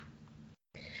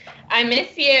I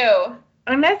miss you.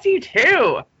 I miss you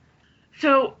too.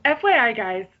 So, FYI,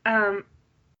 guys,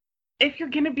 if you're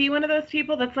going to be one of those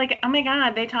people that's like, oh my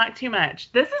God, they talk too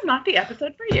much, this is not the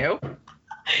episode for you.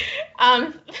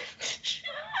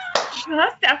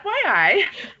 Just FYI.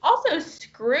 Also,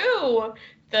 screw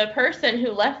the person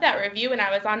who left that review when I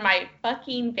was on my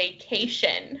fucking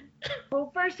vacation.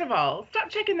 Well, first of all, stop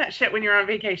checking that shit when you're on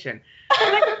vacation.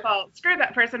 Second of all, screw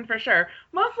that person for sure.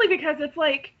 Mostly because it's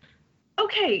like,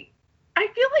 okay, I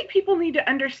feel like people need to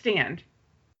understand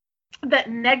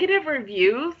that negative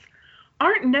reviews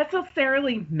aren't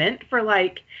necessarily meant for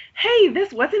like, hey,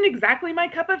 this wasn't exactly my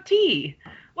cup of tea.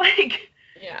 Like,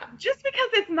 yeah. Just because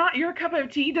it's not your cup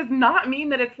of tea does not mean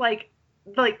that it's like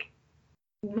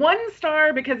 1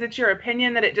 star because it's your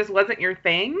opinion that it just wasn't your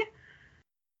thing,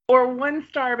 or 1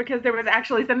 star because there was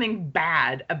actually something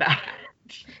bad about it.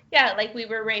 Yeah, like we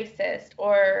were racist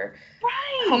or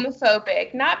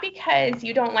homophobic, not because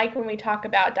you don't like when we talk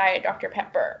about Diet Dr.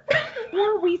 Pepper.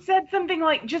 Or we said something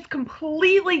like just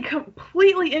completely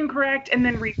incorrect and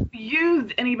then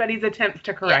refused anybody's attempts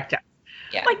to correct us.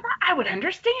 Yeah. Like that I would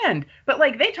understand. But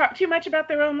like they talk too much about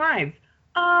their own lives.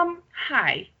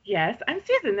 Hi. Yes, I'm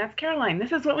Susan. That's Caroline.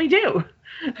 This is what we do.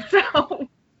 So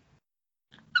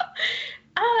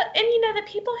and you know, the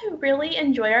people who really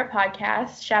enjoy our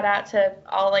podcast, shout out to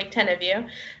all 10 of you.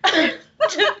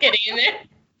 Just kidding.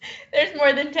 There's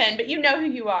more than 10, but you know who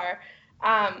you are.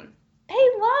 They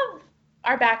love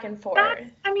our back and forth.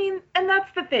 And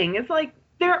that's the thing. It's like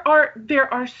there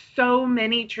are so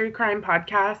many true crime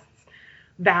podcasts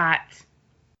that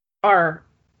are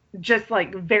just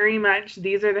like very much,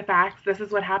 these are the facts, this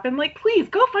is what happened. Like, please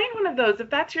go find one of those if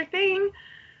that's your thing.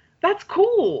 That's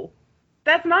cool.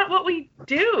 That's not what we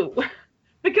do,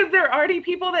 because there are already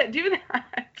people that do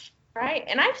that. Right.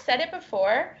 And I've said it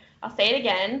before. I'll say it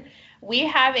again. We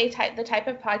have the type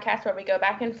of podcast where we go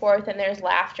back and forth and there's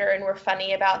laughter and we're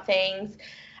funny about things.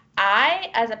 I,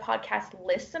 as a podcast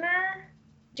listener,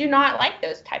 do not like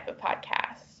those type of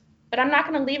podcasts. But I'm not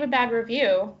going to leave a bad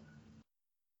review.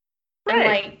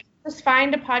 Right. And just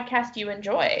find a podcast you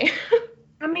enjoy.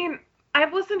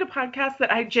 I've listened to podcasts that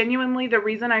the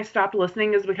reason I stopped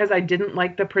listening is because I didn't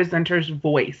like the presenter's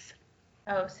voice.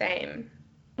 Oh, same.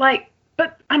 But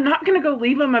I'm not going to go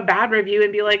leave them a bad review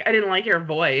and be like, I didn't like your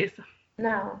voice.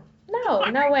 No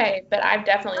way. But I've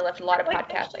definitely left a lot of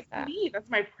podcasts like that. That's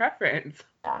my preference.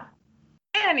 Yeah.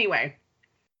 Anyway.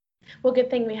 Well, good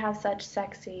thing we have such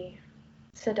sexy,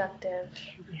 seductive,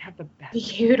 we have the best,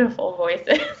 beautiful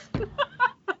voices.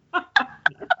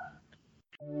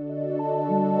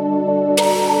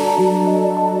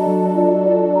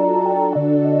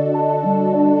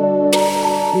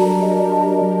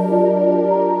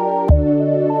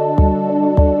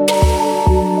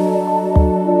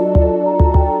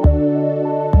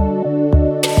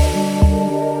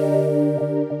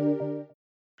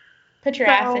 Put your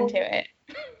ass into it.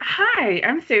 Hi,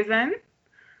 I'm Susan.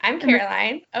 I'm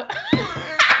Caroline. Oh.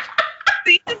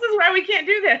 See, this is why we can't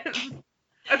do this.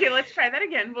 Okay, let's try that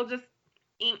again. We'll just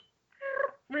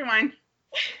rewind.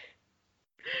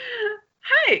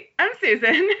 Hi, I'm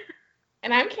Susan.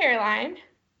 And I'm Caroline.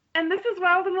 And this is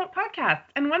Wild and What Podcast.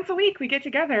 And once a week we get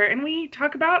together and we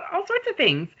talk about all sorts of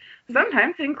things.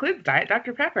 Sometimes it includes Diet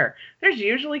Dr. Pepper. There's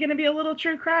usually going to be a little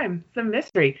true crime, some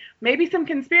mystery, maybe some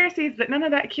conspiracies, but none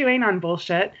of that QAnon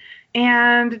bullshit.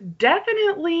 And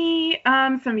definitely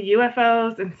some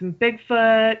UFOs and some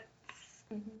Bigfoot.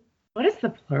 What is the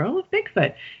plural of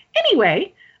Bigfoot?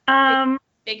 Anyway.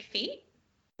 Big feet?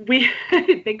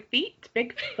 Big feet?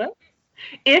 Bigfoot?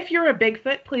 If you're a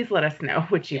Bigfoot, please let us know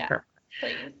which you prefer.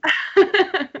 Please.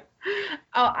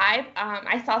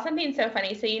 I saw something so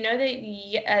funny. So you know that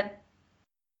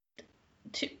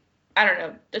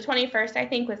the 21st, I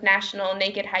think, was National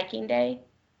Naked Hiking Day.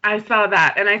 I saw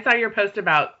that, and I saw your post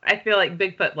about, I feel like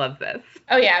Bigfoot loves this.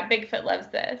 Oh yeah, Bigfoot loves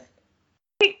this.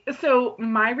 So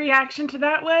my reaction to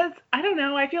that was, I don't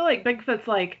know, I feel like Bigfoot's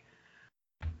like,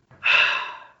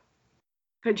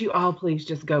 could you all please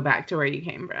just go back to where you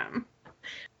came from?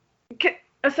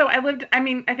 So I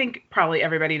think probably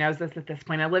everybody knows this at this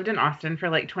point. I lived in Austin for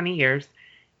 20 years,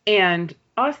 and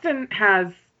Austin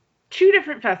has 2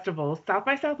 different festivals, South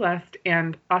by Southwest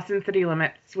and Austin City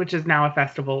Limits, which is now a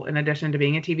festival in addition to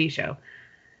being a TV show.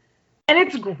 And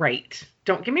it's great.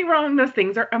 Don't get me wrong, those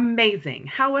things are amazing.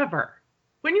 However,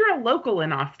 when you're a local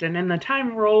in Austin and the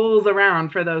time rolls around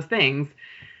for those things,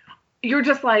 you're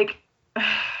just like,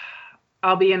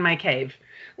 I'll be in my cave.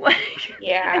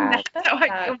 Yeah, and that's how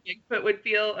I feel Bigfoot would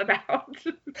feel about.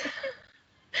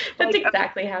 That's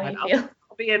exactly how you feel.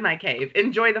 I'll be in my cave.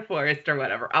 Enjoy the forest or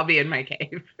whatever. I'll be in my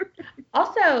cave.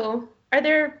 Also, are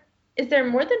there is there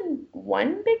more than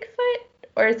one Bigfoot?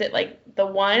 Or is it like the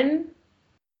one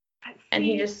and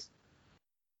he just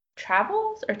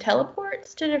travels or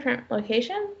teleports to different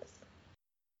locations?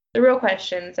 The real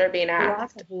questions are being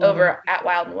asked over at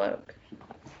Wild and Woke.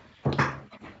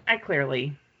 I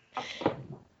clearly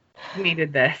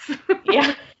needed this.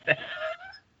 Yeah.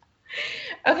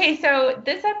 Okay, so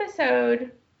this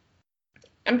episode,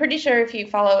 I'm pretty sure if you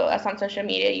follow us on social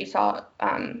media, you saw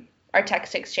our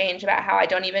text exchange about how I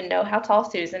don't even know how tall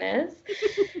Susan is.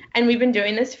 And we've been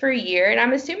doing this for a year, and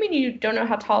I'm assuming you don't know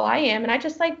how tall I am, and I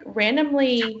just like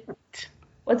randomly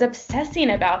was obsessing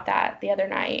about that the other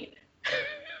night.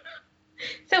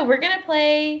 So we're going to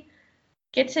play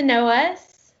Get to Know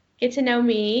Us, Get to Know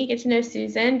Me, Get to Know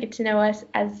Susan, Get to Know Us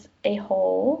as a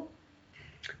whole.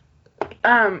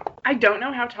 I don't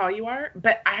know how tall you are,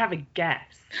 but I have a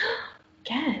guess.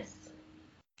 Guess.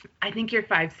 I think you're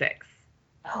 5'6".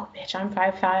 Oh, bitch, I'm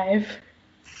 5'5".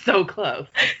 So close.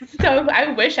 So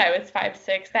I wish I was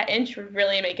 5'6". That inch would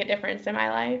really make a difference in my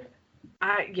life.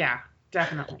 Yeah,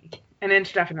 definitely. An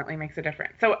inch definitely makes a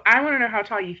difference. So I want to know how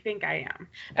tall you think I am.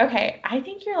 Okay, I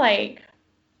think you're like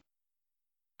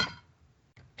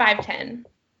 5'10".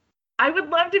 I would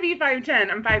love to be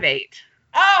 5'10". I'm 5'8".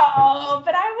 Oh,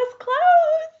 but I was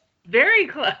close. Very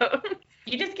close.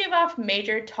 You just give off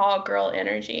major tall girl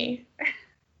energy.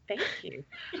 Thank you.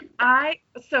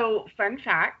 So fun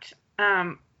fact,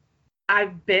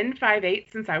 I've been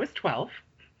 5'8" since I was 12.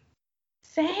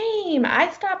 Same. I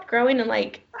stopped growing in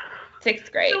like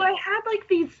 6th grade. So I had like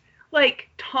these like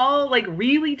tall, like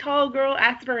really tall girl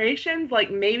aspirations.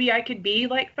 Like maybe I could be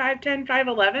like 5'10",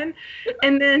 5'11".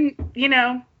 And then,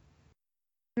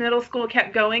 middle school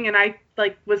kept going and I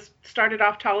like started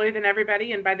off taller than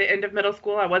everybody. And by the end of middle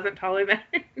school, I wasn't taller than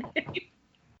everybody.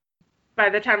 By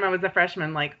the time I was a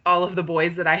freshman, like all of the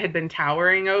boys that I had been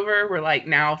towering over were like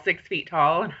now 6 feet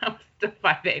tall and I was still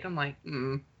 5'8". I'm like,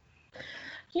 You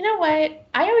know what?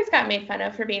 I always got made fun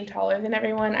of for being taller than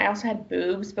everyone. I also had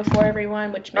boobs before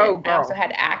everyone, which meant I also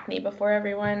had acne before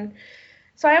everyone.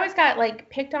 So I always got like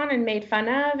picked on and made fun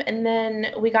of. And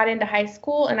then we got into high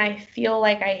school and I feel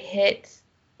like I hit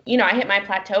my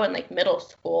plateau in like middle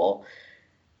school.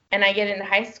 And I get into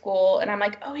high school and I'm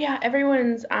like, oh yeah,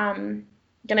 everyone's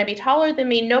gonna be taller than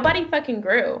me. Nobody fucking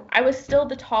grew. I was still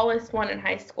the tallest one in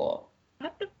high school.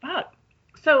 What the fuck?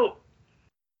 So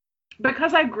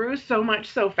because I grew so much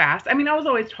so fast, I mean, I was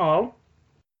always tall,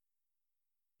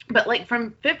 but like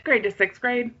from 5th grade to 6th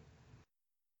grade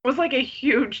was like a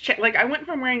huge change. Like I went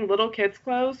from wearing little kids'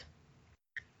 clothes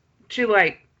to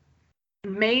like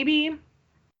maybe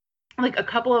like a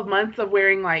couple of months of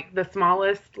wearing like the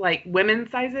smallest like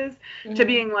women's sizes to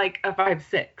being like a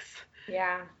 5'6".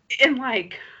 Yeah. In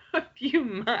like a few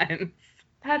months.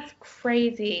 That's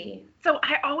crazy. So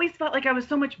I always felt like I was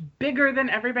so much bigger than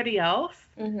everybody else.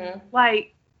 Mm-hmm.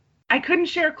 Like I couldn't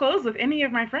share clothes with any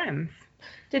of my friends.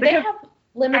 Did they have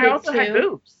limited I also had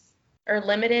boobs. Or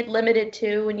limited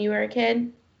to when you were a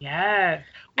kid? Yes.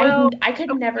 Well, I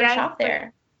could never shop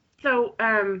there. So,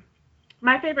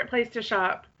 my favorite place to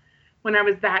shop when I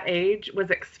was that age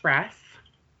was Express.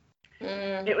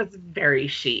 It was very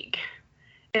chic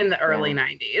in the early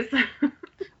 90s.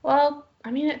 Well, I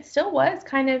mean, it still was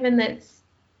kind of in this.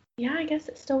 Yeah, I guess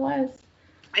it still was.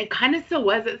 It kind of still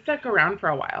was. It stuck around for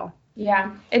a while.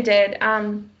 Yeah, it did.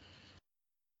 I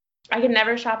could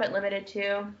never shop at Limited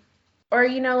Too. Or,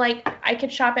 like, I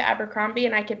could shop at Abercrombie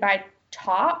and I could buy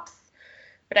tops,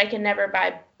 but I could never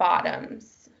buy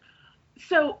bottoms.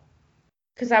 So.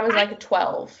 Because I was like a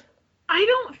 12. I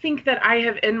don't think that I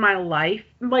have in my life,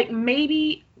 like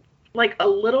maybe like a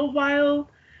little while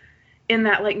in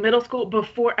that like middle school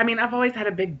before. I mean, I've always had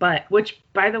a big butt, which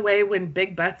by the way, when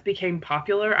big butts became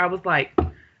popular, I was like,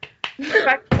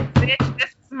 bitch, this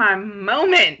is my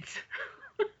moment.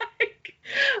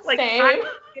 like Same. I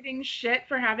was getting shit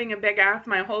for having a big ass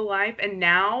my whole life, and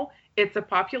now it's a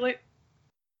popular.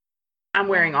 I'm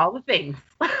wearing all the things.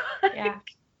 Yeah.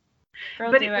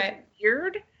 Girl, but do it was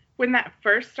weird when that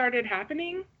first started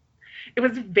happening. It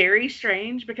was very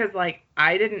strange because like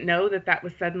I didn't know that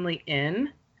was suddenly in.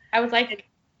 I was like,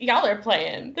 y'all are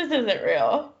playing. This isn't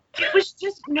real. It was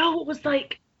just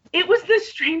it was the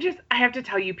strangest. I have to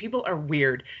tell you, people are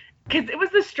weird because it was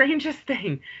the strangest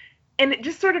thing. And it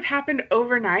just sort of happened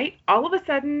overnight. All of a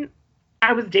sudden,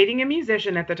 I was dating a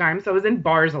musician at the time, so I was in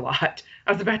bars a lot.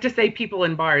 I was about to say people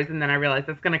in bars, and then I realized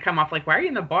it's going to come off like, why are you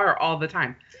in the bar all the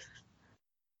time?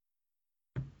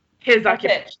 His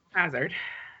occupational hazard.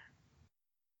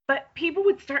 But people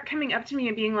would start coming up to me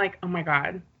and being like, oh my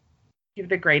God, you have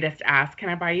the greatest ass. Can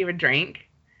I buy you a drink?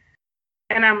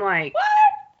 And I'm like, what?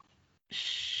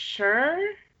 Sure.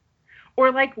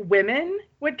 Or like women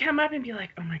would come up and be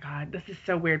like, "Oh my God, this is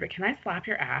so weird, but can I slap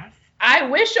your ass?" I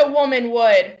wish a woman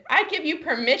would. I give you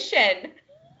permission.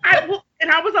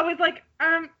 And I was always like,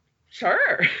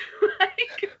 sure.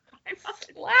 Like, why not?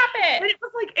 Slap But it.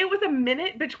 it was a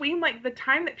minute between like the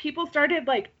time that people started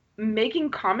like making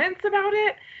comments about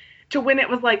it to when it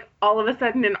was like all of a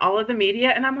sudden in all of the media,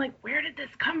 and I'm like, where did this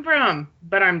come from?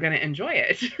 But I'm gonna enjoy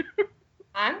it.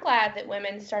 I'm glad that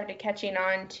women started catching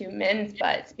on to men's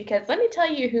butts because let me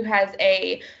tell you who has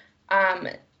a um,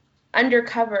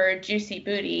 undercover juicy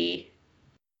booty.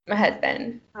 My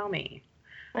husband. Tell me.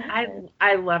 My husband.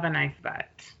 I love a nice butt.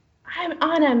 I'm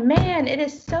on a man. It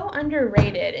is so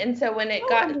underrated. And so when it So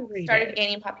started underrated.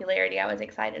 gaining popularity, I was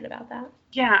excited about that.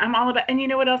 Yeah, I'm all about. And you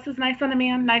know what else is nice on a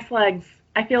man? Nice legs.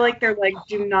 I feel like their legs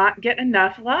do not get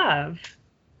enough love.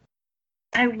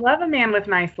 I love a man with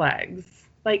nice legs.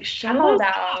 Like, show I'm all those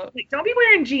off. about Like, don't be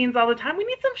wearing jeans all the time. We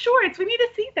need some shorts. We need to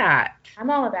see that. I'm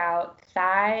all about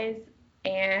thighs,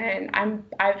 and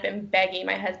I've been begging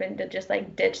my husband to just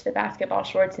like ditch the basketball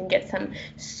shorts and get some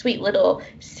sweet little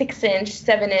 6-inch,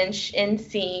 7-inch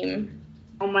inseam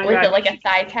Oh my with God. like a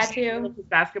thigh With tattoo. his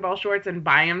basketball shorts and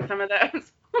buy him some of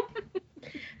those.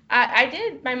 I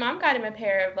did. My mom got him a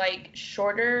pair of like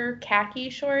shorter khaki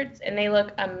shorts, and they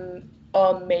look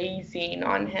amazing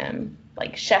on him,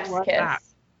 like I chef's love kiss. that.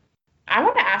 I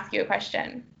want to ask you a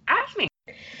question. Ask me.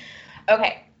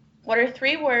 Okay, what are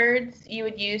 3 words you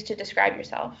would use to describe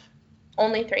yourself?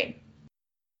 Only 3.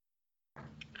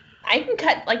 I can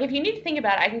cut, like, if you need to think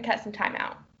about it, I can cut some time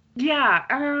out. Yeah.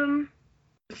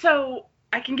 So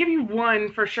I can give you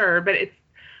one for sure, but it's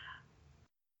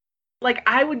like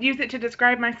I would use it to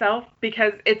describe myself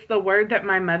because it's the word that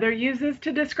my mother uses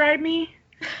to describe me.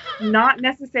 Not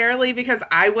necessarily because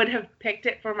I would have picked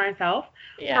it for myself.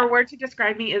 Her Yeah. word to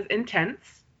describe me is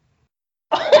intense.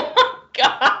 Oh my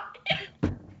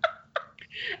God.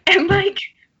 And like,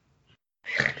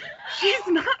 she's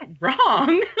not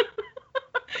wrong.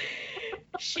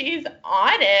 She's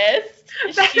honest.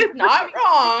 That She's is not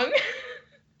wrong.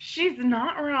 She's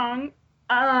not wrong.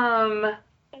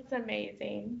 That's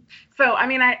amazing. So I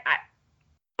mean, I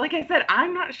like I said,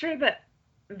 I'm not sure that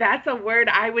that's a word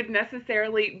I would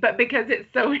necessarily, but because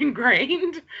it's so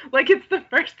ingrained, like it's the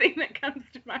first thing that comes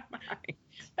to my mind.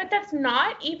 But that's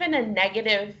not even a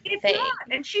negative It's thing. not,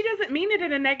 and she doesn't mean it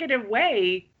in a negative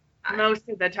way most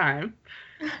of the time.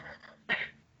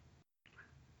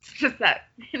 It's just that,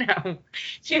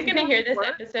 She's going to hear this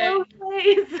episode.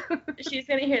 She's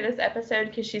going to hear this episode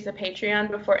because she's a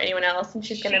Patreon before anyone else, and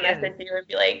she's going to message you and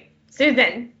be like,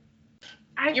 Susan,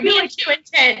 you're being too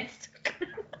intense.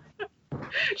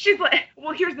 She's like,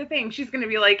 well, here's the thing. She's going to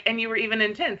be like, and you were even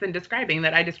intense in describing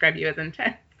that I describe you as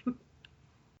intense.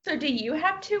 So do you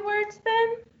have 2 words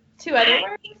then? 2 other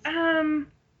words?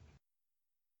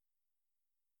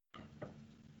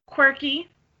 Quirky.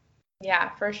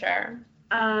 Yeah, for sure.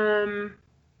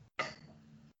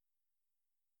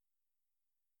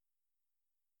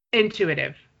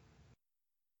 Intuitive.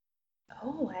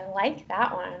 Oh, I like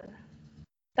that one.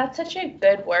 That's such a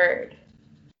good word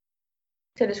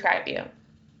to describe you.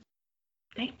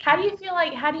 Thank you. How do you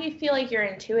feel like you're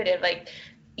intuitive? Like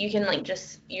you can like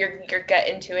just your gut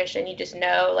intuition, you just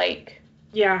know like.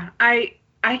 Yeah, I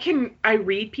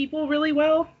read people really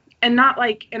well, and not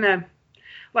like in a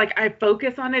like I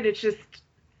focus on it. It's just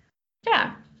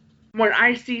Yeah. When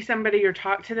I see somebody or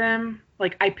talk to them,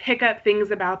 like I pick up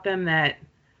things about them that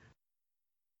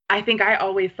I think I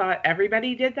always thought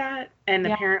everybody did that, and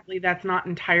apparently that's not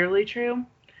entirely true.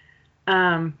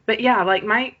 But yeah, like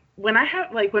when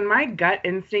my gut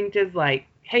instinct is like,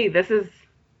 hey, this is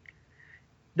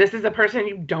a person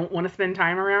you don't want to spend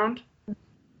time around,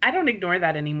 I don't ignore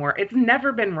that anymore. It's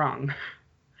never been wrong.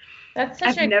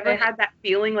 I've never had that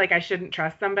feeling like I shouldn't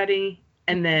trust somebody,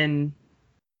 and then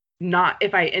not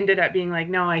if I ended up being like,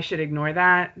 no, I should ignore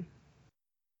that.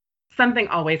 Something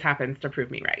always happens to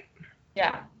prove me right.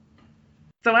 Yeah.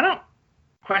 So I don't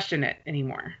question it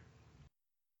anymore.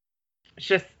 It's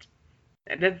just,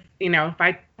 if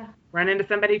I run into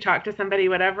somebody, talk to somebody,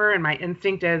 whatever, and my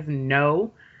instinct is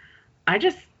no, I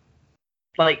just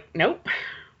like, nope.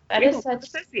 That is such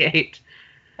associate.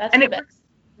 That's and the it best. works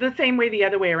the same way the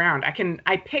other way around.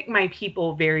 I pick my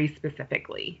people very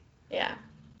specifically. Yeah.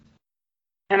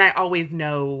 And I always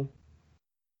know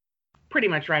pretty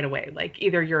much right away. Like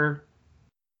either you're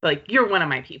one of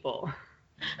my people.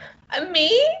 Me?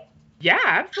 Yeah,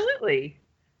 absolutely.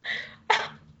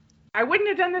 I wouldn't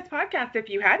have done this podcast if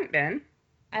you hadn't been.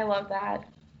 I love that.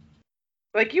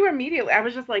 Like you immediately, I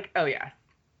was just like, oh yes.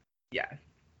 Yes.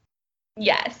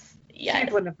 Yes. Yes.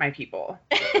 She's one of my people.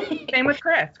 Same with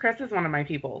Chris. Chris is one of my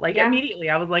people. Like immediately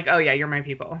I was like, oh yeah, you're my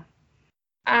people.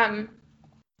 I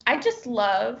just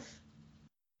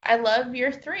I love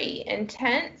your three: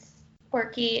 intense,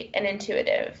 quirky, and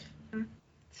intuitive.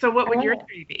 So what I would love your it.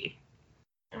 three be?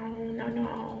 Oh,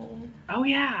 no. Oh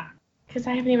yeah. Because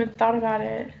I haven't even thought about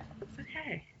it. It's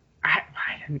okay. I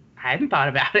hadn't thought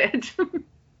about it.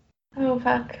 Oh,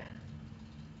 fuck.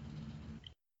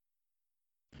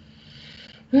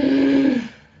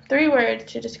 3 words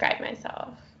to describe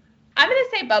myself. I'm going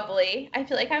to say bubbly. I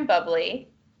feel like I'm bubbly.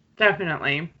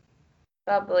 Definitely.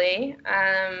 Bubbly.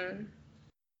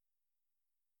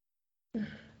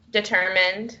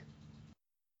 Determined.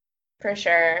 For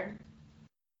sure.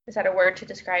 Is that a word to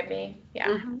describe me? Yeah.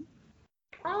 Mm-hmm.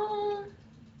 Oh.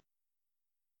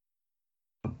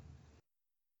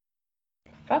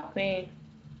 Fuck me.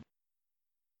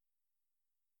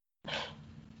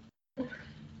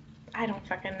 I don't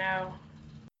fucking know.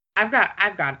 I've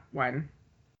got one.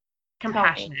 Tell me.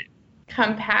 Compassionate.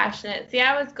 Compassionate. See,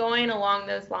 I was going along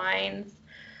those lines.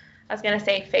 I was going to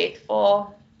say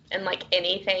faithful in like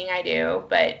anything I do,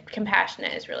 but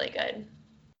compassionate is really good.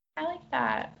 I like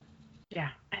that. Yeah,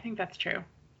 I think that's true.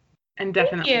 And Thank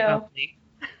definitely you. bubbly.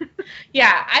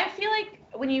 Yeah, I feel like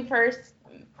when you first,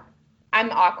 I'm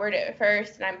awkward at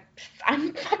first, and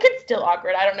I'm fucking still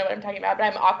awkward. I don't know what I'm talking about, but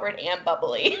I'm awkward and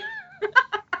bubbly.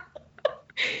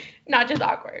 Not just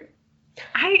awkward.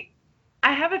 I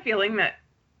have a feeling that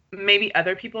maybe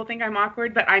other people think I'm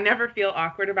awkward, but I never feel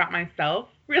awkward about myself,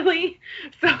 really.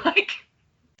 So like,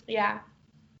 Yeah.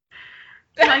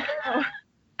 like oh,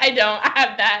 I don't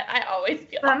have that. I always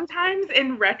feel awkward. sometimes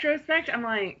in retrospect, I'm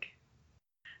like,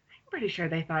 I'm pretty sure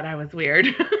they thought I was weird.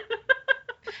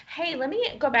 Hey, let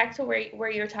me go back to where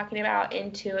you were talking about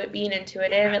being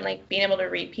intuitive and like being able to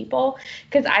read people,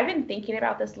 because I've been thinking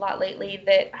about this a lot lately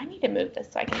that I need to move this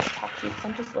so I can talk to you, because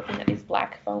I'm just looking at these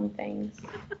black foam things.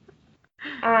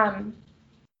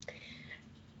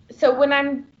 So when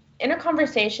I'm in a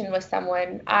conversation with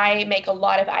someone, I make a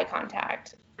lot of eye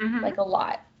contact, Mm-hmm. like a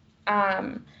lot.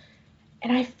 And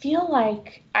I feel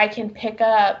like I can pick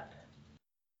up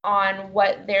on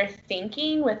what they're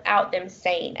thinking without them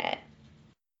saying it.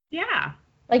 Yeah.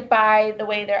 Like by the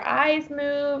way their eyes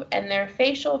move and their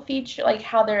facial feature, like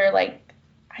how they're like,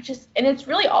 and it's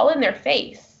really all in their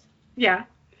face. Yeah.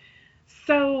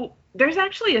 So there's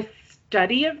actually a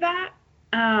study of that.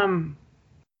 Um,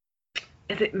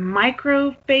 is it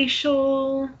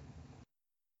microfacial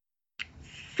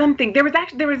something? There was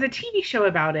a TV show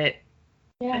about it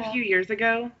a Yeah. few years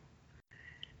ago,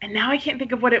 and now I can't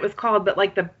think of what it was called, but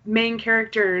like the main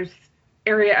character's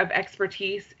area of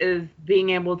expertise is being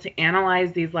able to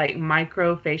analyze these like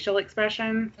microfacial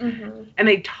expressions. Mm-hmm. And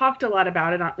they talked a lot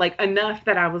about it, like enough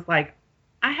that I was like,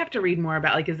 I have to read more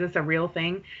about, like, is this a real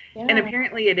thing? Yeah. And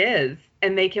apparently it is.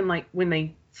 And they can, like, when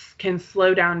they can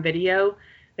slow down video,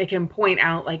 they can point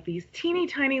out like these teeny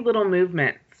tiny little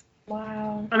movements.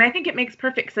 Wow. And I think it makes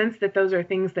perfect sense that those are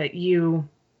things that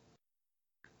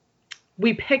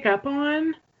we pick up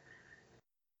on,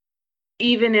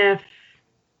 even if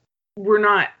we're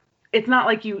not, it's not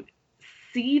like you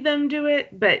see them do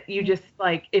it, but you just,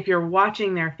 like, if you're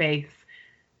watching their face,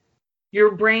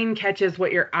 your brain catches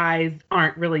what your eyes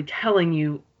aren't really telling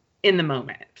you in the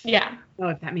moment. Yeah. Oh,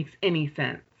 if that makes any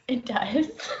sense. It does.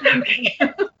 Okay.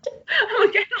 I'm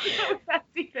like, I don't know if that's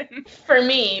even For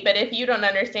me, but if you don't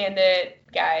understand it,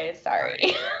 guys,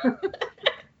 sorry.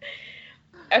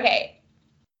 Okay.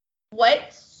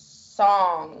 What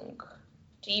song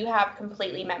do you have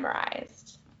completely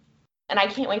memorized? And I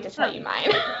can't wait to tell you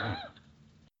mine.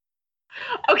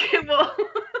 Okay, well.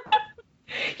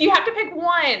 You have to pick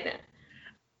one.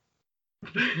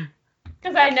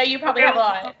 Because I know you probably have a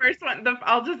lot. The first one,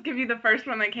 I'll just give you the first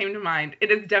one that came to mind.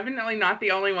 It is definitely not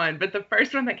the only one, but the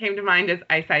first one that came to mind is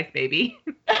Ice Ice Baby.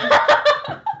 That's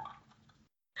a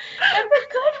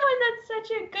good one. That's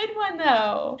such a good one,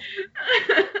 though.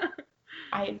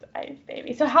 Ice Ice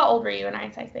Baby. So how old were you when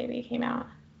Ice Ice Baby came out?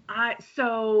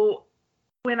 So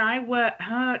when I was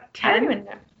 10. I don't even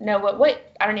know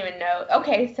what I don't even know.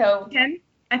 Okay, so 10.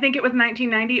 I think it was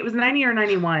 1990. It was 90 or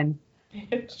 91.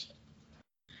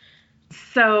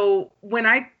 So when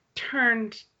I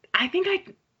turned, I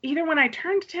think either when I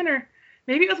turned 10 or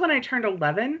maybe it was when I turned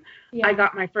 11, yeah. I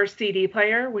got my first CD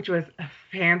player, which was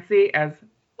fancy as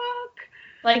fuck.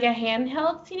 Like a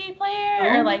handheld CD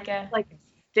player or like a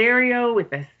stereo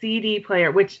with a CD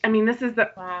player, which, I mean, this is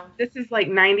like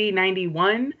 90,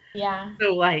 91. Yeah.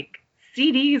 So like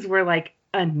CDs were like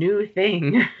a new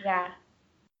thing. Yeah.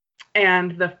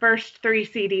 And the first 3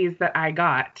 CDs that I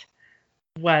got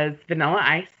was Vanilla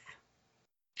Ice,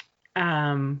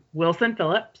 Wilson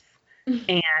Phillips,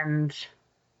 and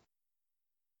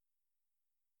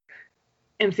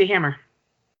MC Hammer.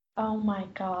 Oh my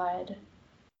God.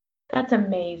 That's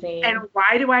amazing. And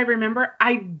why do I remember?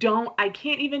 I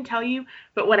can't even tell you,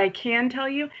 but what I can tell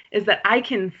you is that I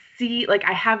can see, like,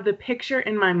 I have the picture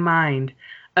in my mind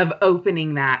of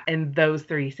opening that and those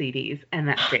 3 CDs and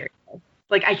that stereo.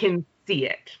 Like, I can see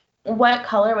it. What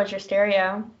color was your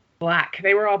stereo? Black.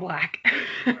 They were all black.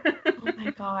 Oh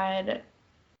my God.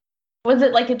 Was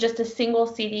it like just a single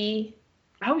CD?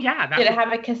 Oh yeah. Did it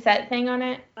have a cassette thing on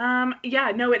it?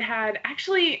 Yeah, no, it had,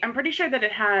 actually, I'm pretty sure that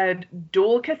it had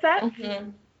dual cassettes Mm-hmm.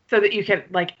 so that you could,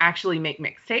 like, actually make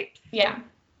mixtapes. Yeah.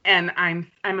 And I'm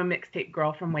a mixtape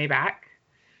girl from way back.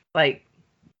 Like,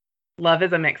 love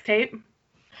is a mixtape.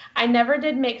 I never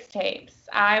did mixtapes.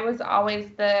 I was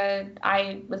the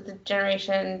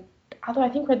generation, although I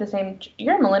think we're the same.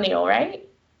 You're a millennial, right?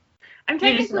 I'm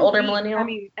You're just an technically older Z. millennial? I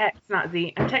mean, X, not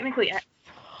Z. I'm technically X.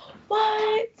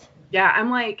 What? Yeah, I'm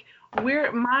like,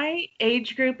 my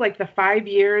age group, like the 5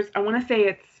 years, I want to say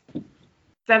it's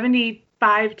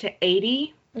 75 to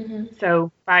 80. Mm-hmm.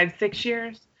 So 5-6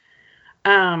 years.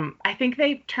 I think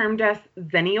they termed us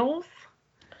Zennials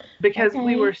because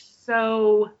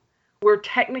we're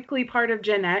technically part of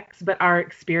Gen X, but our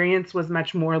experience was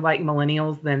much more like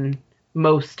millennials than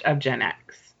most of Gen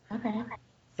X. Okay.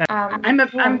 So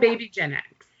I'm baby Gen X.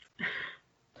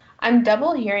 I'm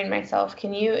double hearing myself.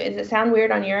 Does it sound weird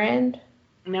on your end?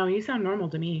 No, you sound normal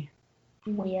to me.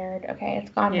 Weird. Okay, it's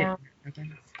gone Yeah. now.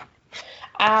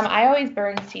 I always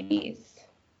burn CDs.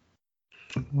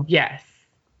 Yes.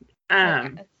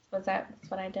 That's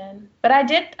what I did. But I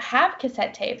did have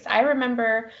cassette tapes. I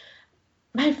remember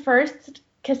my first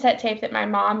cassette tape that my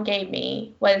mom gave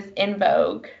me was In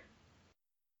Vogue.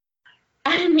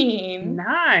 I mean,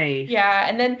 nice. Yeah,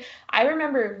 and then I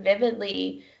remember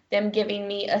vividly them giving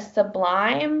me a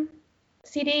Sublime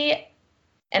CD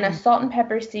and a Salt and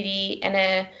Pepper CD and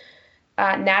a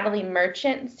Natalie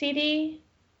Merchant CD.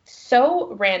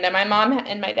 So random. My mom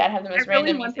and my dad have the most random I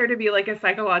really want there to be like a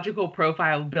psychological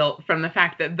profile built from the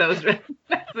fact that that's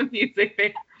the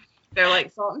music they're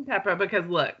like Salt and Pepper because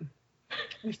look,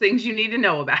 there's things you need to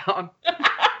know about.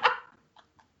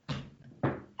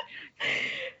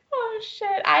 Oh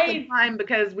shit! Time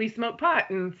because we smoke pot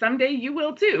and someday you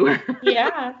will too.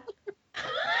 Yeah.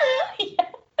 Yes.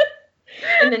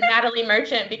 And then Natalie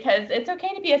Merchant because it's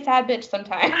okay to be a sad bitch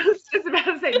sometimes. I was just about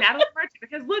to say Natalie Merchant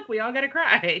because look, we all gotta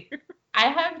cry. I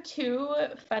have 2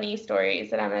 funny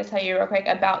stories that I'm going to tell you real quick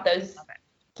about those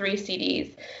 3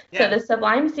 CDs. Yeah. So the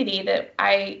Sublime CD that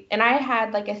I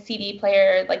had like a CD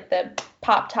player, like the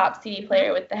pop top CD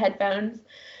player with the headphones,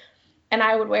 and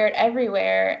I would wear it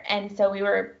everywhere. And so we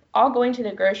were all going to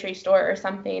the grocery store or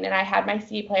something, and I had my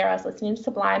CD player. I was listening to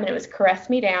Sublime, and it was Caress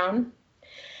Me Down.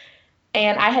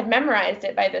 And I had memorized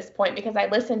it by this point because I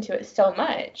listened to it so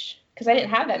much because I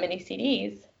didn't have that many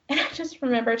CDs. And I just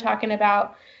remember talking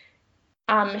about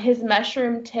his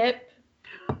mushroom tip,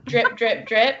 drip, drip,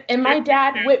 drip. And my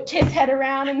dad whipped his head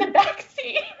around in the back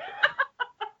seat.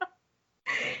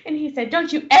 And he said,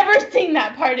 "Don't you ever sing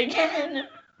that part again."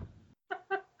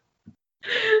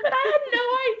 But I had no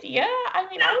idea. I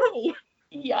mean, I was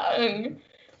young.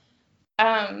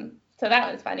 So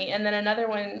that was funny. And then another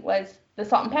one was the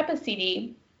Salt and Pepper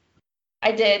CD.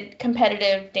 I did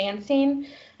competitive dancing,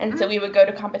 and so we would go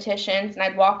to competitions, and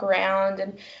I'd walk around,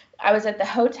 and I was at the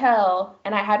hotel,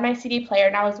 and I had my CD player,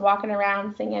 and I was walking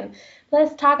around singing,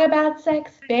 "Let's talk about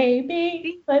sex,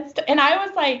 baby." And I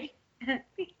was like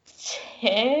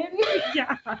 10.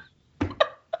 Yeah.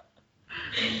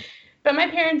 But my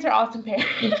parents are awesome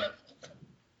parents.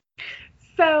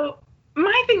 So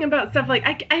my thing about stuff,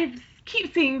 like, I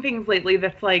keep seeing things lately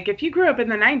that's like, if you grew up in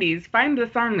the 90s, find the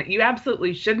song that you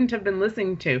absolutely shouldn't have been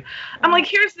listening to. I'm like,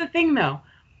 here's the thing, though.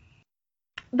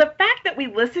 The fact that we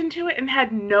listened to it and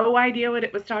had no idea what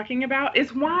it was talking about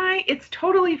is why it's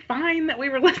totally fine that we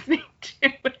were listening to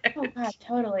it. Oh, God,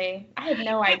 totally. I had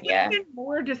no idea. It would have been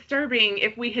more disturbing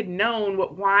if we had known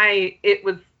why it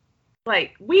was,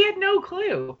 like, we had no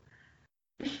clue.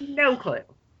 No clue.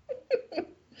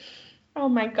 Oh,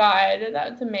 my God.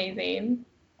 That's amazing.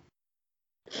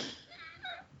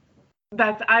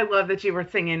 I love that you were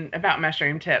singing about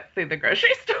mushroom tips through the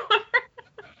grocery store.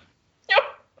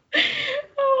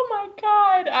 Oh my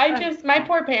God. My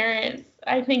poor parents,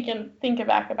 I think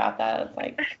back about that. It's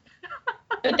like,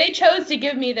 but they chose to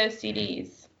give me those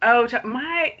CDs. Oh,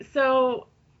 so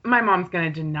my mom's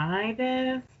going to deny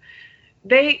this.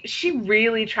 She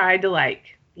really tried to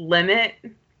like limit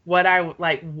what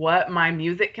my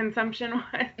music consumption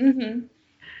was. Mm-hmm.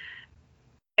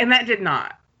 And that did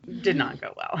not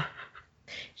go well.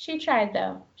 She tried,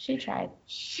 though. She tried.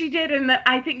 She did, and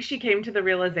I think she came to the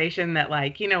realization that,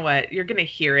 like, you know what, you're going to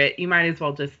hear it. You might as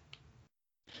well just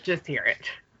hear it.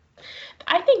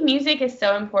 I think music is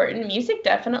so important. Music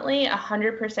definitely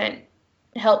 100%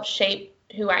 helped shape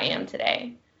who I am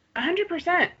today.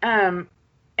 100%.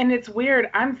 And it's weird.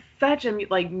 I'm such a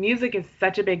like music is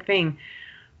such a big thing,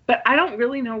 but I don't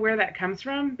really know where that comes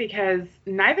from because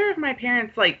neither of my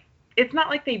parents like it's not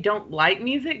like they don't like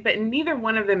music, but neither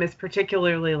one of them is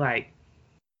particularly like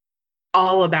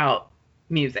all about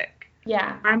music.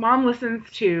 Yeah. My mom listens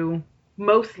to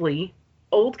mostly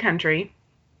old country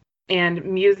and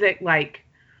music like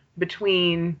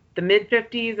between the mid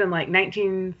 50s and like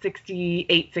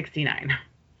 1968, 69.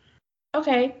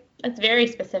 Okay. That's very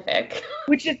specific.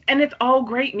 Which is, and it's all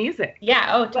great music.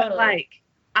 Yeah, oh, But totally. like,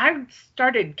 I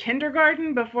started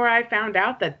kindergarten before I found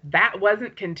out that that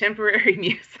wasn't contemporary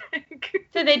music.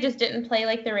 So they just didn't play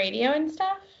like the radio and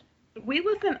stuff? We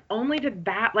listen only to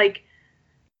that. Like,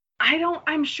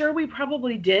 I'm sure we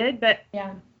probably did, but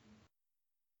Yeah.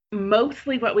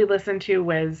 mostly what we listened to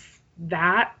was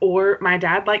that, or my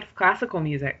dad likes classical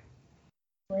music.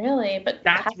 Really? But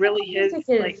That's classical really his,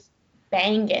 music like, is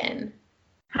banging.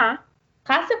 huh?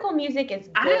 Classical music is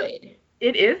I, good.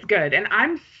 it is good. And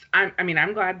I mean,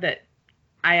 I'm glad that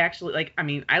I actually, like, I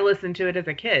mean, I listened to it as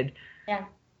a kid. Yeah.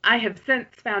 I have since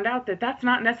found out that that's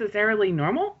not necessarily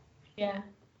normal. Yeah.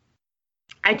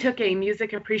 I took a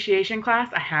music appreciation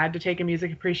class. I had to take a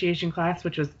music appreciation class,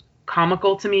 which was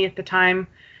comical to me at the time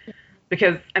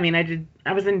because I mean,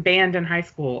 I was in band in high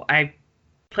school. I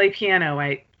play piano.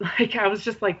 I was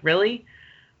just like, really?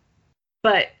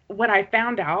 But what I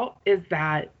found out is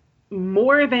that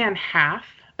more than half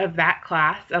of that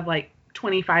class of like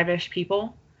 25-ish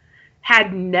people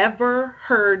had never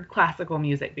heard classical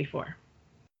music before.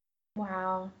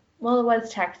 Wow. Well, it was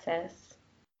Texas.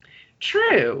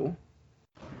 True,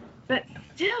 but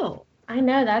still, I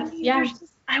know I that's mean, yeah.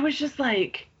 I was just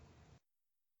like,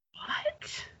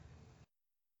 what?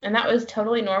 And that was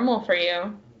totally normal for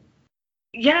you.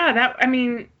 Yeah, I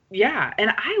mean, yeah.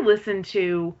 And I listen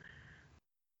to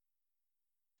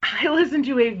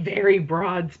a very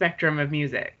broad spectrum of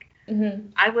music. Hmm.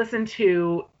 I listen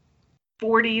to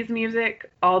 40s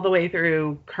music all the way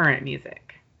through current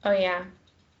music Oh yeah.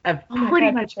 of Oh my pretty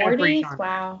God, much every 40s? genre.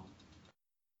 Wow.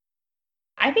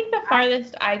 I think the I,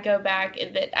 farthest I go back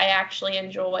that I actually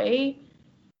enjoy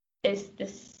is the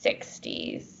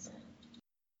 60s.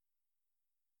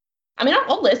 I mean,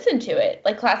 I'll listen to it.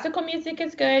 Like classical music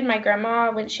is good. My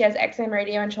grandma, when she has XM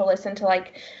radio, and she'll listen to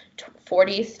like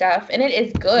 40s stuff, and it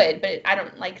is good. But I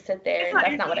don't like sit there, it's and not that's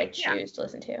your not what I thing. Yeah. choose to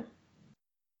listen to.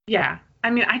 Yeah. I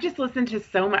mean, I just listen to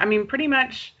so much. I mean, pretty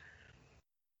much,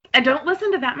 I don't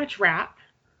listen to that much rap.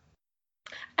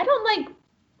 I don't like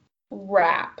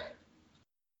rap.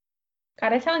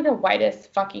 God, I sound like the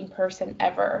whitest fucking person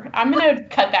ever. I'm gonna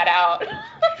cut that out.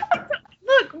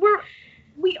 Look,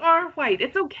 we are white.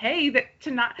 It's okay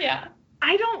to not. Yeah.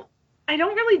 I don't I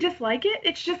don't really dislike it.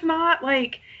 It's just not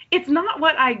like it's not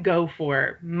what I go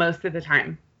for most of the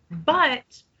time. But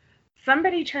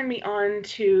somebody turned me on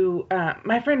to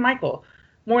my friend Michael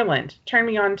Moreland turned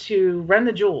me on to Run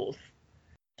the Jewels,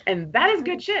 and that is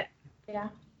good shit. Yeah.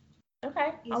 Okay.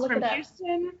 I'll He's look from it up.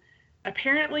 Houston,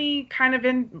 apparently kind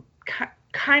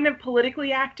of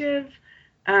politically active.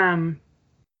 Um,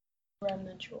 Run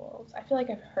the Jewels. I feel like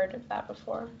I've heard of that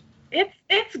before.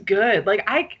 it's good. Like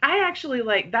I actually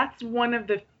like that's one of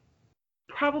the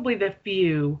probably the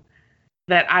few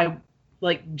that I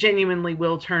like genuinely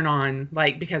will turn on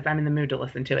like because I'm in the mood to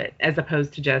listen to it as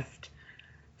opposed to just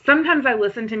sometimes I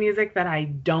listen to music that I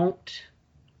don't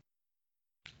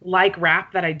like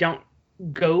rap that I don't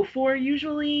go for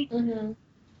usually Mm-hmm.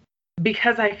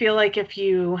 because I feel like if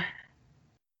you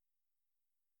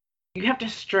have to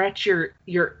stretch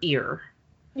your ear.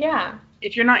 Yeah.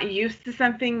 If you're not used to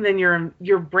something, then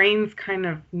your brain's kind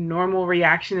of normal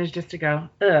reaction is just to go,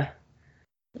 ugh.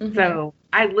 Mm-hmm. So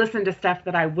I listen to stuff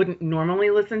that I wouldn't normally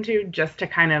listen to just to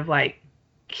kind of like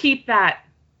keep that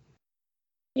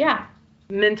Yeah.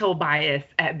 mental bias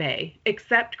at bay.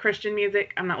 Except Christian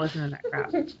music, I'm not listening to that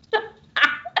crap.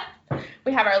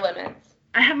 We have our limits.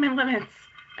 I have my limits.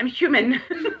 I'm human.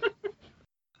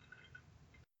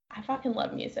 I fucking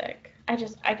love music.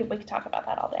 We could talk about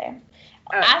that all day.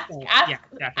 Yeah, Ask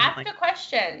definitely. a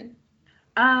question.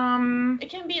 It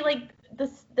can be like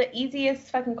the easiest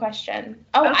fucking question.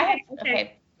 Oh,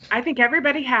 Okay. I think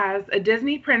everybody has a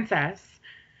Disney princess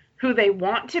who they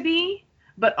want to be,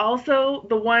 but also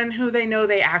the one who they know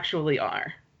they actually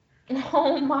are.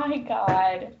 Oh my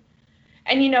God.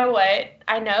 And you know what?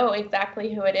 I know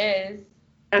exactly who it is.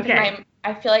 Because Okay.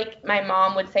 I feel like my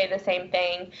mom would say the same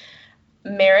thing.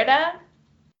 Merida,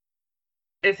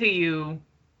 Is who you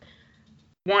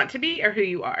want to be or who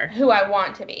you are? who I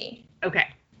want to be. Okay.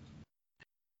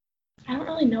 I don't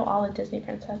really know all the Disney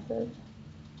princesses.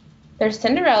 There's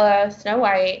Cinderella, Snow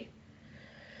White.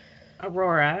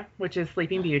 Aurora, which is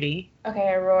Sleeping Beauty.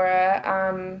 Okay,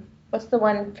 Aurora. What's the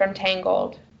one from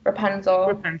Tangled? Rapunzel.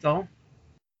 Rapunzel.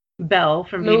 Belle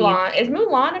from Beauty and Mulan. the Is Beast.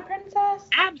 Mulan a princess?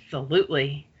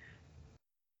 Absolutely.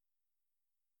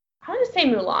 I want to say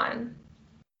Mulan.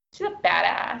 She's a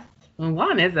badass.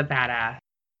 Mulan is a badass.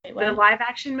 Wait, The what? live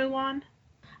action Mulan?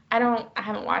 I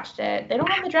haven't watched it. They don't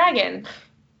have the dragon.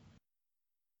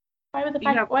 Why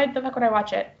the fuck would I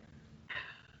watch it?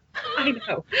 I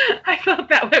know. I felt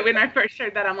that way when I first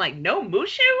heard that. I'm like, no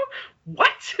Mushu?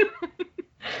 What?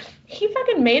 He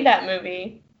fucking made that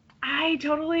movie. I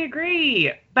totally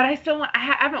agree. But I still want, I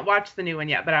haven't watched the new one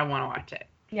yet, but I want to watch it.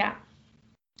 Yeah.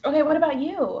 Okay, what about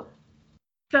you?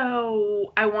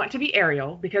 So I want to be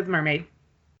Ariel because mermaid.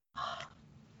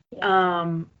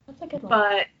 Yeah, that's a good one.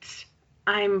 But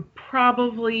I'm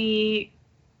probably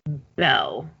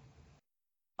Belle.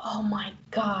 Oh my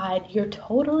god, you're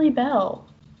totally Belle.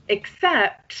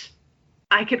 Except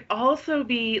I could also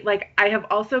be like, I have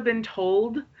also been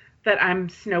told that I'm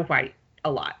Snow White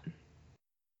a lot.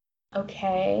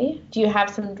 Okay. Do you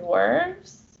have some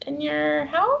dwarves in your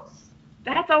house?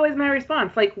 That's always my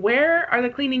response. Like, where are the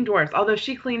cleaning dwarves? Although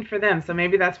she cleaned for them, so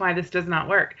maybe that's why this does not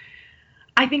work.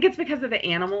 I think it's because of the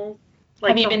animals. Like,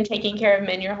 Have you been taking care of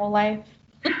men your whole life?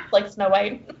 Like Snow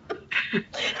White?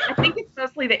 I think it's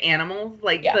mostly the animals,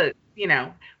 like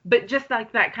but just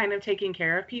like that kind of taking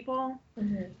care of people.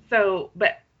 Mm-hmm. So,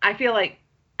 but I feel like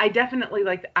I definitely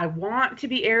I want to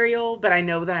be Ariel, but I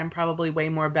know that I'm probably way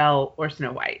more Belle or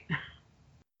Snow White.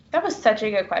 That was such a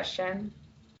good question.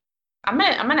 I'm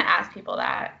gonna ask people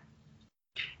that.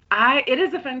 It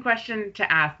is a fun question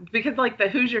to ask because like the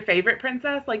who's your favorite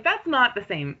princess? Like that's not the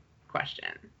same question.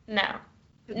 No.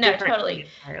 It's No, different totally.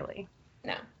 entirely.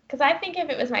 No. Because I think if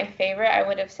it was my favorite, I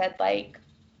would have said like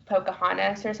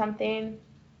Pocahontas or something.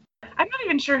 I'm not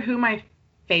even sure who my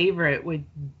favorite would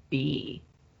be.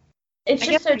 It's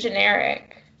just so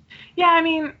generic. Yeah, I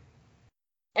mean,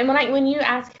 and when you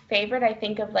ask favorite, I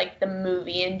think of like the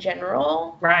movie in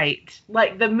general. Right.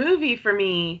 Like the movie for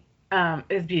me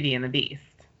is Beauty and the Beast.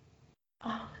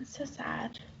 Oh, it's so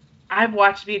sad. I've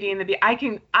watched Beauty and the Beast.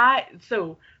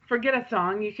 So forget a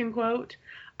song you can quote.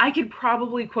 I could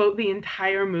probably quote the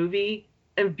entire movie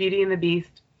of Beauty and the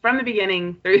Beast from the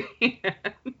beginning through the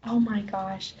end. Oh my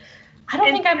gosh. I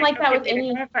don't think I'm like that with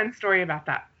any. I have a fun story about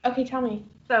that. Okay, tell me.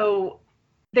 So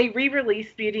they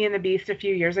re-released Beauty and the Beast a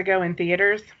few years ago in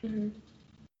theaters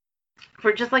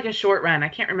for just like a short run. I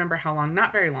can't remember how long,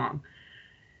 not very long.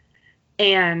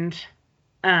 And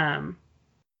I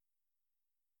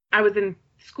was in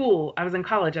school. I was in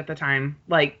college at the time.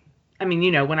 Like, I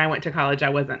mean, when I went to college, I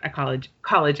wasn't a college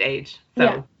age. So,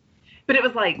 yeah. But it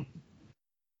was like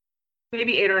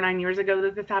maybe 8 or 9 years ago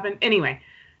that this happened. Anyway,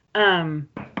 my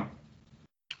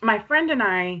friend and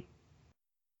I,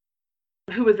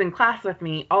 who was in class with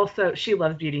me, also, she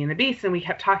loves Beauty and the Beast, and we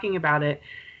kept talking about it.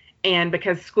 And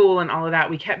because school and all of that,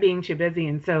 we kept being too busy.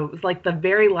 And so it was like the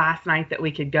very last night that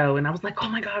we could go. And I was like, oh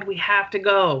my God, we have to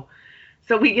go.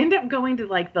 So we ended up going to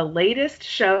like the latest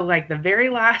show, like the very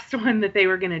last one that they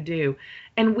were going to do.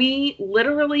 And we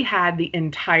literally had the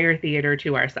entire theater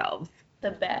to ourselves.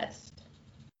 The best.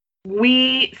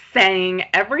 We sang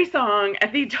every song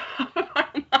at the top of our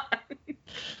lungs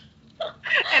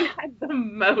and had the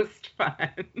most fun.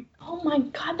 Oh my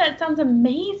God, that sounds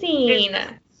amazing.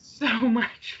 It's so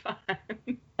much fun.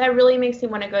 That really makes me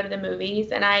want to go to the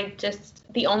movies. And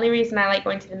the only reason I like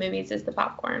going to the movies is the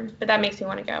popcorn. But that makes me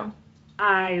want to go.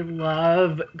 I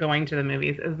love going to the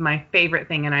movies. It's my favorite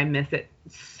thing, and I miss it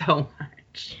so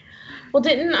much. Well,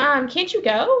 can't you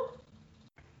go?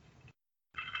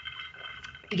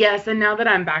 Yes, and now that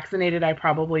I'm vaccinated, I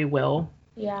probably will.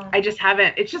 Yeah. I just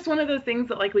haven't. It's just one of those things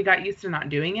that, like, we got used to not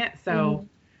doing it, so. Mm-hmm.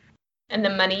 And the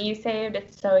money you saved,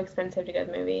 it's so expensive to go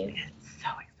to the movies. It's so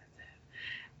expensive.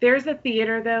 There's a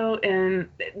theater, though, and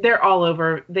they're all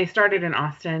over. They started in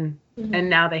Austin,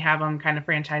 and now they have them kind of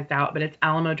franchised out, but it's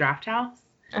Alamo Drafthouse.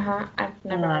 Uh-huh. I've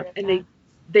never heard of that. And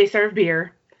they serve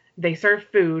beer. They serve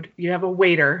food. You have a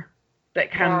waiter that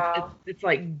comes. Wow. It's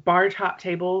like bar top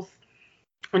tables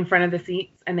in front of the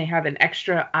seats, and they have an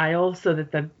extra aisle so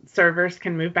that the servers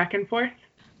can move back and forth.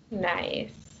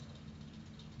 Nice.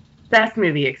 Best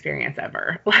movie experience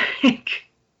ever.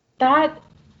 That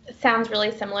sounds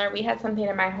really similar. We had something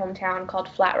in my hometown called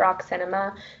Flat Rock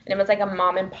Cinema, and it was like a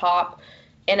mom and pop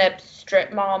in a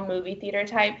strip mall movie theater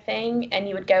type thing, and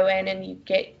you would go in and you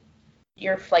get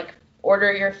your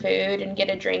order your food and get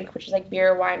a drink, which is like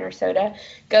beer, wine, or soda.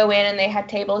 Go in and they had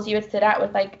tables you would sit at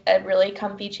with like a really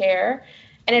comfy chair,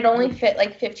 And it only fit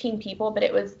like 15 people, but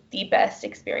it was the best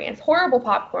experience. Horrible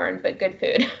popcorn, but good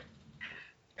food.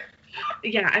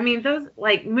 Yeah, I mean, those,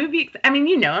 like, I'm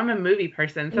a movie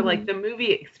person, so, like, the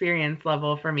movie experience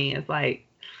level for me is, like,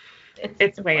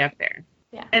 it's way up there.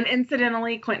 Yeah. And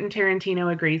incidentally, Quentin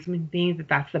Tarantino agrees with me that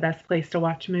that's the best place to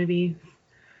watch movies.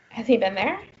 Has he been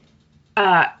there?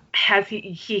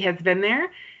 He has been there,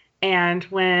 and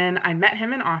when I met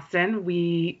him in Austin,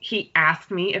 he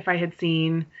asked me if I had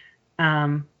seen,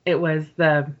 it was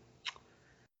what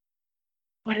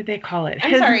did they call it?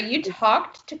 I'm sorry, you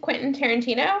talked to Quentin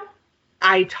Tarantino?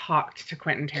 I talked to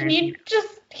Quentin Tarantino.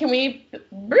 Can we,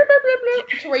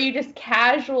 to where you just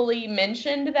casually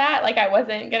mentioned that? Like I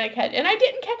wasn't going to catch, and I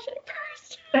didn't catch it at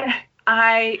first.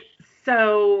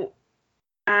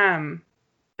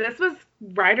 This was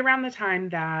right around the time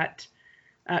that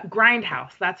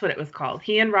Grindhouse, that's what it was called.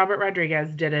 He and Robert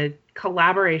Rodriguez did a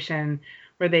collaboration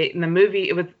where in the movie,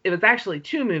 it was actually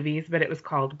two movies, but it was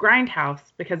called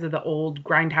Grindhouse because of the old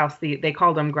Grindhouse, they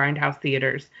called them Grindhouse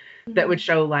theaters that would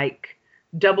show like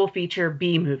double feature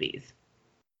B movies.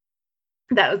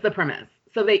 That was the premise.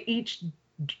 So they each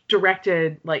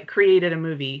created a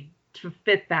movie to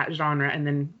fit that genre and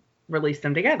then released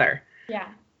them together. Yeah.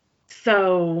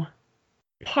 So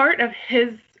part of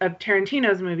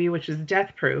Tarantino's movie, which is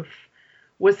Death Proof,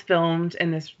 was filmed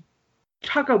in this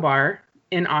taco bar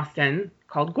in Austin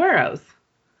called Guero's.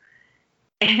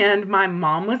 And my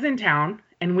mom was in town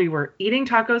and we were eating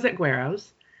tacos at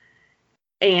Guero's.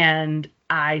 And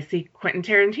I see Quentin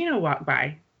Tarantino walk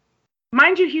by.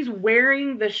 Mind you, he's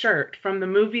wearing the shirt from the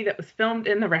movie that was filmed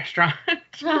in the restaurant.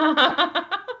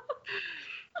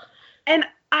 And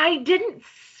I didn't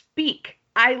speak.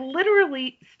 I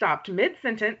literally stopped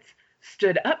mid-sentence,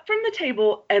 stood up from the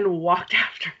table, and walked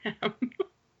after him.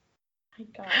 My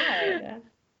God.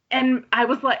 And I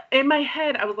was like, in my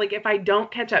head, I was like, if I don't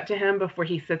catch up to him before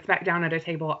he sits back down at a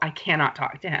table, I cannot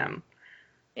talk to him.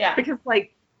 Yeah. Because,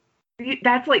 like,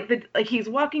 that's like he's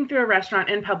walking through a restaurant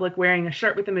in public wearing a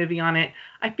shirt with a movie on it.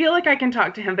 I feel like I can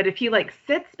talk to him, but if he like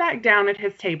sits back down at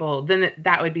his table, then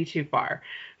that would be too far.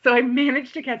 So I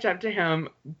managed to catch up to him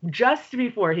just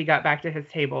before he got back to his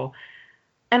table.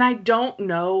 And I don't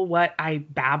know what I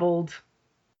babbled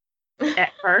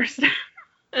at first,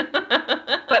 but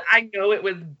I know it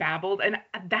was babbled. And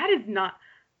I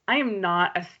am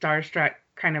not a starstruck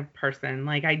kind of person.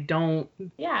 Like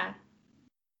Yeah.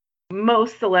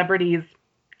 Most celebrities,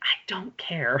 I don't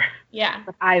care. Yeah.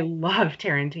 But I love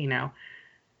Tarantino.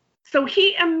 So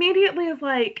he immediately is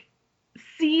like,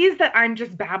 sees that I'm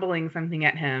just babbling something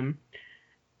at him.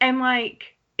 And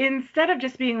like, instead of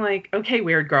just being like, okay,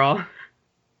 weird girl,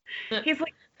 he's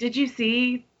like, did you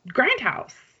see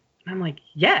Grindhouse? And I'm like,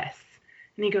 yes.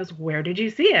 And he goes, where did you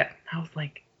see it? I was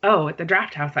like, oh, at the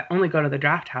Draft House. I only go to the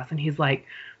Draft House. And he's like,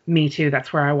 me too.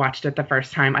 That's where I watched it the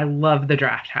first time. I love the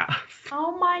Draft House.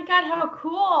 Oh my God, how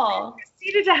cool. He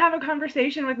proceeded to have a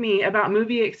conversation with me about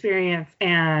movie experience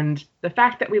and the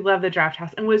fact that we love the Draft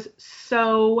House, and was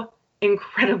so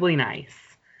incredibly nice.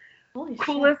 Holy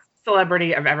Coolest shit.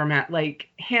 celebrity I've ever met. Like,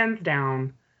 hands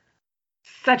down,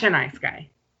 such a nice guy.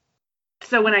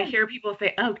 So when I hear people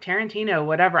say, oh, Tarantino,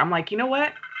 whatever, I'm like, you know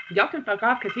what? Y'all can fuck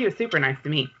off because he was super nice to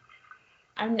me.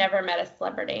 I've never met a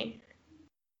celebrity.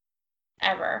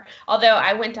 Ever. Although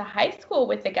I went to high school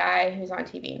with the guy who's on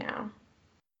TV now.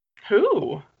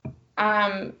 Who?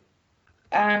 I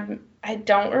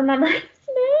don't remember his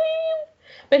name,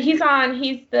 but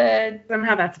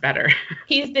somehow that's better.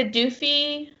 He's the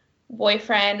doofy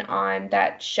boyfriend on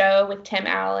that show with Tim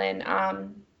Allen.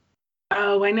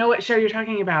 Oh, I know what show you're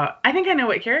talking about. I think I know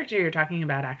what character you're talking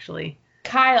about, actually.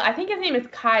 Kyle. I think his name is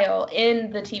Kyle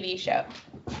in the TV show.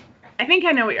 I think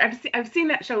I know what I've seen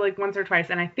that show like once or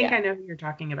twice, and I think I know who you're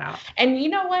talking about. And you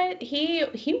know what?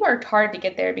 He worked hard to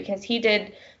get there because he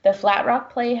did the Flat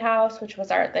Rock Playhouse, which was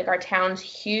our town's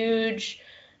huge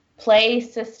play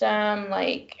system.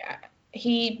 Like,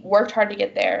 he worked hard to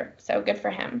get there, so good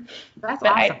for him. That's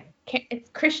awesome. I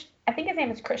think his name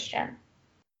is Christian.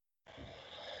 I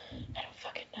don't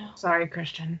fucking know. Sorry,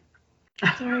 Christian.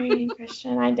 Sorry,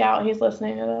 Christian. I doubt he's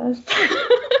listening to this.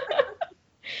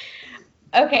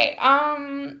 Okay,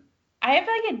 I have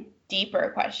like a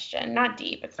deeper question. Not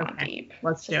deep, it's not deep.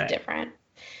 Let's do it. It's different.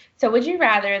 So would you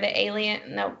rather the alien...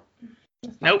 Nope.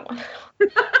 Nope.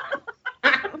 That's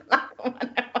not the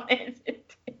one I wanted to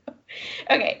do.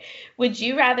 Okay, would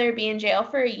you rather be in jail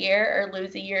for a year or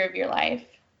lose a year of your life?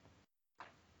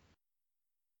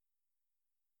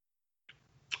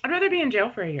 I'd rather be in jail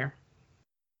for a year.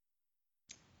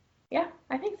 Yeah,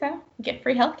 I think so. Get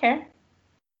free healthcare.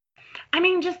 I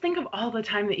mean, just think of all the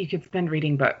time that you could spend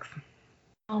reading books.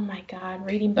 Oh my God,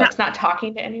 reading Now, books, not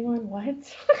talking to anyone? What?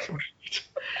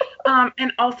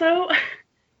 and also,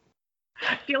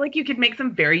 I feel like you could make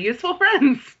some very useful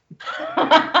friends.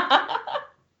 I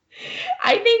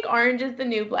think Orange is the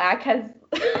New Black has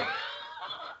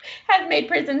has made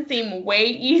prison seem way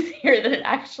easier than it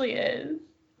actually is.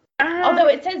 Although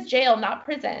it says jail, not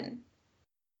prison.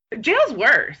 Jail's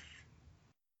worse.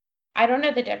 I don't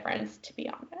know the difference, to be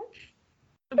honest.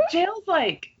 Jail's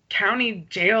like county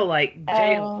jail, like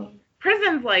jail. Oh,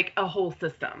 Prison's like a whole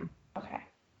system. okay.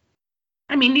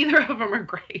 I mean, neither of them are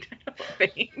great, I don't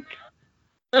think.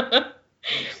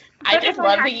 I just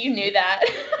love that you knew that.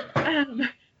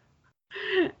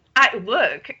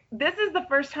 Look, this is the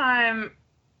first time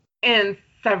in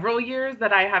several years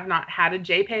that I have not had a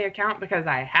JPay account because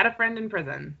I had a friend in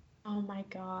prison. Oh my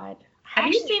God. Have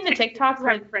you seen the TikToks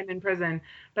where I have a friend in prison,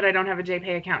 but I don't have a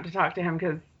JPay account to talk to him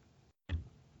because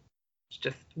it's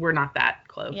just, we're not that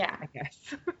close, yeah. I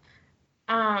guess.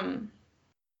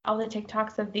 All the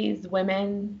TikToks of these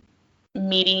women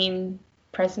meeting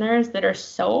prisoners that are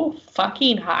so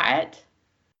fucking hot.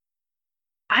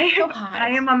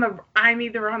 I'm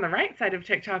either on the right side of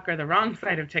TikTok or the wrong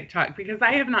side of TikTok because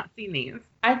I have not seen these.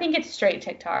 I think it's straight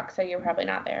TikTok, so you're probably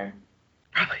not there.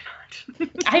 Probably not.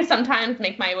 I sometimes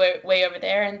make my way over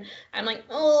there and I'm like,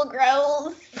 oh,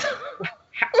 gross.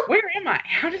 Where am I?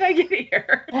 How did I get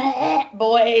here?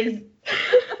 Boys.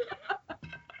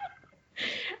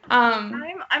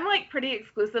 I'm like pretty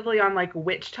exclusively on like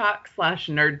witch talk /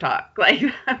 nerd talk. Like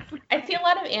I see a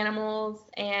lot of animals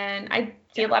and I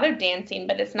see a lot of dancing,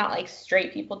 but it's not like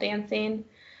straight people dancing.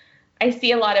 I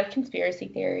see a lot of conspiracy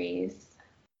theories.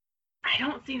 I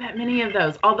don't see that many of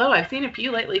those, although I've seen a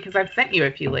few lately because I've sent you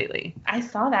a few lately. I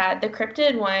saw that. The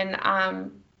cryptid one,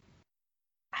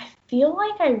 I feel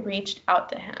like I reached out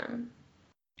to him.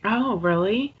 Oh,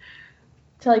 really?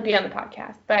 To like be on the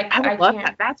podcast, but I would love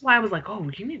that. That's why I was like, oh,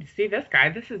 you need to see this guy.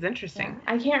 This is interesting.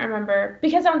 Yeah, I can't remember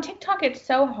because on TikTok it's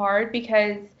so hard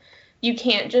because you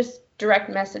can't just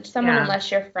direct message someone unless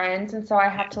you're friends, and so I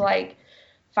have to like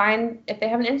find if they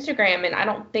have an Instagram, and I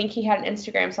don't think he had an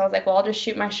Instagram, so I was like, well, I'll just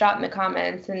shoot my shot in the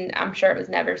comments, and I'm sure it was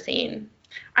never seen.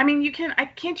 I mean,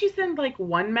 can't you send like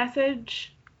one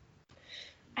message?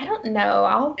 I don't know.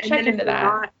 I'll check into that.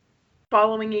 Not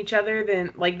following each other,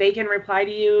 then like they can reply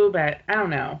to you, but I don't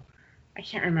know. I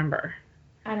can't remember.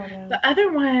 I don't know. The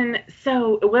other one,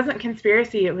 so it wasn't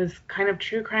conspiracy, it was kind of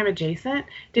true crime adjacent.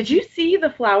 Did you see the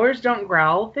flowers don't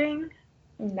growl thing?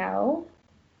 No.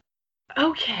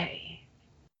 Okay.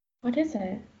 What is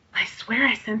it? I swear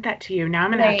I sent that to you. Now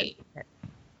I'm gonna have to find it.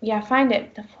 Yeah, find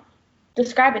it.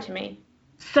 Describe it to me.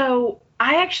 So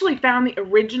I actually found the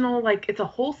original, like it's a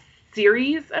whole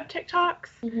series of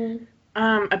TikToks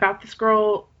about this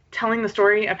girl telling the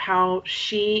story of how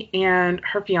she and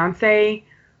her fiance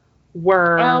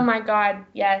were. Oh my God,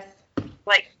 yes.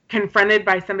 Like confronted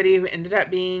by somebody who ended up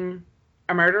being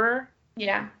a murderer.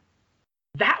 Yeah.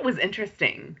 That was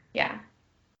interesting. Yeah.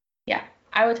 Yeah.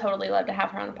 I would totally love to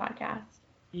have her on the podcast.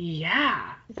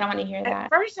 Yeah. I want to hear that. At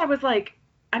first I was like,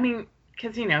 I mean,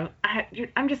 because, you know,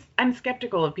 I'm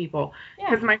skeptical of people.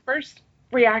 Because my first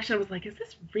reaction was like, is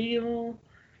this real?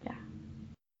 Yeah.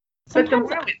 But the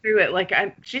more I went through it, like,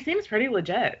 she seems pretty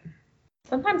legit.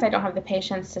 Sometimes I don't have the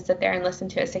patience to sit there and listen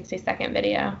to a 60-second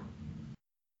video.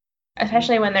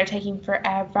 Especially when they're taking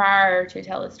forever to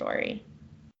tell the story.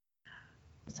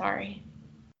 Sorry.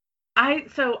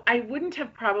 So I wouldn't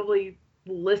have probably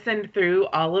listened through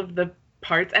all of the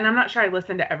parts, and I'm not sure I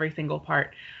listened to every single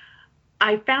part.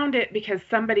 I found it because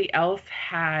somebody else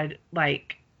had,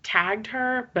 like, tagged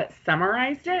her, but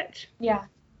summarized it. Yeah.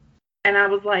 And I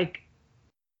was like,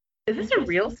 is this a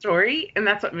real story? And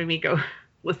that's what made me go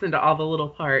listen to all the little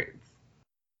parts.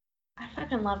 I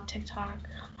fucking love TikTok.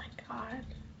 Oh my God.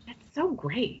 It's so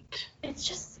great. It's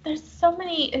just, there's so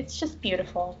many, it's just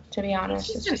beautiful, to be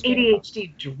honest. It's just an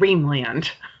ADHD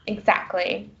dreamland.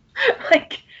 Exactly.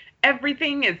 Like,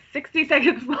 everything is 60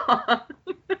 seconds long.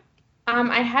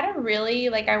 I had a really,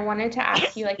 like, I wanted to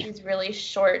ask you, like, these really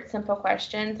short, simple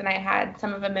questions, and I had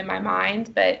some of them in my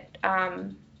mind, but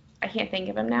I can't think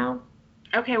of them now.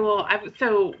 Okay, well,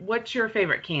 so what's your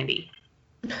favorite candy?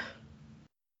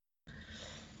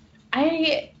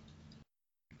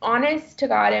 Honest to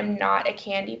God, am not a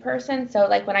candy person, so,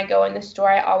 like, when I go in the store,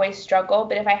 I always struggle,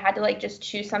 but if I had to, like, just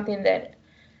choose something that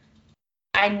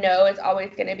I know is always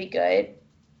going to be good,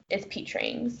 it's peach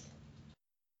rings.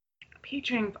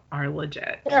 Peach rings are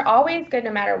legit. They're always good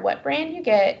no matter what brand you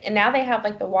get, and now they have,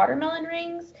 like, the watermelon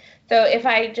rings, so if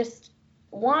I just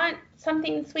want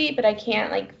something sweet, but I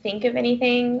can't, like, think of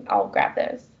anything, I'll grab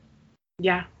those.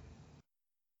 Yeah.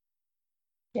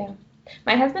 Yeah.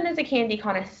 My husband is a candy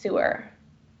connoisseur.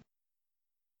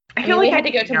 I I feel mean, we like I had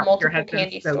to could go hang to out with your multiple husband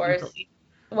candy so stores. easily.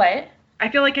 What? I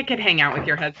feel like I could hang out with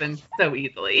your husband so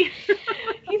easily.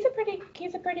 He's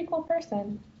a pretty cool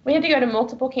person. We had to go to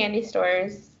multiple candy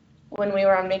stores when we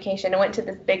were on vacation. I went to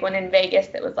this big one in Vegas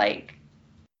that was like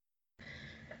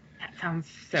That sounds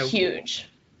so huge. Cool.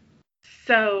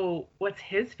 So, what's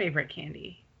his favorite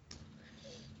candy?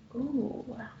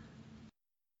 Ooh.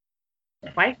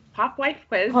 Pop wife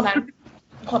quiz. Hold on.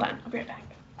 I'll be right back.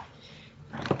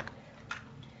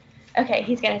 Okay,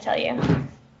 he's gonna tell you.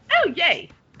 Oh, yay!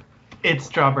 It's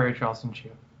strawberry Charleston Chew.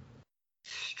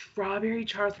 Strawberry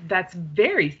Charleston. That's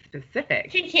very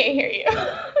specific. She can't hear you.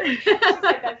 She said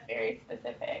that's very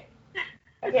specific.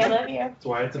 Okay, I love you. That's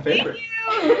why it's a favorite.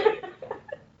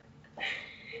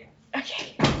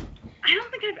 Okay. I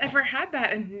don't think I've ever had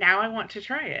that, and now I want to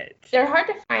try it. They're hard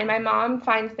to find. My mom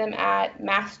finds them at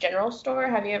Mass General Store.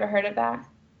 Have you ever heard of that?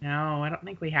 No, I don't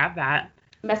think we have that.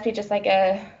 Must be just like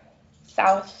a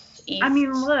southeast. I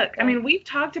mean, look. I mean, we've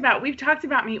talked about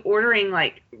me ordering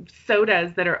like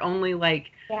sodas that are only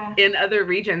like in other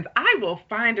regions. I will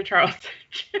find a Charleston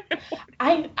Chew.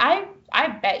 I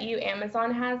bet you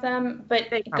Amazon has them, but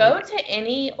go to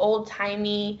any old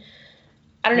timey.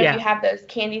 I don't know if you have those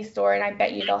candy store, and I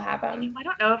bet you they'll have them. I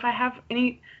don't know if I have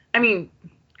any. I mean,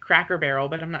 Cracker Barrel,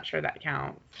 but I'm not sure that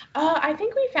counts. I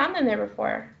think we found them there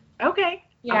before. Okay.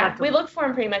 Yeah, we look for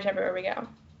them pretty much everywhere we go.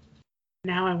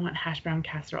 Now I want hash brown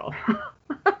casserole.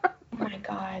 Oh my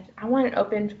god, I want an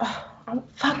open. Oh,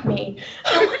 fuck me.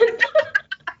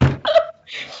 I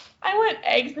want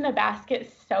eggs in a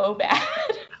basket so bad.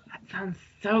 That sounds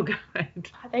so good.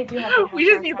 They do have. We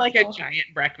just need like a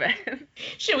giant breakfast.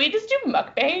 Should we just do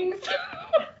mukbangs?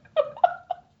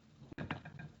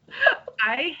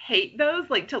 I hate those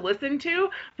like to listen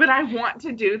to, but I want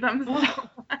to do them so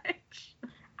much.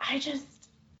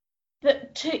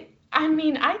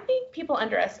 I think people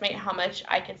underestimate how much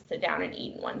I can sit down and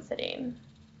eat in one sitting.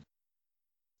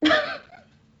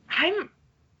 I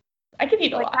could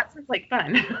eat a lot. That sounds like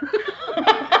fun.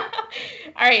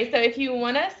 All right, so if you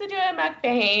want us to do a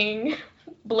mukbang,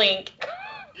 blink.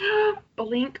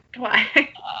 Blink twice.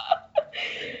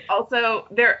 Also,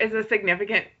 there is a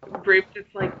significant group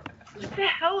that's like, what the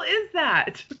hell is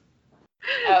that?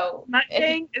 Oh.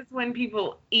 Mukbang is when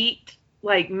people eat,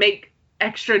 like make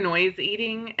extra noise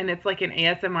eating, and it's like an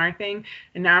ASMR thing.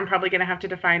 And now I'm probably going to have to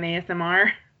define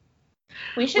ASMR.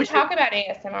 We should talk about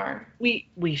ASMR.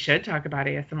 We should talk about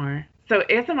ASMR. So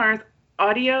ASMR is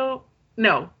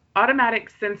automatic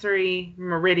sensory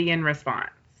meridian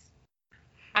response.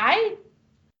 I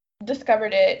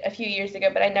discovered it a few years ago,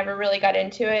 but I never really got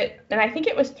into it. And I think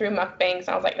it was through mukbangs.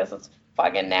 I was like, this is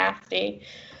fucking nasty.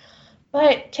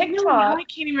 But TikTok. Now I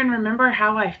can't even remember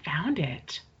how I found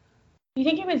it. You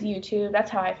think it was YouTube?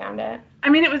 That's how I found it. I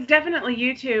mean, it was definitely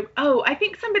YouTube. Oh, I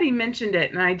think somebody mentioned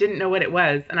it and I didn't know what it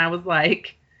was. And I was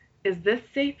like, is this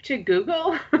safe to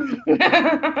Google? Is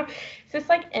this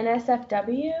like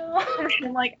NSFW?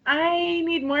 I'm like, I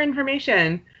need more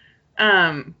information.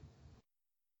 But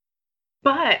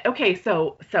okay,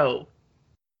 so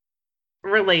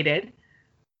related.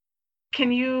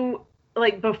 Can you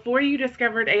like before you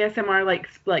discovered ASMR,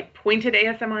 like pointed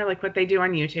ASMR, like what they do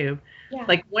on YouTube? Yeah.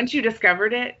 Like once you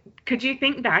discovered it, could you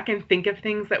think back and think of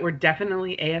things that were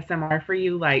definitely ASMR for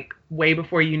you, like way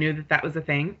before you knew that was a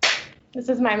thing? This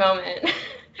is my moment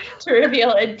to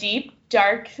reveal a deep,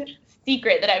 dark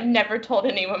secret that I've never told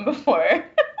anyone before.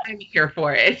 I'm here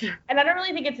for it. And I don't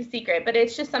really think it's a secret, but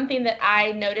it's just something that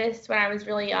I noticed when I was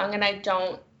really young, and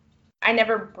I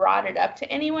never brought it up to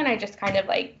anyone. I just kind of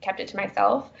like kept it to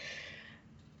myself.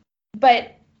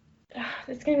 But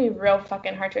it's going to be real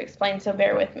fucking hard to explain, so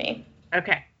bear with me.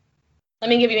 Okay. Let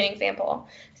me give you an example.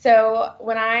 So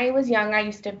when I was young, I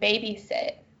used to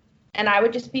babysit, and I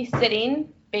would just be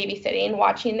babysitting,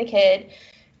 watching the kid,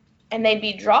 and they'd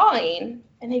be drawing,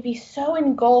 and they'd be so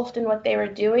engulfed in what they were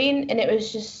doing, and it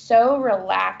was just so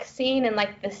relaxing, and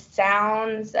like the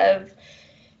sounds of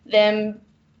them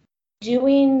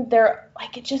doing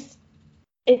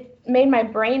it made my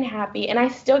brain happy. And I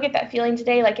still get that feeling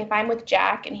today, like if I'm with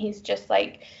Jack and he's just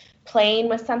like playing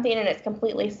with something and it's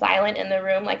completely silent in the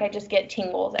room, like I just get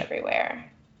tingles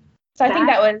everywhere. So I think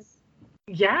that was...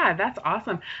 Yeah, that's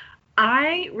awesome.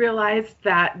 I realized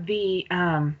that wait,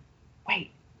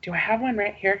 do I have one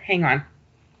right here? Hang on.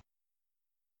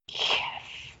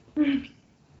 Yes.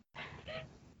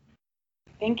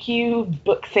 Thank you,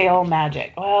 book sale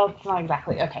magic. Well, it's not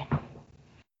exactly. Okay.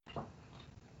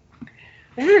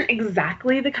 This isn't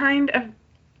exactly the kind of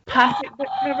plastic book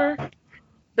cover,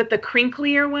 but the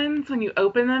crinklier ones, when you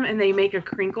open them and they make a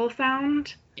crinkle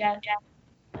sound. Yeah.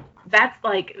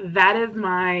 That is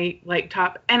my like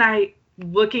top. And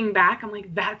looking back, I'm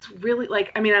like, that's really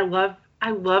like, I mean, I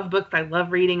love books. I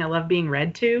love reading. I love being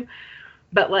read to.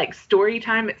 But like story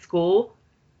time at school,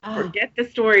 forget the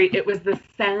story. It was the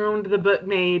sound the book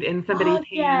made in somebody's hands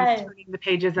yes. turning the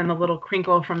pages and the little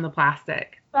crinkle from the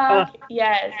plastic. Fuck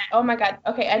yes. Oh my God.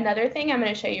 Okay, another thing I'm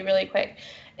going to show you really quick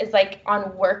is like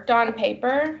on worked on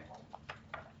paper,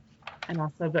 And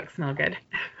also books smell good.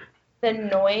 the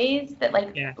noise that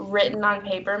like written on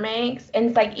paper makes. And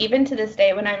it's like even to this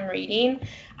day when I'm reading,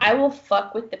 I will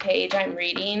fuck with the page I'm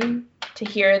reading to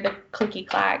hear the clicky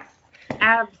clacks.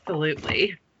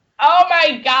 Absolutely. Oh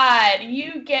my God,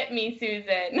 you get me,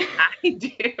 Susan. I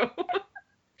do.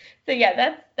 So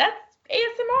yeah, that's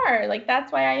ASMR. Like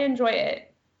that's why I enjoy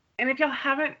it. And if y'all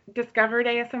haven't discovered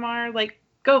ASMR, like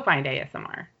go find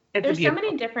ASMR. There's so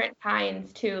many different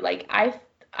kinds too. Like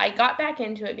I got back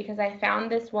into it because I found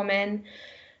this woman.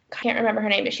 I can't remember her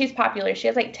name, but she's popular. She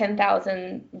has like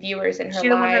 10,000 viewers in her live. She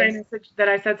the one that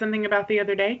I said something about the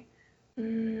other day?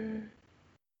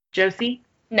 Josie?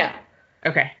 No.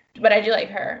 Okay. But I do like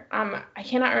her. I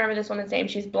cannot remember this woman's name.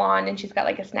 She's blonde and she's got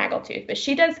like a snaggletooth. But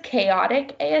she does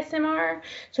chaotic ASMR.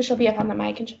 So she'll be up on the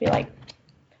mic and she'll be like,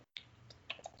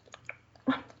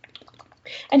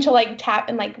 and she'll like tap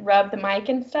and like rub the mic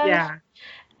and stuff. Yeah.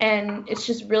 And it's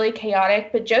just really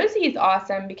chaotic. But Josie's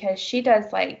awesome because she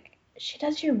does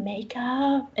your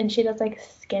makeup and she does like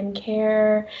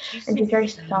skincare and she's very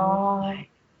soft.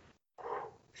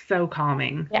 So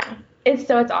calming. Yeah.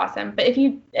 It's awesome. But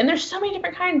and there's so many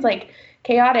different kinds, like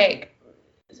chaotic,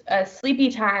 sleepy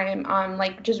time,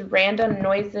 like just random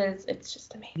noises. It's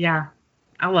just amazing. Yeah.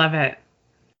 I love it.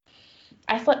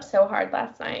 I slept so hard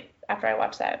last night after I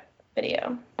watched that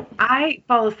video. I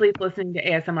fall asleep listening to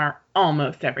ASMR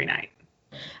almost every night.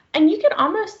 And you could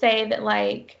almost say that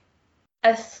like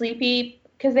a sleepy,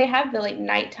 because they have the like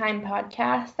nighttime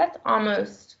podcast, that's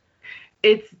almost.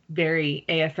 It's very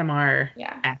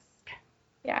ASMR-esque.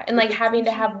 Yeah, and like having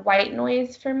to have white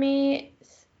noise for me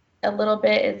a little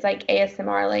bit is like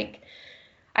ASMR. Like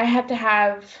I have to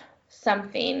have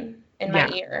something in my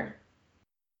ear.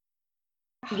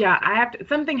 Yeah,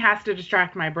 something has to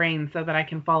distract my brain so that I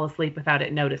can fall asleep without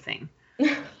it noticing.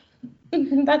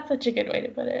 That's such a good way to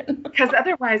put it. Because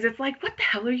otherwise it's like, what the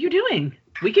hell are you doing?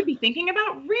 We could be thinking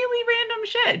about really random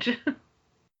shit.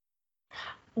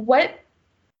 What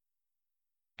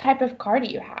type of car do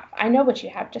you have? I know what you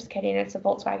have. Just kidding. It's a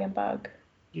Volkswagen Bug.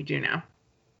 You do know.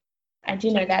 I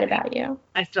do know that about you.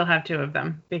 I still have 2 of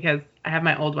them because I have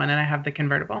my old one and I have the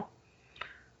convertible.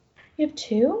 You have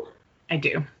 2? I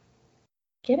do.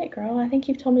 Get it, girl. I think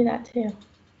you've told me that too.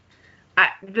 I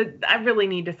really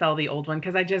need to sell the old one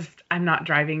because I'm not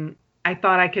driving. I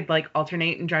thought I could like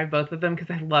alternate and drive both of them because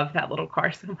I love that little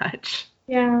car so much.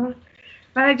 Yeah.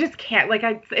 But I just can't. Like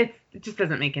it just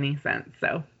doesn't make any sense.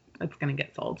 So it's gonna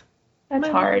get sold. That's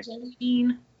hard.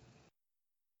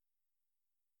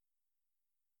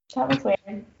 That was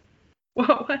weird.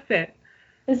 What was it?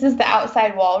 This is the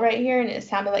outside wall right here, and it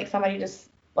sounded like somebody just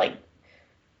like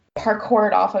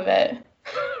parkoured off of it.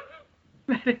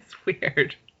 That is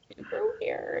weird. Super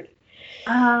weird.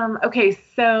 Okay,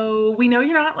 so we know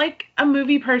you're not like a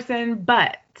movie person,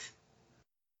 but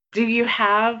do you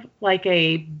have like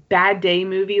a bad day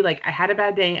movie? Like, I had a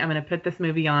bad day, I'm gonna put this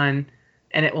movie on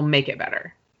and it will make it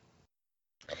better.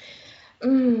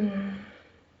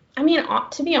 I mean,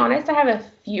 to be honest, I have a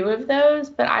few of those,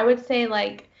 but I would say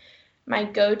like my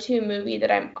go-to movie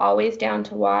that I'm always down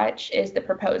to watch is The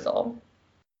Proposal.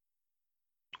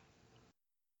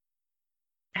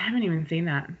 I haven't even seen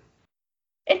that.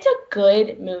 It's a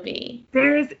good movie.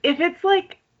 If it's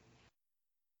like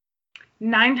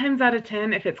 9 times out of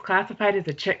 10, if it's classified as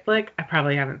a chick flick, I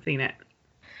probably haven't seen it.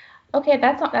 Okay,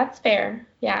 that's fair.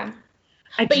 Yeah.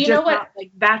 But you know what?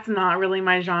 That's not really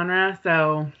my genre,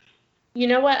 so. You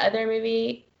know what other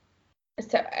movie?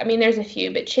 So, I mean, there's a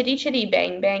few, but Chitty Chitty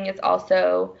Bang Bang is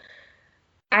also,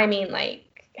 I mean,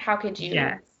 like, how could you?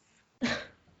 Yes.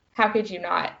 How could you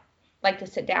not like to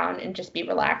sit down and just be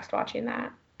relaxed watching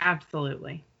that?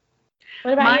 Absolutely.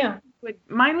 What about you?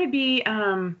 Mine would be,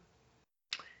 I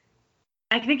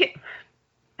think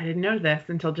I didn't know this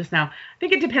until just now. I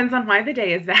think it depends on why the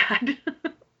day is bad.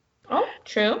 Oh,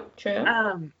 true.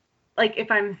 Like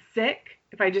if I'm sick,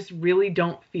 if I just really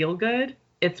don't feel good,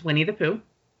 it's Winnie the Pooh.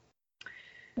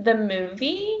 The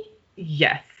movie?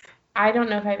 Yes. I don't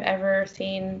know if I've ever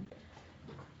seen.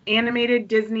 Animated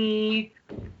Disney,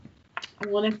 I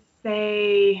want to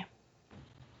say,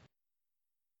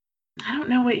 I don't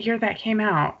know what year that came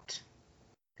out.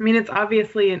 I mean, it's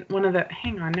obviously one of the,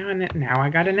 hang on, now I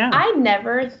gotta know. I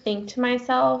never think to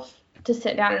myself to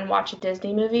sit down and watch a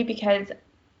Disney movie because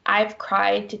I've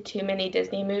cried to too many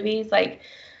Disney movies. Like,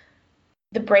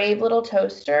 The Brave Little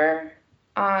Toaster,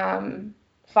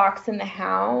 Fox and the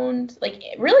Hound, like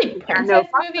really Yeah, no,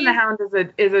 princess Fox and the movies.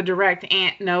 Hound is a direct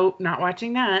no, not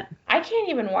watching that. I can't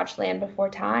even watch Land Before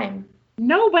Time.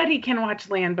 Nobody can watch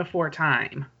Land Before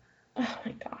Time. Oh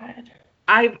my God.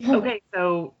 Okay,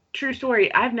 so true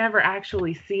story, I've never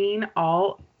actually seen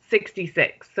all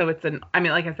 66. So I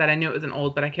mean, like I said, I knew it was an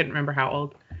old, but I couldn't remember how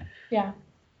old. Yeah.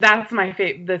 That's my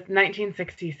favorite. This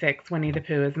 1966 Winnie the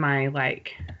Pooh is my,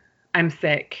 like, I'm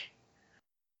sick,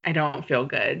 I don't feel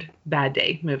good, bad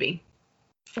day movie.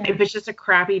 Yeah. If it's just a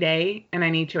crappy day and I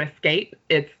need to escape,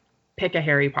 it's pick a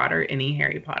Harry Potter, any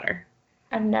Harry Potter.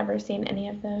 I've never seen any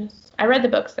of those. I read the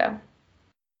books though.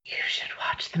 You should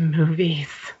watch the movies.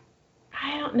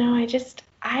 I don't know.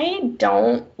 I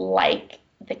don't like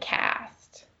the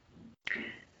cast.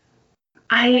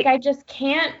 I just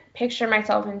can't picture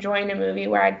myself enjoying a movie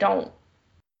where I don't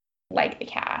like the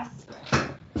cast.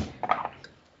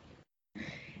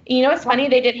 You know what's funny?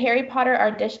 They did Harry Potter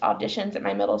auditions at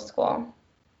my middle school.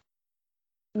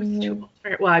 Mm-hmm.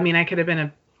 Well, I mean, I could have been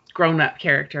a grown-up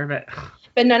character,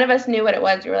 but none of us knew what it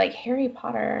was. We were like, Harry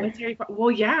Potter. What's Harry Potter?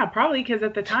 Well, yeah, probably because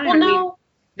at the time, well, no,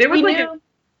 there was like knew.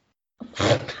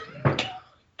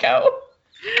 Go.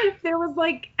 There was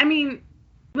like, I mean,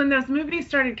 when those movies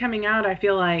started coming out, I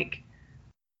feel like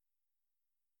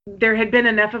there had been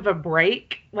enough of a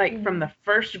break, like from the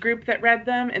first group that read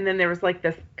them, and then there was like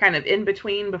this kind of in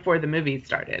between before the movies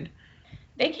started.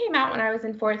 They came out when I was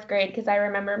in 4th grade because I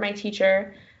remember my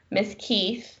teacher, Miss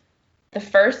Keith, the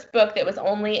first book that was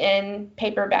only in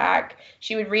paperback,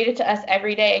 she would read it to us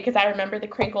every day because I remember the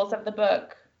crinkles of the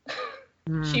book.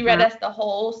 She read us the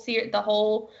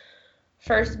whole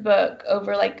first book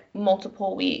over like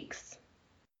multiple weeks.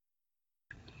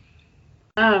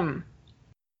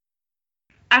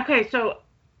 Okay, so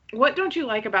what don't you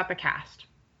like about the cast?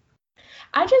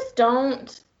 I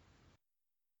don't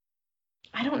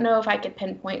know if I could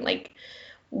pinpoint like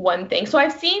one thing. So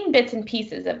I've seen bits and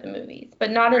pieces of the movies,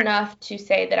 but not enough to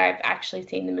say that I've actually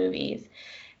seen the movies.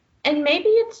 And maybe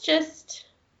it's just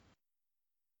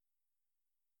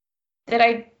that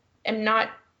I am not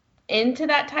into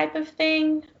that type of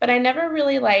thing, but I never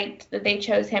really liked that they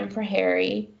chose him for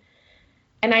Harry.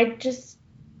 And I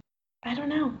don't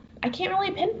know. I can't really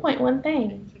pinpoint one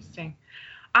thing. Interesting.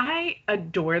 I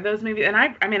adore those movies, and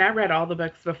I mean, I read all the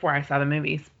books before I saw the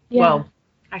movies. Yeah. Well,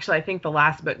 actually, I think the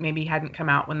last book maybe hadn't come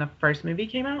out when the first movie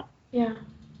came out. Yeah.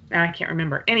 Now I can't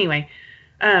remember. Anyway,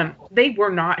 they were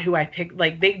not who I picked.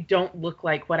 Like, they don't look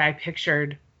like what I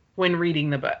pictured when reading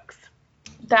the books.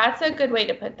 That's a good way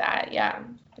to put that. Yeah.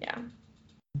 Yeah.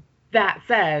 That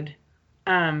said,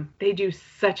 they do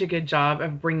such a good job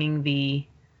of bringing the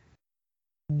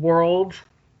world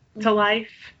to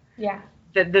life. Yeah.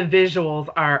 That the visuals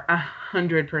are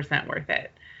 100% worth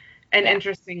it. And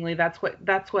interestingly, that's what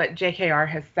JKR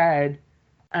has said,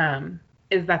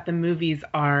 is that the movies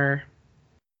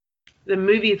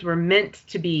were meant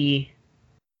to be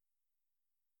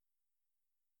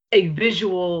a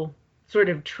visual sort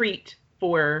of treat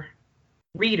for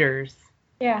readers.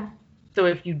 Yeah. So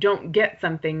if you don't get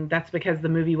something, that's because the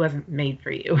movie wasn't made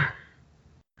for you.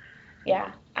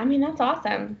 Yeah. I mean, that's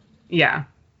awesome. Yeah.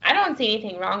 I don't see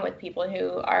anything wrong with people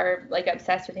who are like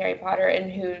obsessed with Harry Potter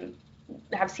and who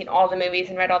have seen all the movies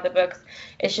and read all the books.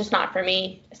 It's just not for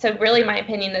me. So really my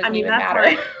opinion doesn't even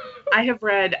matter. I have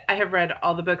read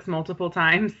all the books multiple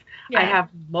times. Yeah. I have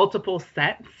multiple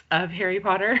sets of Harry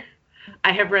Potter.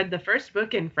 I have read the first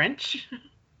book in French.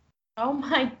 Oh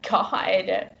my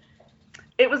God.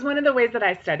 It was one of the ways that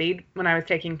I studied when I was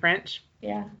taking French.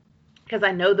 Yeah. Because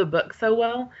I know the book so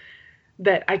well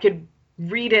that I could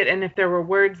read it, and if there were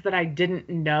words that I didn't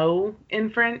know in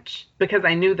French, because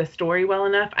I knew the story well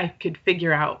enough, I could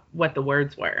figure out what the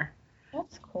words were.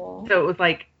 That's cool. So it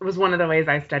was one of the ways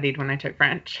I studied when I took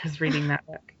French, was reading that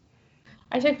book.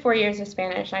 I took 4 years of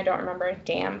Spanish, and I don't remember a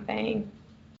damn thing.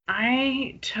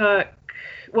 I took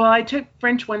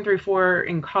French 1 through 4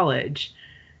 in college,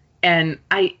 and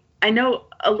I know,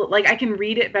 like, I can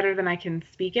read it better than I can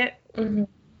speak it,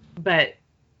 but,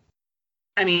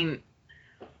 I mean,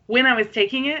 when I was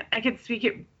taking it, I could speak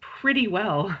it pretty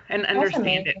well and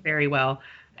understand it very well.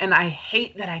 And I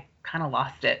hate that I kind of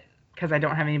lost it because I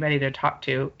don't have anybody to talk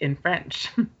to in French.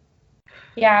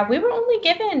 Yeah, we were only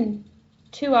given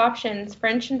 2 options,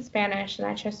 French and Spanish, and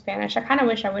I chose Spanish. I kind of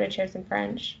wish I would have chosen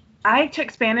French. I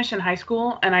took Spanish in high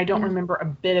school, and I don't remember a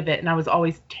bit of it, and I was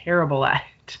always terrible at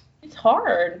it. It's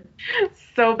hard.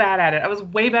 So bad at it. I was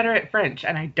way better at French,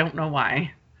 and I don't know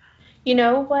why. You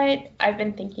know what I've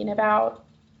been thinking about?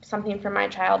 something from my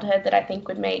childhood that I think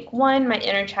would make, one, my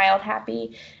inner child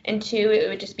happy, and two, it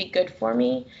would just be good for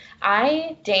me.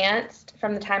 I danced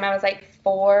from the time I was like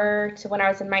 4 to when I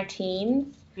was in my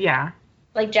teens. Yeah.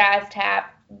 Like jazz,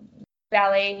 tap,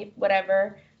 ballet,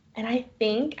 whatever. And I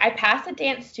think I passed a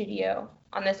dance studio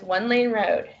on this 1-lane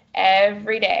road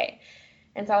every day.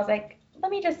 And so I was like,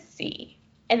 let me just see.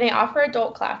 And they offer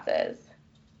adult classes.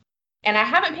 And I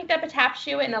haven't picked up a tap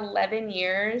shoe in 11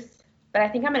 years, but I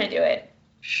think I'm going to do it.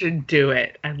 Should do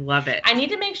it. I love it. I need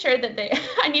to make sure that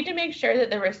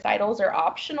the recitals are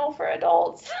optional for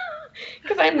adults.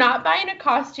 Because I'm not buying a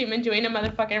costume and doing a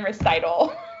motherfucking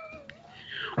recital.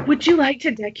 Would you like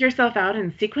to deck yourself out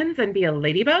in sequins and be a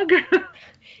ladybug?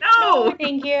 No,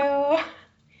 thank you.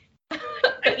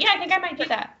 But yeah, I think I might do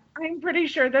that. I'm pretty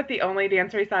sure that the only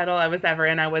dance recital I was ever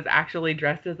in, I was actually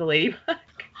dressed as a ladybug.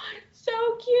 So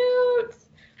cute.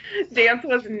 Dance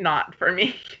was not for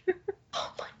me.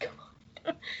 Oh my god.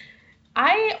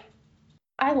 I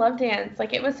love dance.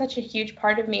 Like, it was such a huge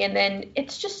part of me. And then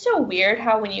it's just so weird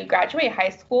how when you graduate high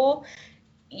school,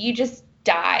 you just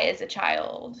die as a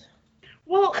child.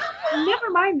 Well, never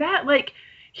mind that. Like,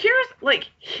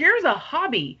 here's a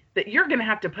hobby that you're going to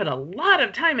have to put a lot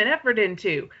of time and effort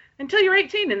into until you're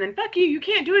 18, and then fuck you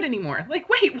can't do it anymore. Like,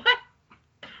 wait, what?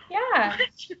 Yeah.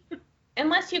 What?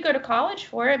 Unless you go to college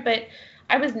for it, but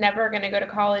I was never going to go to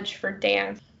college for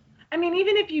dance. I mean,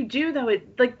 even if you do, though,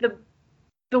 it like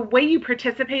the way you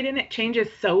participate in it changes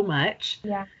so much.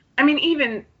 Yeah. I mean,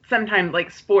 even sometimes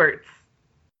like sports,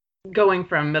 going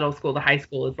from middle school to high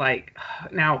school is like,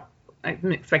 now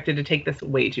I'm expected to take this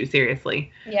way too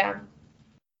seriously. Yeah.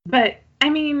 But I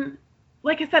mean,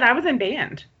 like I said, I was in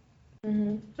band.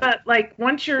 Mm-hmm. But like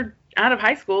once you're out of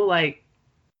high school, like,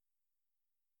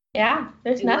 yeah,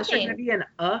 there's unless nothing. you're gonna be in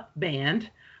a band,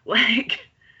 like,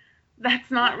 that's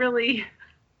not really.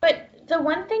 But the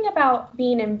one thing about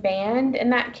being in band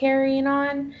and that carrying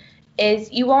on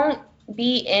is you won't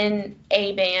be in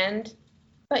a band,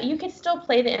 but you could still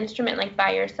play the instrument like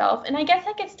by yourself. And I guess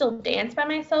I could still dance by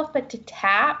myself, but to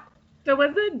tap. So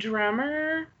was a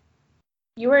drummer.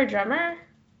 You were a drummer?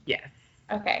 Yes.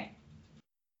 Okay.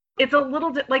 It's a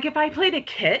little like if I played a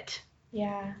kit.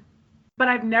 Yeah. But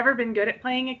I've never been good at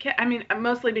playing a kit. I mean,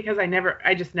 mostly because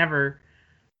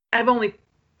I've only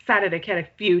sat at a kit a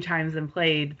few times and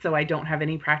played, so I don't have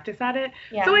any practice at it.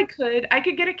 Yeah. So I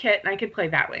could get a kit and I could play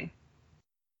that way.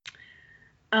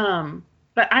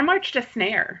 But I marched a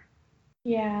snare.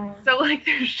 Yeah. So like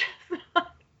there's just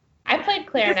I played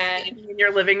clarinet. In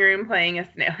your living room playing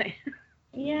a snare.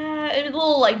 Yeah, it was a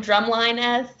little like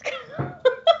drumline-esque.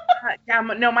 Yeah,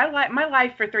 no, my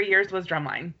life for 3 years was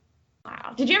drumline.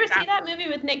 Wow. Did you ever see that movie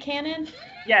with Nick Cannon?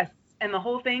 Yes. And the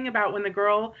whole thing about when the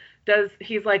girl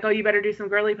he's like, oh, you better do some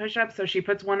girly push-ups. So she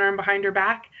puts one arm behind her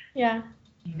back. Yeah.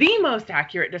 The most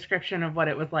accurate description of what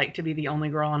it was like to be the only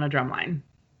girl on a drumline.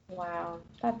 Wow.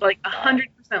 That's like 100%.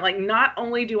 Like, not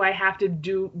only do I have to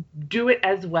do it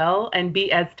as well and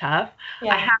be as tough,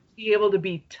 yeah. I have to be able to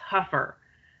be tougher.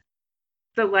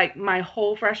 So like my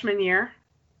whole freshman year,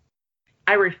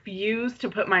 I refused to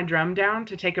put my drum down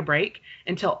to take a break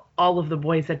until all of the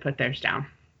boys had put theirs down.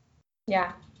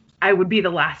 Yeah. I would be the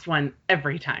last one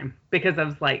every time because I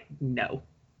was like, no,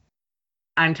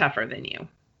 I'm tougher than you.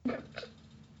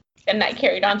 And that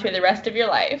carried on through the rest of your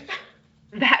life.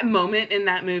 That moment in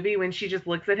that movie when she just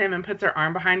looks at him and puts her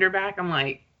arm behind her back, I'm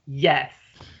like, yes.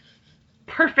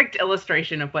 Perfect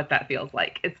illustration of what that feels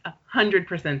like. It's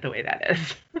 100% the way that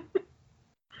is.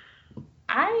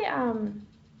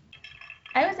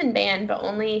 I was in band, but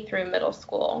only through middle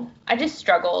school. I just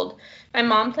struggled. My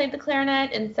mom played the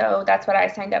clarinet, and so that's what I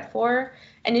signed up for.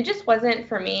 And it just wasn't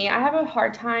for me. I have a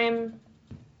hard time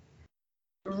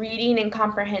reading and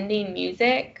comprehending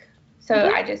music, so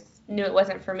Mm-hmm. I just knew it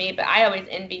wasn't for me. But I always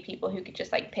envy people who could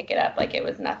just like pick it up like it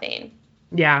was nothing.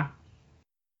 Yeah.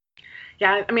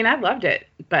 Yeah, I mean, I loved it,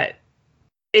 but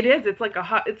it's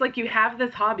like you have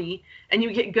this hobby and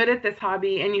you get good at this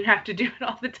hobby and you have to do it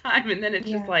all the time, and then it's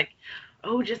just like,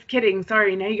 oh, just kidding.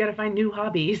 Sorry, now you got to find new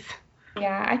hobbies.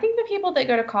 Yeah, I think the people that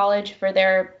go to college for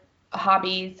their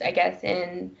hobbies, I guess,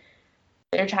 in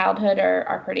their childhood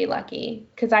are pretty lucky.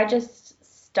 Because I just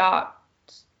stopped.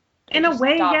 In a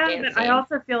way, yeah, dancing. but I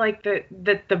also feel like that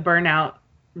the burnout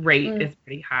rate is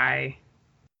pretty high.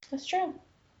 That's true.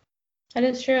 That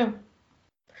is true.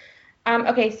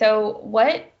 Okay, so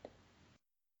what's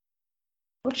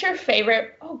your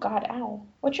favorite, oh God, ow.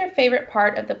 What's your favorite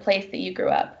part of the place that you grew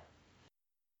up?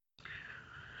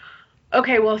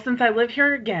 Okay, well, since I live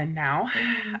here again now,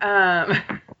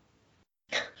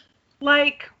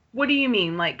 like, what do you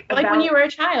mean? Like when you were a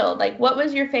child, like what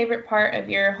was your favorite part of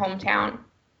your hometown?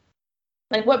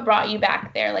 Like, what brought you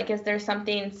back there? Like, is there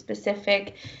something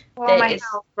specific Well, my that is...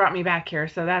 house brought me back here,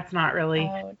 so that's not really.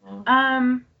 Oh,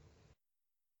 no.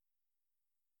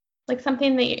 Like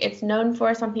something that it's known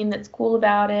for, something that's cool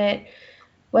about it.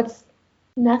 What's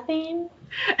nothing?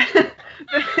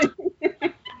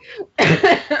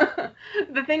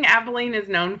 The thing Abilene is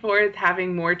known for is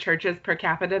having more churches per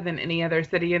capita than any other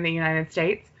city in the United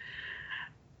States.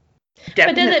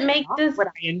 But does it make this... what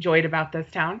I enjoyed about this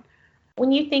town?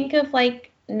 When you think of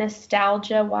like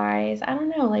nostalgia wise, I don't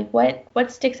know, like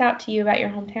what sticks out to you about your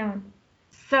hometown?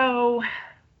 So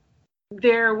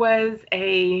there was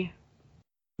a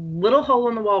little hole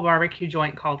in the wall barbecue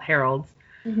joint called Harold's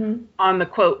on the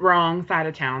quote wrong side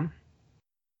of town.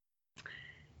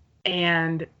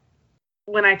 And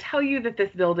when I tell you that this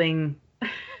building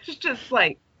is just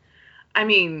like, I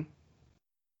mean,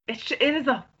 it is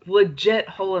a legit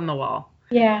hole in the wall.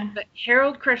 Yeah. But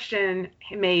Harold Christian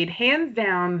made hands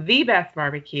down the best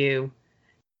barbecue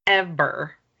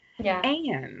ever. Yeah.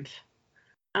 And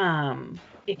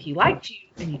if he liked you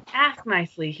and you asked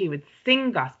nicely, he would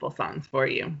sing gospel songs for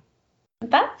you.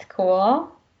 That's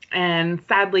cool. And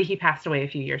sadly, he passed away a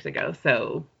few years ago,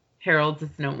 so Harold's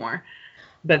is no more.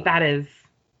 But that is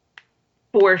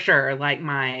for sure like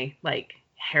my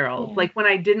Harold. Yeah. Like when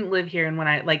I didn't live here and when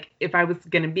I if I was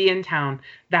gonna be in town,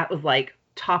 that was like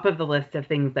top of the list of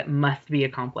things that must be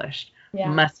accomplished. Yeah.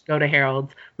 Must go to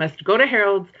Harold's,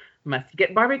 must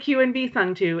get barbecue and be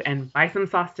sung to, and buy some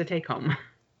sauce to take home.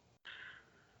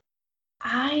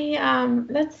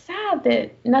 That's sad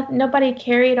that nobody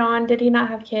carried on. Did he not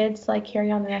have kids to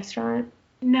carry on the restaurant?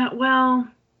 No, well,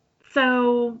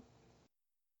 so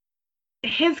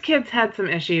his kids had some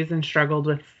issues and struggled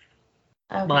with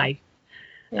life.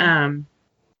 Yeah.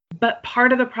 But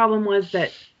part of the problem was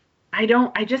that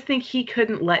I just think he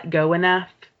couldn't let go enough.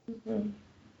 Mm-hmm.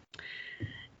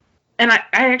 And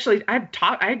I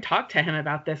talked to him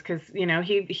about this because,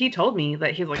 he told me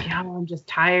that he's like, yeah, I'm just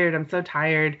tired. I'm so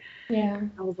tired. Yeah.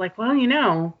 I was like, well,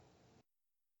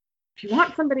 if you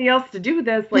want somebody else to do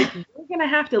this, you're going to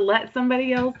have to let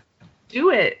somebody else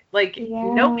do it.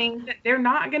 Knowing that they're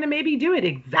not going to maybe do it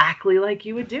exactly like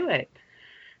you would do it.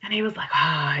 And he was like,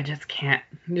 I just can't.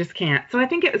 So I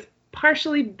think it was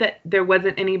partially that there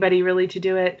wasn't anybody really to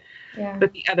do it. Yeah.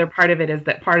 But the other part of it is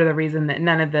that part of the reason that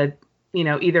none of the,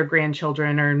 either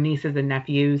grandchildren or nieces and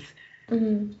nephews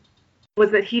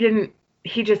was that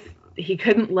he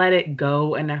couldn't let it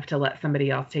go enough to let somebody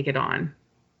else take it on.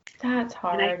 That's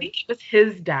hard. And I think it was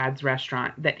his dad's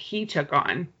restaurant that he took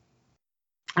on.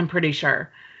 I'm pretty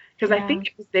sure. Because I think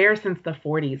it was there since the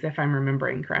 40s, if I'm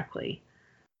remembering correctly.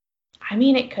 I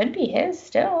mean, it could be his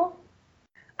still.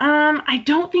 I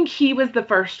don't think he was the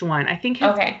first one. I think his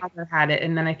father had it,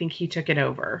 and then I think he took it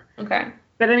over. Okay.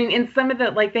 But I mean, in some of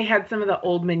the, they had some of the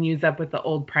old menus up with the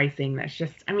old pricing. That's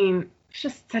just, it's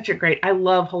just such a great, I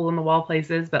love hole-in-the-wall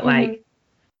places, but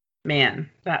man,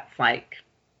 that's I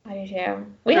do too.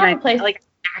 We have a place. I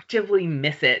actively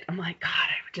miss it. I'm like, God,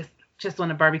 I just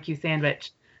want a barbecue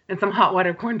sandwich and some hot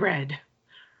water cornbread.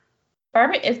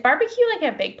 Is barbecue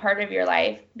a big part of your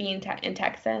life being in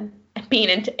Texan?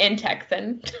 In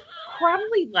Texan?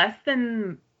 Probably less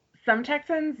than some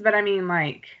Texans, but I mean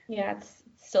yeah, it's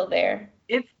still there.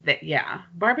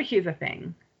 Barbecue's a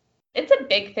thing. It's a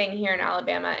big thing here in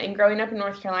Alabama, and growing up in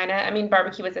North Carolina,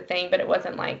 barbecue was a thing, but it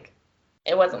wasn't like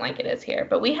it is here.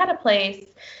 But we had a place,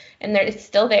 and it's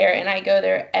still there, and I go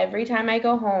there every time I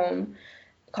go home,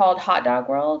 called Hot Dog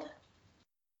World.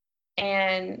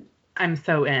 And I'm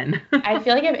so in. I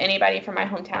feel like if anybody from my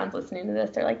hometown's listening to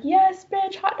this, they're like, yes,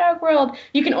 bitch, Hot Dog World.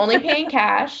 You can only pay in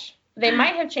cash. They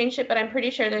might have changed it, but I'm pretty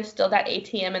sure there's still that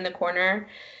ATM in the corner.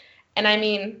 And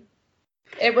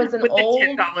it was an old...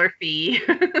 With the $10 fee.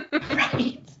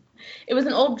 Right. It was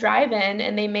an old drive-in,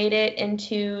 and they made it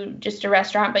into just a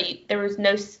restaurant, but there was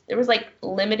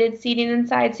limited seating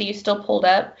inside, so you still pulled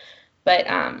up, but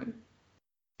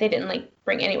they didn't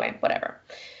bring... Anyway, whatever.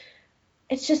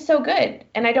 It's just so good.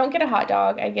 And I don't get a hot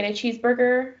dog. I get a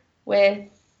cheeseburger with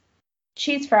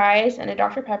cheese fries and a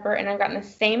Dr. Pepper. And I've gotten the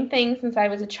same thing since I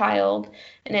was a child.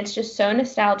 And it's just so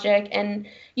nostalgic. And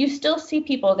you still see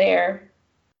people there.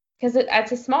 Because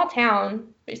it's a small town.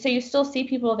 So you still see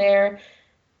people there.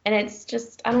 And it's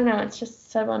just, I don't know. It's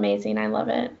just so amazing. I love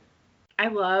it. I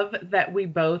love that we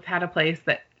both had a place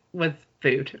that was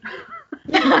food.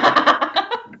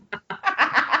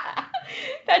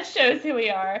 That shows who we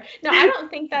are. No, I don't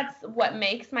think that's what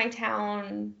makes my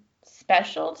town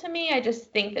special to me. I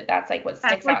just think that's what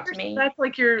sticks out to me. That's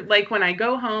when I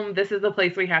go home, this is the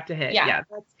place we have to hit. Yeah,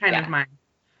 that's kind of mine.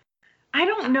 I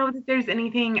don't know that there's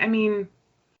anything,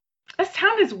 this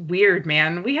town is weird,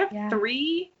 man. We have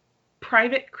 3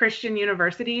 private Christian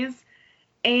universities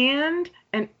and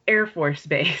an Air Force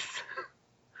base.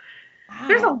 Wow.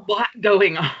 There's a lot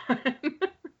going on.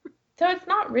 So it's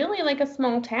not really like a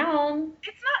small town.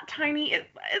 It's not tiny. It's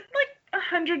like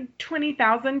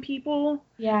 120,000 people.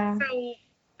 Yeah. So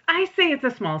I say it's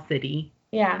a small city.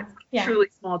 Yeah. Yeah. Truly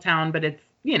small town, but it's,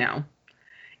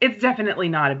 it's definitely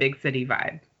not a big city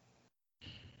vibe.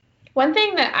 One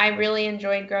thing that I really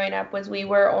enjoyed growing up was we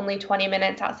were only 20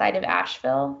 minutes outside of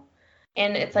Asheville.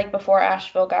 And it's like before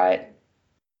Asheville got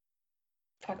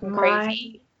fucking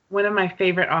crazy. One of my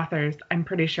favorite authors, I'm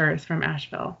pretty sure, is from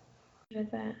Asheville. Who is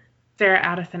that? Sarah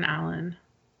Addison Allen.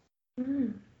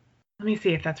 Mm. Let me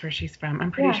see if that's where she's from.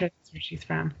 I'm pretty sure that's where she's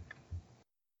from.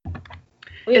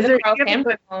 Is there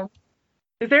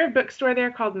a bookstore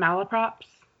there called Malaprops?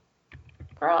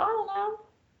 Girl, I don't know.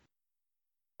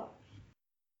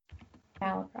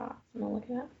 Malaprops. I'm gonna look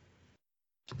it up.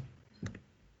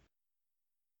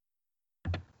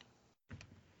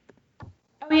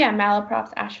 Oh yeah,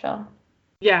 Malaprops, Asheville.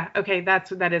 Yeah, okay,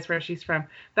 that is where she's from.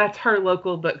 That's her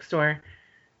local bookstore.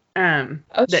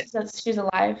 She's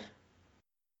alive.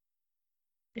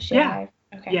 Is she alive?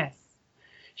 Okay. Yes,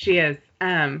 she is.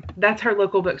 That's her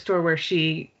local bookstore where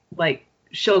she'll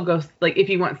go, like, if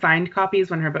you want signed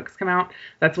copies when her books come out,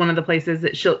 that's one of the places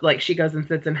that she goes and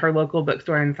sits in her local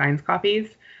bookstore and signs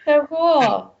copies. So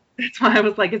cool. That's why I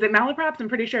was like, is it Malaprops? I'm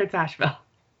pretty sure it's Asheville.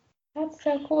 That's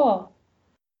so cool.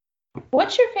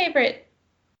 What's your favorite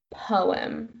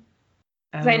poem?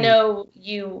 Because I know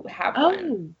you have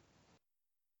one.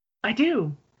 I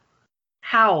do.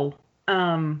 Howl.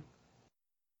 What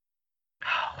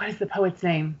is the poet's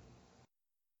name?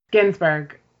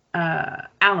 Ginsberg.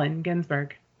 Allen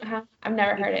Ginsberg. I've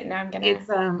never heard it. Now I'm gonna.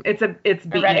 It's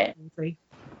read it.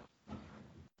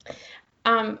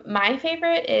 My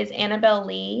favorite is Annabelle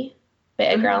Lee by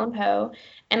Edgar Allan Poe,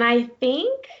 and I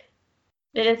think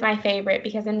it is my favorite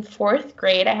because in 4th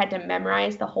grade I had to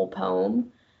memorize the whole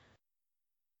poem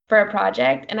for a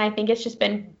project, and I think it's just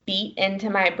been beat into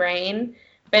my brain.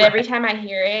 But every time I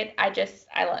hear it, I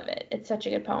love it. It's such a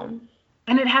good poem.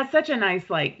 And it has such a nice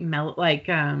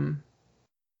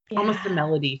almost a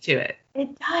melody to it.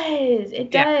 It does.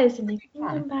 It does. And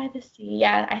thinking by the sea.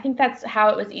 Yeah, I think that's how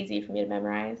it was easy for me to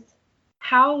memorize.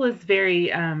 Howl is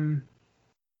very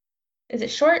Is it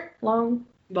short, long?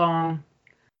 Long.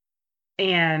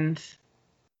 And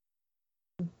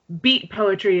beat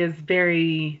poetry is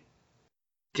very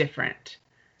different.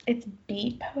 It's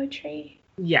beat poetry?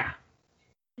 Yeah.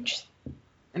 Interesting.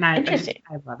 And I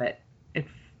love it.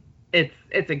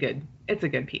 It's a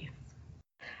good piece.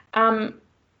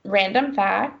 Random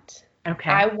fact. Okay.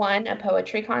 I won a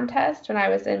poetry contest when I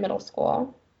was in middle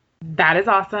school. That is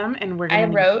awesome, and we're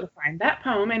going to find that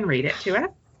poem and read it to us.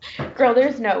 Girl,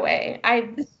 there's no way.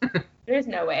 There's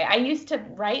no way. I used to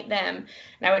write them,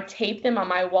 and I would tape them on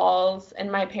my walls,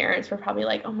 and my parents were probably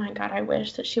like, oh my God, I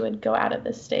wish that she would go out of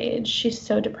this stage. She's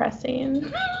so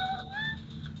depressing.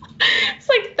 It's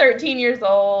like 13 years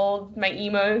old, my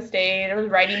emo stage. I was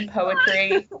writing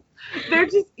poetry.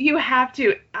 You have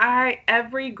to.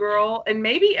 Every girl, and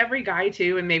maybe every guy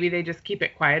too, and maybe they just keep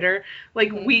it quieter.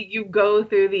 Like you go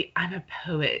through the I'm a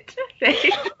poet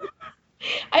thing.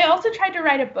 I also tried to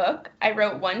write a book. I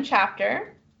wrote 1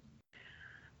 chapter.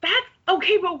 That's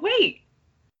okay, but wait.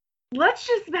 Let's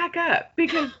just back up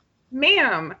because,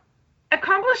 ma'am,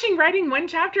 accomplishing writing 1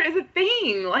 chapter is a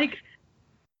thing. Like,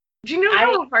 do you know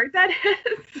how hard that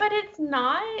is? But it's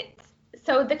not.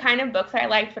 So the kind of books I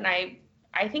liked when I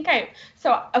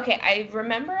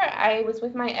remember I was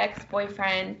with my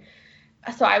ex-boyfriend.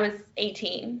 So I was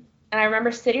 18. And I remember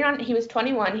he was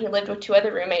 21. He lived with 2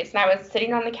 other roommates. And I was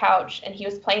sitting on the couch and he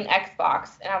was playing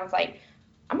Xbox. And I was like,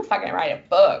 I'm going to fucking write a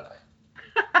book.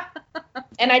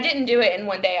 And I didn't do it in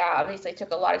one day. I obviously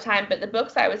took a lot of time. But the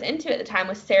books I was into at the time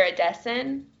was Sarah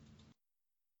Dessen.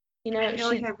 You know, I feel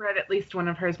like I've read at least one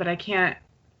of hers, but I can't.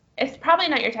 It's probably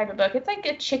not your type of book. It's like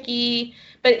a chickie,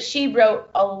 but she wrote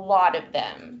a lot of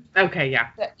them. Okay,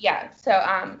 yeah. So,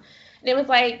 and it was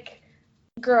like,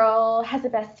 girl has a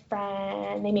best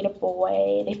friend, they meet a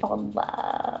boy, they fall in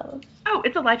love. Oh,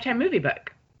 it's a Lifetime movie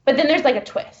book. But then there's like a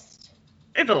twist.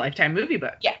 It's a Lifetime movie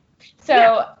book. Yeah.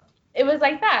 So it was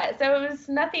like that. So it was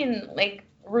nothing like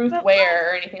Ruth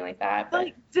Ware or anything like that. But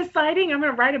like deciding I'm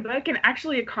going to write a book and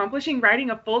actually accomplishing writing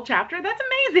a full chapter, that's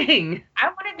amazing. I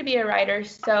wanted to be a writer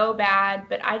so bad,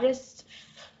 but I was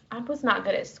not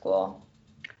good at school.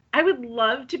 I would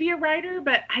love to be a writer,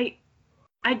 but I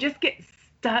just get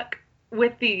stuck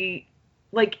with the,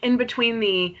 like, in between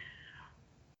the,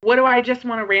 what do I just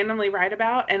want to randomly write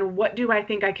about and what do I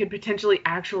think I could potentially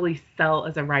actually sell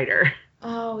as a writer?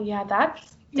 Oh, yeah, that's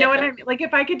different. You know what I mean? Like,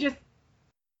 if I could just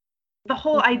the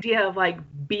whole idea of like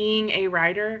being a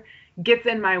writer gets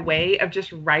in my way of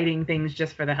just writing things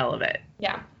just for the hell of it.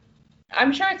 Yeah.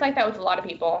 I'm sure it's like that with a lot of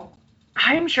people.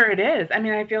 I'm sure it is. I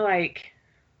mean, I feel like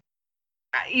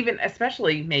even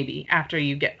especially maybe after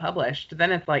you get published,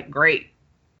 then it's like, great.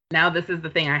 Now this is the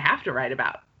thing I have to write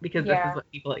about because this is what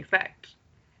people expect.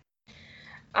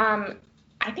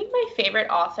 I think my favorite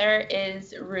author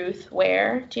is Ruth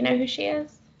Ware. Do you know who she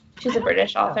is? She's a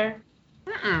British author.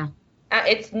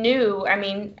 It's new. I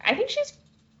mean, I think she's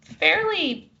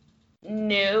fairly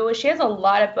new. She has a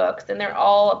lot of books, and they're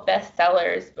all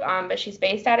bestsellers. But she's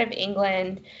based out of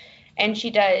England, and she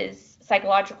does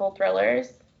psychological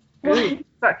thrillers. Sorry.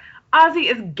 Ozzy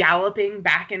is galloping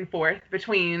back and forth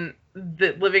between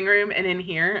the living room and in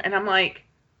here, and I'm like,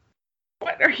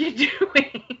 what are you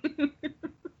doing?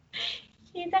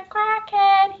 He's a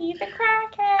crackhead. He's a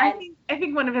crackhead. I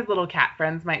think one of his little cat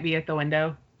friends might be at the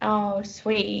window. Oh,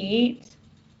 sweet.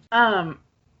 I'm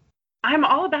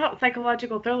all about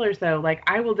psychological thrillers, though. Like,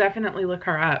 I will definitely look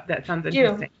her up. That sounds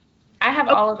interesting. I have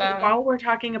all of them. While we're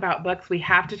talking about books, we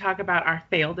have to talk about our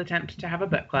failed attempt to have a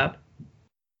book club.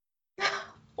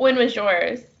 When was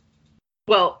yours?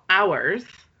 Well, ours.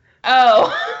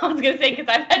 Oh, I was going to say, because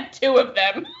I've had 2 of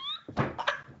them.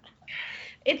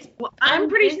 I'm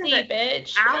pretty busy, sure that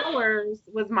bitch. ours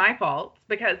was my fault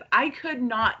because I could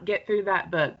not get through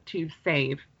that book to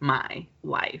save my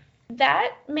life.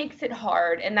 That makes it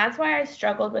hard, and that's why I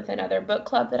struggled with another book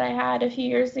club that I had a few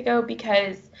years ago,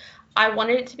 because I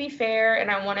wanted it to be fair,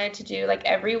 and I wanted to do, like,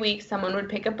 every week someone would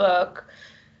pick a book,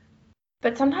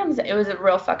 but sometimes it was a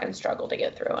real fucking struggle to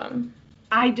get through them.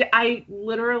 I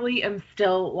literally am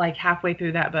still, like, halfway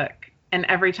through that book, and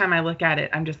every time I look at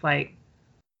it, I'm just like...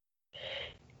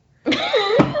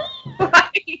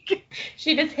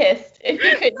 She just hissed, if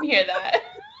you couldn't hear that.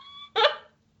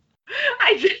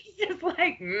 I just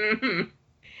like,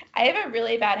 I have a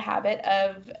really bad habit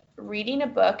of reading a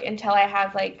book until I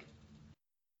have like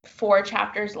 4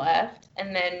 chapters left,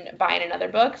 and then buying another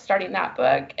book, starting that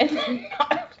book, and then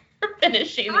not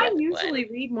finishing the other one. I usually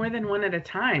read more than one at a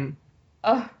time.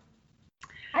 Oh,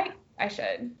 I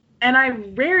should. And I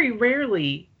very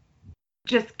rarely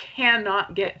just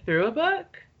cannot get through a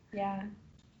book. Yeah.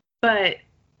 But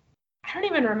I don't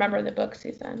even remember the book,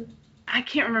 Susan. I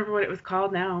can't remember what it was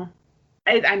called now.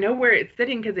 I know where it's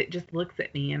sitting because it just looks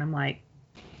at me and I'm like,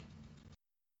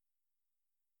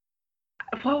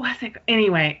 what was it?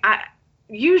 Anyway, I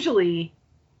usually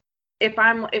if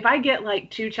I get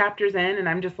like 2 chapters in and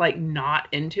I'm just like not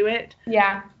into it.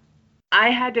 Yeah.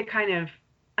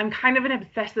 I'm kind of an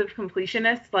obsessive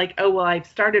completionist. Like, oh, well, I've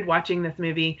started watching this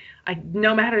movie.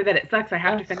 No matter that it sucks, I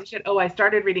have to finish it. Oh, I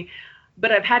started reading.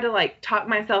 But I've had to, like, talk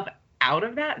myself out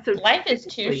of that. So life is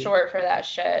too short for that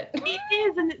shit. It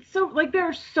is. And it's so, like, there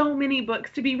are so many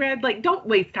books to be read. Like, don't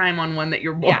waste time on one that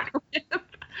you're bored with.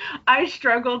 I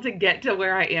struggle to get to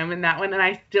where I am in that one. And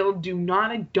I still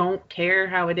I don't care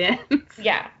how it ends.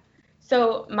 Yeah.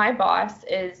 So my boss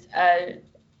is a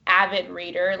avid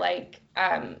reader, like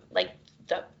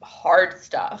the hard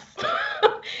stuff,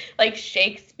 like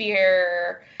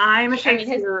Shakespeare. I'm a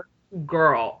Shakespeare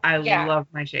girl. I love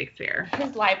my Shakespeare.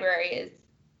 His library is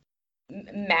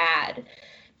mad.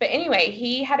 But anyway,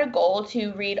 he had a goal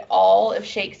to read all of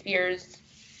Shakespeare's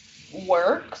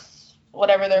works,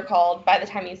 whatever they're called, by the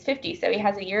time he's 50. So he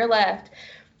has a year left.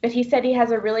 But he said he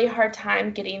has a really hard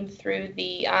time getting through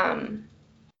the,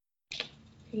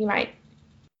 he might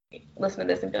listen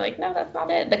to this and be like, no, that's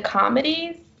not it. The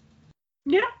comedies.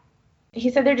 Yeah.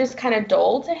 He said they're just kind of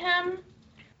dull to him.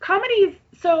 Comedies,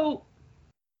 so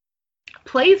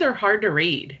plays are hard to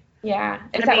read. Yeah.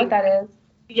 Is that what that is?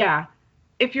 Yeah.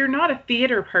 If you're not a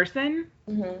theater person,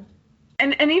 mm-hmm.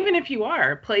 and even if you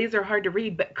are, plays are hard to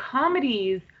read, but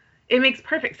comedies, it makes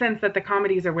perfect sense that the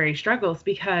comedies are where he struggles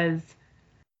because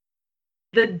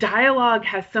the dialogue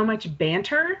has so much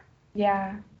banter.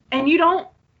 Yeah. And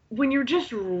when you're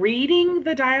just reading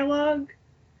the dialogue,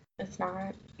 it's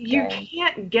not. You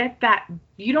can't get that.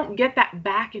 You don't get that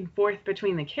back and forth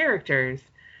between the characters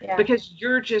because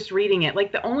you're just reading it.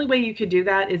 Like the only way you could do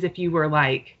that is if you were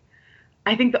like,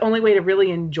 I think the only way to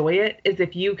really enjoy it is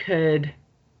if you could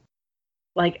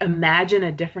like imagine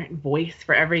a different voice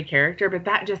for every character. But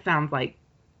that just sounds like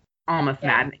almost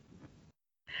maddening.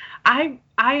 I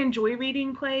enjoy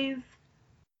reading plays,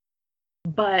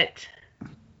 but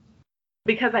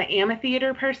because I am a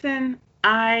theater person,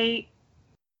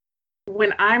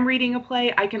 when I'm reading a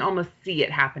play, I can almost see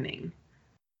it happening.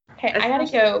 Okay, I gotta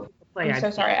go. I'm so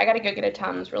sorry. I gotta go get a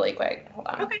Tums really quick. Hold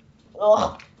on. Okay.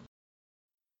 Ugh.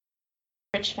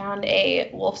 Rich found a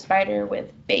wolf spider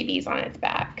with babies on its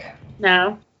back.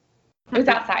 No. It was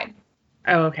outside.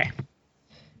 Oh, okay.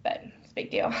 but it's a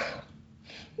big deal.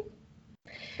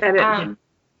 That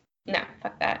No,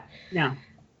 fuck that. no.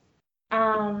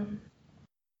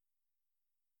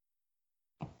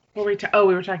 We we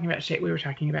were talking about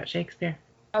Shakespeare.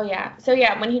 Oh yeah. So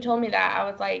yeah, when he told me that, I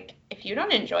was like, if you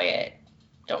don't enjoy it,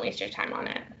 don't waste your time on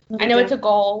it. I know it's a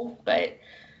goal, but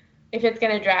if it's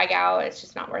gonna drag out, it's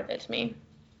just not worth it to me.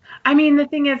 I mean, the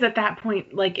thing is, at that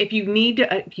point, like, if you need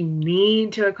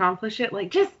to accomplish it,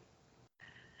 like, just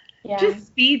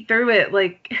speed through it,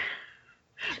 like.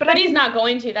 But he's not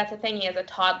going to. That's the thing. He has a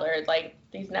toddler. Like,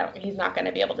 he's not going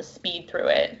to be able to speed through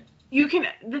it.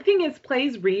 The thing is,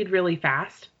 plays read really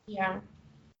fast. Yeah.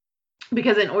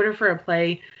 Because in order for a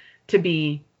play to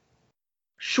be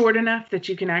short enough that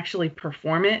you can actually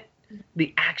perform it,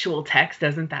 the actual text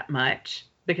isn't that much,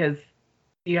 because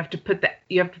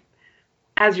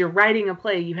as you're writing a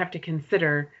play, you have to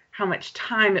consider how much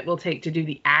time it will take to do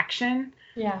the action.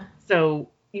 Yeah. So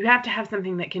you have to have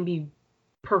something that can be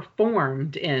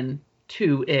performed in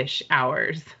 2-ish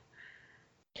hours.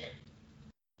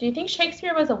 Do you think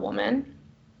Shakespeare was a woman?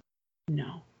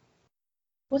 No.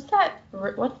 What's that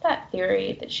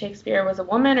theory, that Shakespeare was a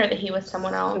woman or that he was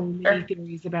someone else? So many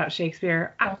theories about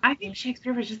Shakespeare. I think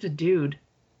Shakespeare was just a dude.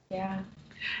 Yeah.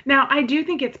 Now, I do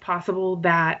think it's possible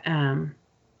that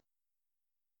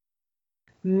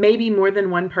maybe more than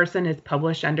one person is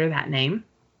published under that name.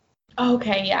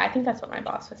 Okay, yeah, I think that's what my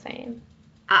boss was saying.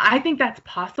 I think that's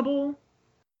possible.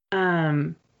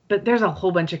 But there's a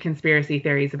whole bunch of conspiracy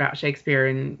theories about Shakespeare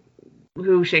and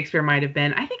who Shakespeare might have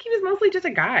been. I think he was mostly just a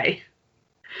guy.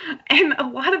 And a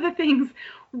lot of the things,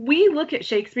 we look at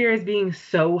Shakespeare as being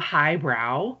so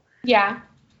highbrow. Yeah.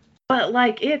 But,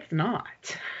 like, it's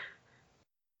not.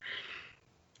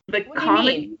 The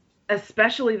comedy,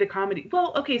 especially the comedy.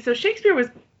 Well, okay, so Shakespeare was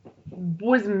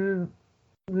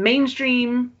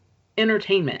mainstream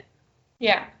entertainment.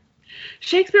 Yeah.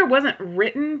 Shakespeare wasn't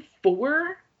written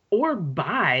for or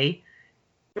by,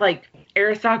 like,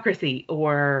 aristocracy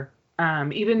or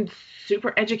even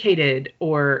super educated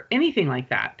or anything like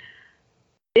that.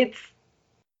 It's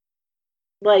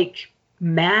like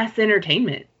mass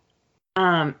entertainment.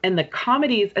 And the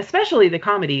comedies, especially the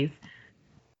comedies,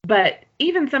 but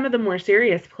even some of the more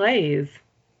serious plays,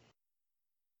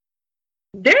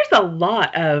 there's a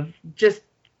lot of just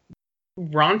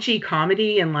raunchy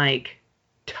comedy and, like,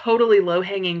 totally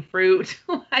low-hanging fruit.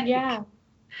 Like, yeah.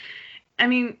 I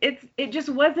mean, it just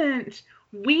wasn't.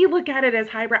 We look at it as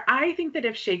highbrow. I think that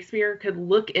if Shakespeare could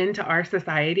look into our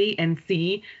society and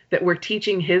see that we're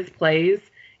teaching his plays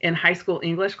in high school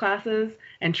English classes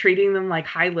and treating them like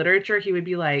high literature, he would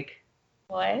be like,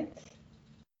 What?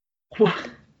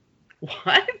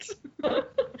 What?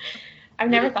 I've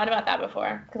never thought about that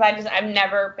before, because I've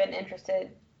never been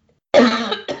interested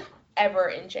ever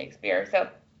in Shakespeare, so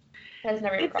that has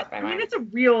never even crossed my mind. I mean, it's a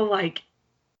real, like,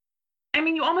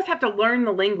 you almost have to learn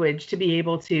the language to be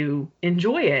able to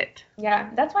enjoy it. Yeah,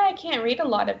 that's why I can't read a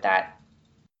lot of that.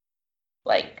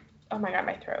 Like, oh my god,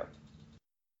 my throat.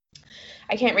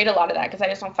 I can't read a lot of that because I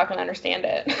just don't fucking understand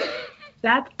it.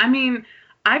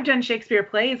 I've done Shakespeare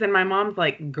plays and my mom's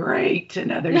like, great,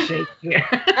 another Shakespeare.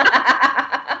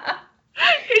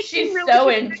 She's really so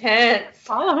intense.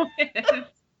 Follow it.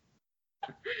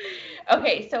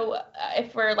 Okay, so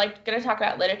if we're, like, going to talk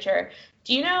about literature,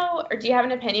 do you know, or do you have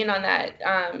an opinion on that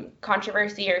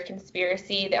controversy or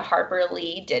conspiracy that Harper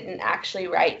Lee didn't actually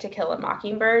write To Kill a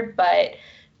Mockingbird, but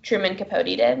Truman Capote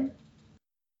did?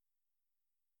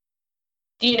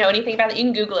 Do you know anything about it? You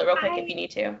can Google it real quick if you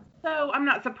need to. So I'm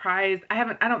not surprised. I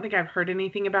don't think I've heard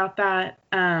anything about that.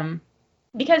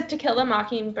 Because To Kill a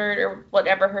Mockingbird, or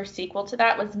whatever her sequel to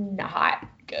that, was not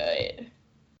good.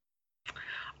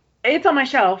 It's on my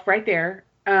shelf right there.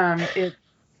 I'm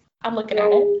looking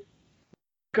at it.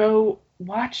 Go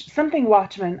watch something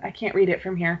Watchmen. I can't read it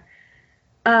from here.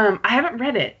 I haven't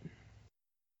read it.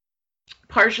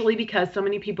 Partially because so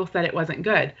many people said it wasn't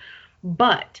good.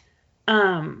 But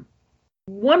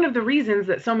one of the reasons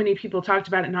that so many people talked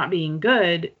about it not being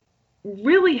good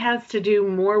really has to do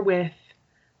more with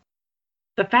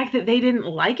the fact that they didn't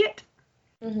like it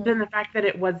than the fact that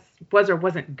it was or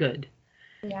wasn't good.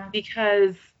 Yeah.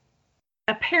 Because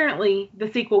apparently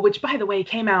the sequel, which by the way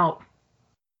came out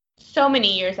so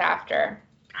many years after.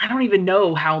 I don't even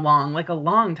know how long, like a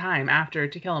long time after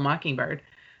To Kill a Mockingbird.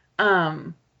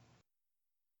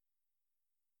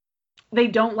 They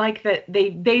don't like that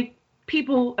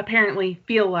people apparently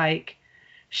feel like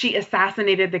she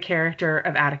assassinated the character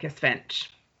of Atticus Finch.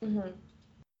 Mm-hmm.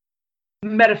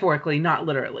 Metaphorically, not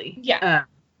literally. Yeah.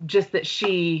 Just that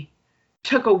she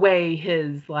took away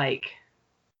his, like,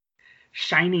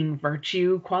 shining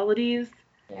virtue qualities.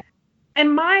 Yeah.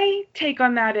 And my take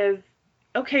on that is,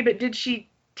 okay, but did she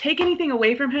take anything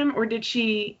away from him, or did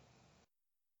she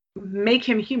make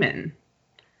him human?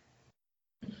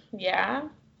 Yeah.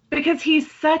 Because he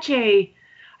is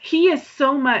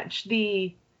so much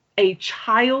a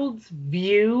child's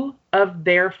view of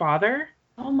their father.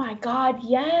 Oh my God,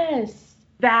 yes.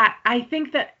 That I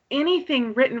think that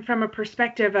anything written from a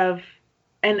perspective of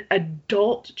an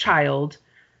adult child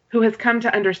who has come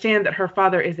to understand that her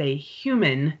father is a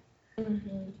human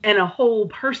and a whole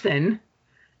person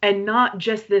and not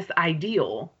just this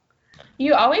ideal.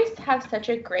 You always have such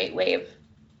a great way of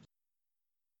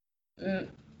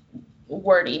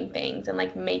wording things and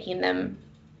like making them.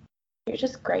 You're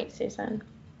just great, Susan.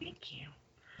 Thank you.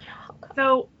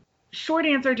 So, short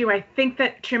answer, do I think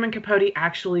that Truman Capote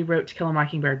actually wrote To Kill a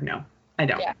Mockingbird? No, I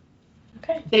don't. Yeah.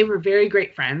 Okay. They were very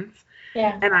great friends.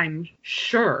 Yeah. And I'm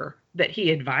sure that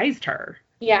he advised her.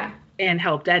 Yeah. And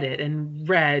helped edit and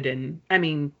read, and I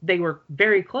mean, they were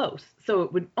very close. So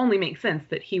it would only make sense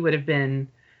that he would have been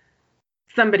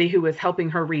somebody who was helping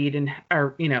her read and,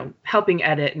 or, you know, helping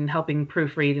edit and helping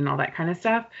proofread and all that kind of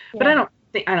stuff. Yeah.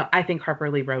 But I think Harper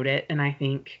Lee wrote it, and I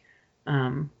think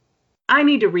I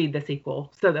need to read the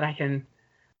sequel so that I can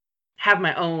have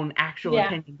my own actual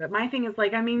opinion. But my thing is,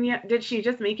 like, I mean, did she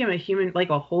just make him a human,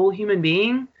 like a whole human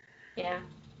being? Yeah.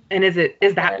 And is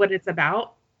that what it's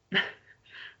about?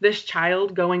 This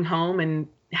child going home and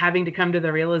having to come to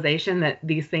the realization that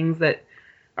these things that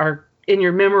are in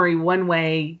your memory one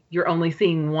way, you're only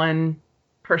seeing one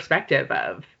perspective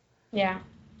of. Yeah.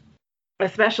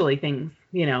 Especially things,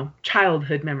 you know,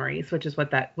 childhood memories, which is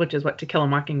what To Kill a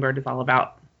Mockingbird is all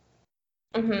about.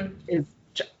 Mm-hmm. Is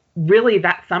really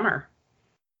that summer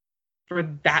for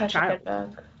that such child. A good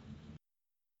book.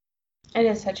 It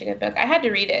is such a good book. I had to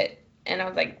read it. And I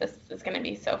was like, this is going to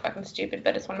be so fucking stupid,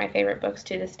 but it's one of my favorite books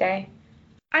to this day.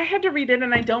 I had to read it,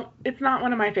 and it's not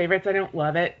one of my favorites. I don't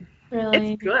love it.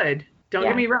 Really? It's good. Don't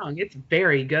get me wrong. It's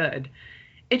very good.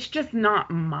 It's just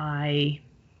not my...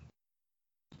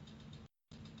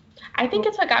 I think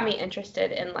it's what got me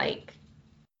interested in, like,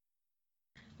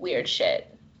 weird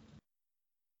shit.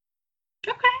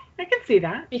 Okay, I can see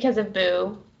that. Because of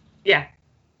Boo. Yeah.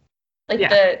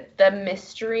 Like, the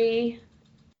mystery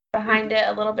behind it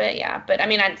a little bit, yeah. But I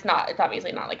mean, it's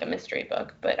obviously not like a mystery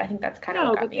book, but I think that's kind of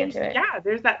what got me into it. Yeah,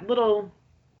 there's that little,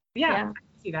 I can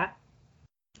see that.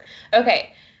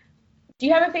 Okay. Do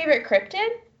you have a favorite cryptid?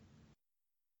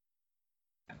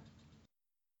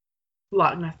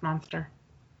 Loch Ness Monster.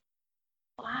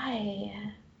 Why?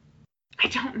 I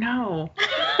don't know.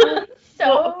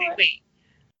 Wait.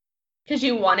 Because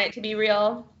you want it to be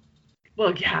real?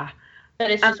 Well, yeah. But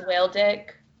it's just whale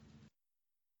dick?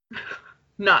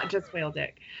 Not just whale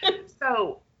dick.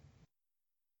 So,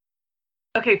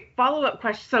 okay, follow-up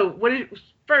question. So,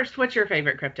 what's your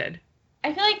favorite cryptid?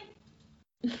 I feel like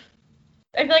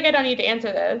I don't need to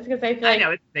answer this because I feel like... I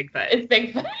know, it's Bigfoot. It's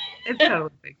Bigfoot. It's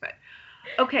totally Bigfoot.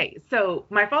 Okay, so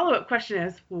my follow-up question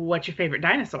is, what's your favorite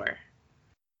dinosaur?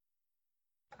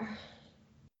 I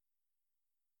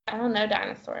don't know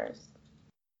dinosaurs.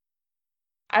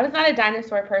 I was not a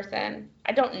dinosaur person.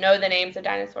 I don't know the names of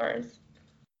dinosaurs.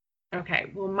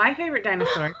 Okay, well, my favorite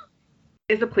dinosaur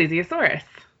is a Pleaseyasorous.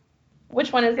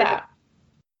 Which one is that?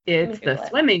 It's the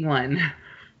swimming one.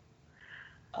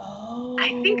 Oh.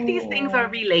 I think these things are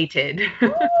related.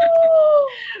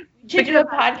 Should do a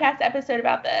podcast episode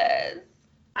about this.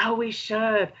 Oh, we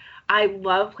should. I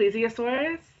love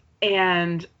Pleaseyasorous,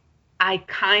 and I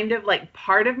kind of, like,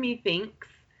 part of me thinks,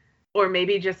 or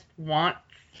maybe just wants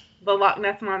the Loch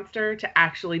Ness Monster to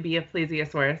actually be a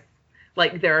Pleaseyasorous.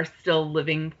 Like, there are still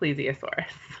living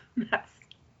Pleaseyasorous.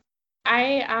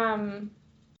 I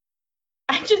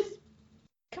just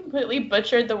completely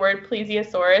butchered the word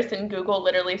Pleaseyasorous, and Google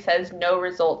literally says no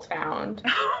results found.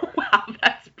 Oh, wow,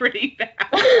 that's pretty bad.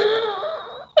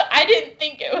 I didn't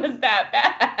think it was that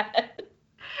bad.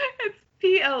 It's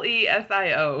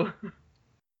Plesio.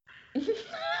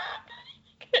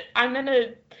 I'm going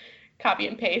to copy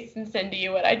and paste and send to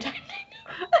you what I typed in.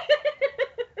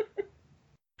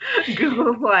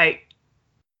 Google's like,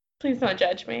 please don't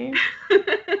judge me.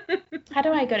 How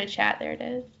do I go to chat? There it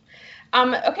is.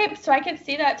 Okay, so I could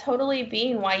see that totally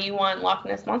being why you want Loch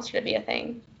Ness Monster to be a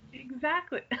thing.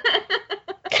 Exactly.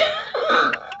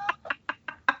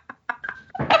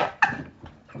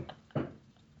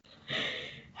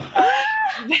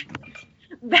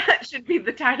 That should be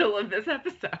the title of this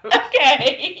episode.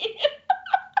 Okay.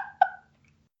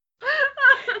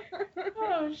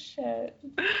 Oh, shit.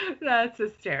 That's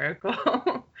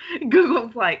hysterical.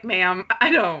 Google's like, ma'am,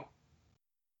 I don't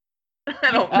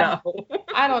know.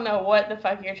 I don't know what the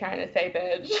fuck you're trying to say,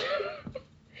 bitch.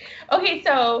 Okay,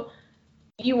 so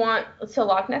So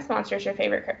Loch Ness Monster is your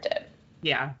favorite cryptid.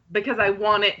 Yeah, because I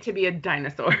want it to be a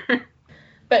dinosaur.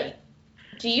 But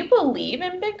do you believe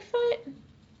in Bigfoot?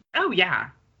 Oh, yeah.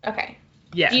 Okay.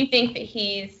 Yeah. Do you think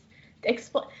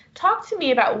that talk to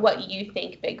me about what you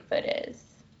think Bigfoot is.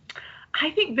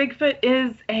 I think Bigfoot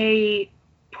is a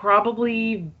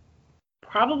probably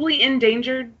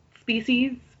endangered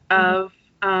species of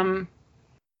some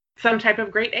type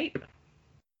of great ape.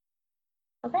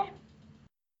 Okay.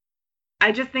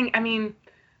 I just think,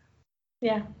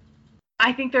 yeah.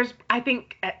 I think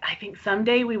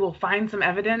someday we will find some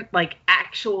evidence, like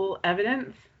actual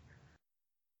evidence,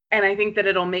 and I think that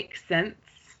it'll make sense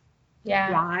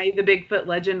why the Bigfoot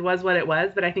legend was what it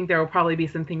was, but I think there will probably be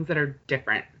some things that are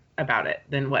different about it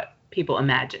than what people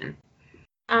imagine.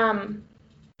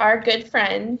 Our good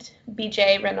friend,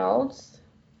 BJ Reynolds,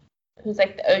 who's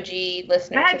like the OG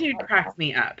listener. That dude cracks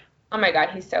me up. Oh my God,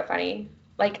 he's so funny.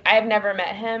 Like, I've never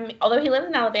met him. Although he lives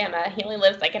in Alabama, he only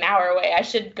lives like an hour away. I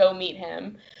should go meet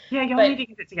him. Yeah, y'all need to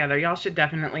get together. Y'all should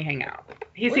definitely hang out.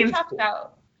 He seems talked cool.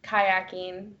 about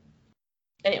kayaking.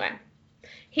 Anyway,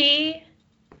 he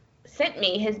sent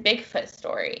me his Bigfoot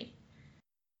story.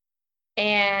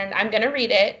 And I'm going to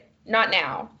read it. Not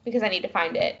now, because I need to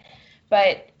find it.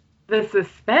 But the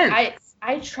suspense.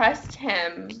 I trust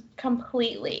him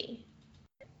completely.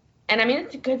 And I mean,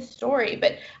 it's a good story,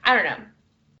 but I don't know.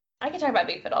 I can talk about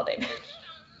Bigfoot all day.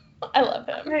 I love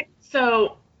him. Okay,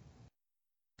 so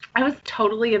I was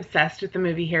totally obsessed with the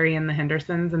movie Harry and the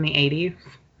Hendersons in the 80s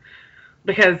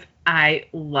because I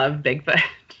love Bigfoot.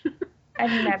 I've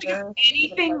never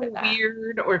anything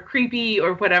weird or creepy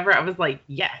or whatever, I was like,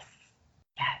 yes.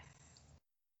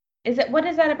 What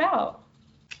is that about?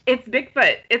 It's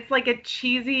Bigfoot. It's like a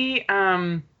cheesy,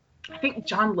 I think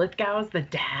John Lithgow's the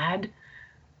dad.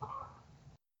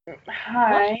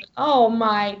 Hi. What? Oh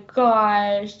my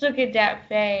gosh, look at that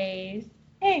face.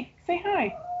 Hey, say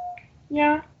hi.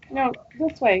 Yeah, no,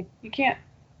 this way. You can't.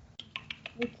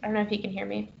 I don't know if you can hear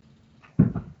me.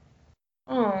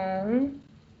 Oh.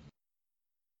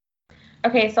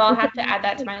 Okay, so I'll have to add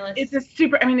that to my list. It's a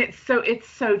super, it's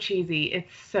so cheesy.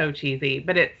 It's so cheesy,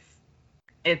 but it's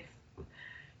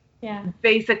yeah.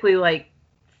 Basically like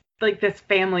this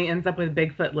family ends up with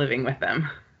Bigfoot living with them.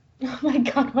 Oh my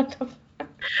God, what the fuck?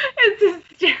 It's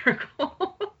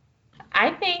hysterical.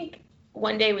 I think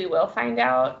one day we will find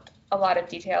out a lot of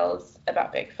details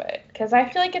about Bigfoot, because I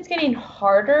feel like it's getting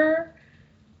harder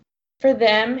for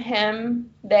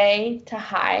they to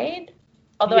hide.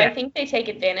 Although I think they take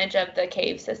advantage of the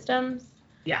cave systems.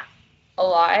 Yeah. A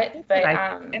lot. But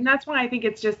and that's why I think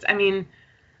it's just,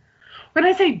 when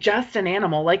I say just an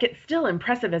animal, like, it's still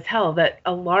impressive as hell that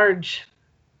a large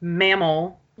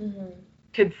mammal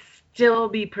could still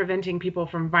be preventing people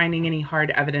from finding any hard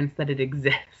evidence that it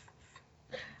exists.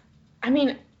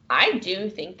 I do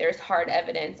think there's hard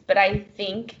evidence, but I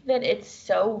think that it's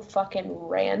so fucking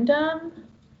random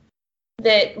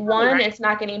that one, it's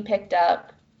not getting picked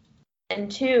up, and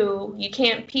two, you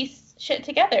can't piece shit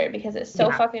together because it's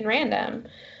so fucking random.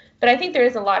 But I think there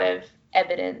is a lot of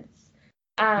evidence.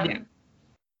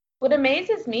 What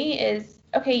amazes me is,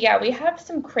 we have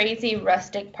some crazy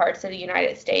rustic parts of the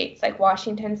United States, like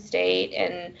Washington State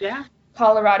and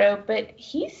Colorado, but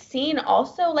he's seen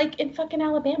also, like, in fucking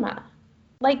Alabama.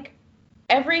 Like,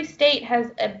 every state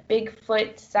has a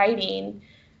Bigfoot sighting,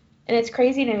 and it's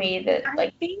crazy to me that,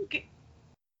 like...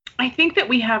 I think that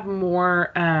we have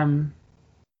more,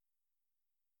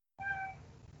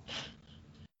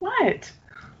 What?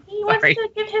 He wants to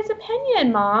give his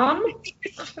opinion, Mom.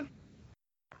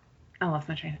 I lost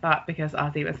my train of thought because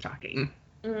Ozzy was talking.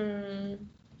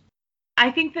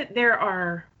 I think that there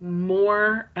are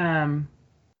more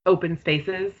open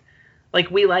spaces. Like,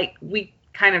 we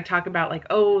kind of talk about, like,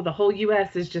 oh, the whole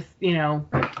U.S. is just,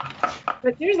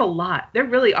 but there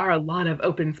really are a lot of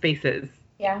open spaces.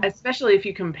 Yeah. Especially if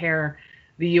you compare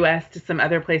the U.S. to some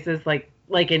other places, like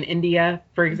in India,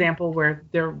 for example, where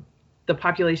the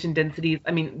population densities,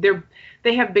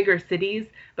 they have bigger cities,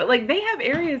 but, like, they have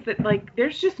areas that, like,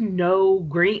 there's just no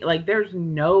green, like, there's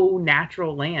no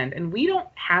natural land, and we don't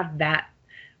have that.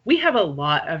 We have a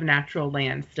lot of natural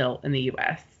land still in the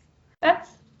U.S. That's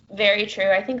very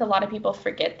true. I think a lot of people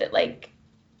forget that, like,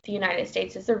 the United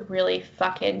States is a really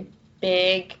fucking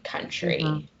big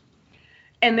country.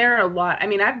 And there are a lot.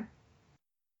 I've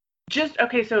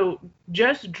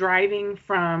just driving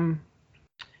from,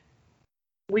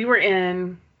 we were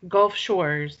in Gulf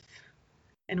Shores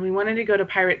and we wanted to go to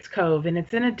Pirates Cove, and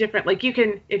it's in a different, like,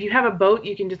 if you have a boat,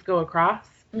 you can just go across,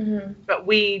 but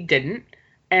we didn't,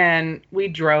 and we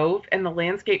drove, and the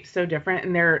landscape's so different,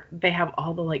 and they have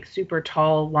all the, like, super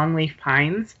tall longleaf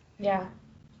pines. Yeah.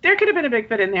 There could have been a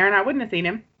Bigfoot in there, and I wouldn't have seen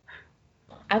him.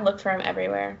 I look for him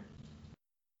everywhere.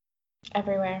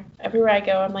 Everywhere. Everywhere I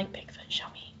go, I'm like, Bigfoot, show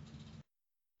me.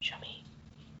 Show me.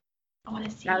 I want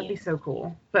to see That would you. be so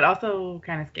cool, but also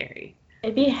kind of scary.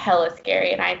 It'd be hella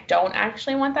scary, and I don't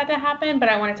actually want that to happen, but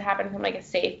I want it to happen from, like, a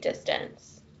safe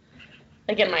distance.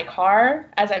 Like, in my car,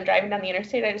 as I'm driving down the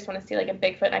interstate, I just want to see, like, a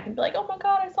Bigfoot, and I can be like, oh my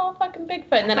god, I saw a fucking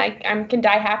Bigfoot, and then I can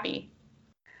die happy.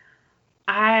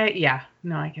 I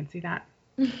can see that.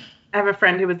 I have a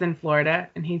friend who was in Florida,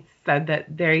 and he said that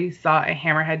there he saw a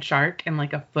hammerhead shark in,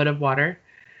 like, a foot of water.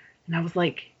 And I was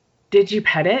like, did you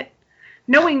pet it?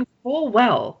 Knowing full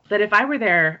well that if I were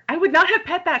there, I would not have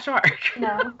pet that shark.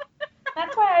 No.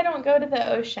 That's why I don't go to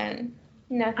the ocean.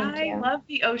 No, thank you. I love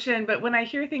the ocean, but when I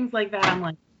hear things like that, I'm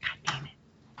like, God damn it.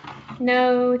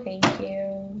 No, thank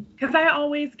you. Because I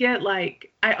always get,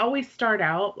 like, I always start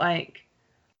out like,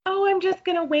 oh, I'm just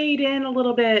going to wade in a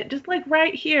little bit, just like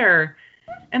right here.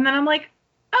 And then I'm like,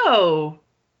 oh,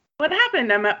 what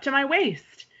happened? I'm up to my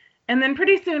waist. And then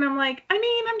pretty soon I'm like, I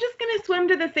mean, I'm just going to swim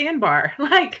to the sandbar.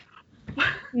 Like,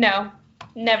 no,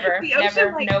 never, the ocean,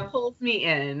 never, like, nope. pulls me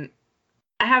in.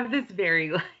 I have this very,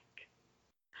 like...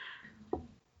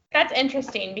 That's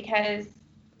interesting because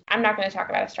I'm not going to talk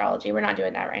about astrology. We're not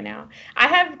doing that right now. I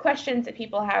have questions that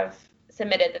people have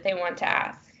submitted that they want to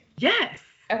ask. Yes.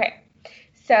 Okay.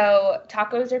 So,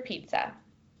 tacos or pizza?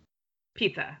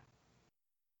 Pizza.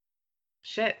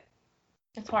 Shit.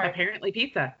 It's hard. Apparently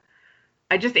pizza.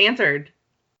 I just answered.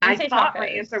 I thought my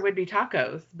answer would be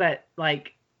tacos, but,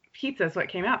 like, pizza is what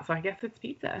came out, so I guess it's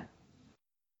pizza.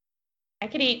 I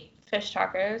could eat fish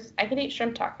tacos. I could eat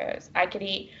shrimp tacos.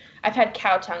 I've had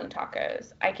cow tongue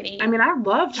tacos. I I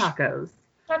love tacos.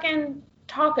 Fucking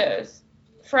tacos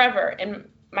forever in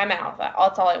my mouth.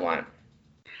 That's all I want.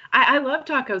 I love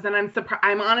tacos, and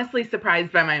I'm honestly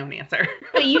surprised by my own answer.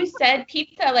 But you said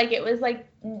pizza like it was like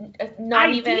not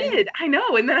even. I did. I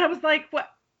know. And then I was like, what?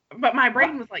 But my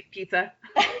brain was like, pizza.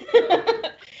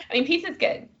 I mean, pizza's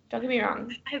good. Don't get me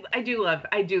wrong. I do love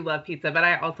pizza, but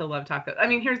I also love tacos. I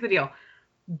mean, here's the deal.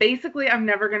 Basically, I'm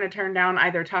never going to turn down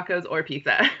either tacos or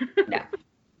pizza. No.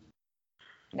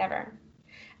 Never.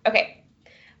 Okay.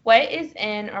 What is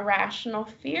an irrational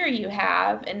fear you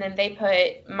have? And then they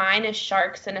put, mine is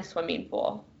sharks in a swimming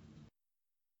pool.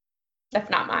 That's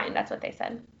not mine. That's what they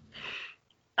said.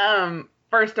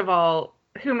 First of all,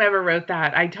 whomever wrote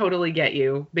that, I totally get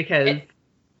you because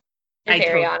it's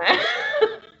Ariana.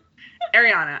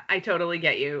 Ariana, I totally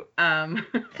get you.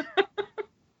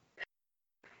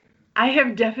 I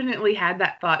have definitely had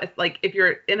that thought. It's like if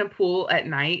you're in a pool at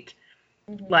night,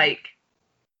 like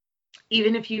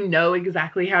even if you know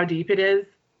exactly how deep it is,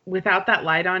 without that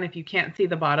light on, if you can't see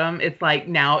the bottom, it's like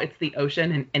now it's the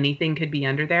ocean and anything could be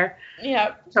under there.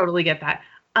 Yeah. Totally get that.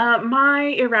 My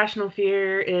irrational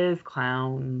fear is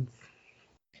clowns.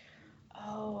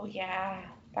 Oh, yeah.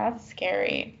 That's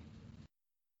scary.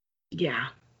 Yeah.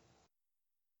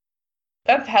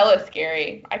 That's hella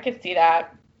scary. I could see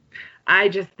that.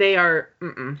 They are,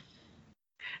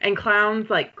 And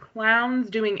clowns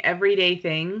doing everyday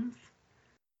things,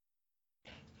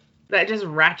 that just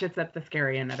ratchets up the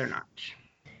scary another notch.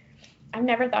 I've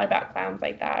never thought about clowns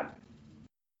like that.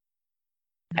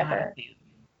 Ever.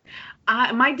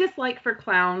 My dislike for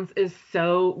clowns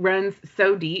runs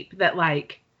so deep that,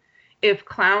 like, if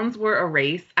clowns were a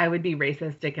race, I would be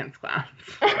racist against clowns.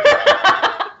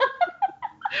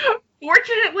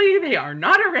 Fortunately, they are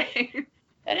not a race.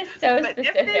 That is so but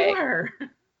specific. If they were.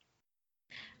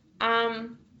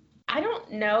 I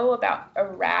don't know about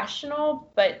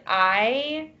irrational, but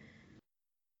I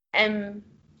am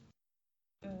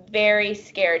very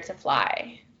scared to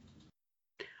fly.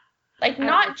 Like,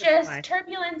 not just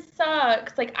turbulence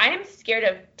sucks. Like, I am scared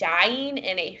of dying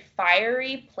in a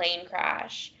fiery plane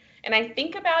crash. And I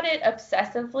think about it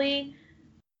obsessively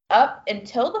up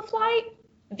until the flight,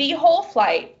 the whole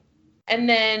flight, and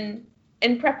then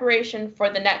in preparation for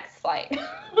the next flight.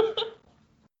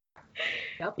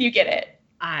 Yep. You get it.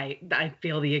 I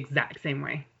feel the exact same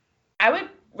way. I would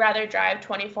rather drive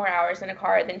 24 hours in a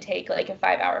car than take, like, a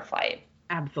 5-hour flight.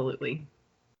 Absolutely.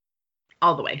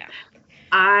 All the way. Yeah.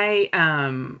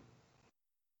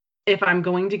 If I'm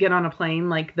going to get on a plane,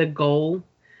 like, the goal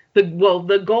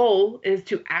is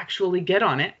to actually get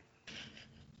on it.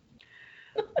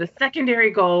 The secondary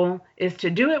goal is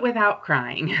to do it without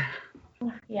crying.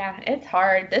 Yeah, it's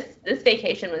hard. This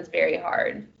vacation was very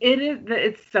hard.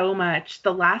 It's so much.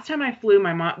 The last time I flew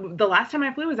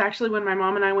was actually when my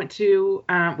mom and I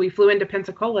we flew into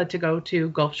Pensacola to go to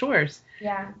Gulf Shores.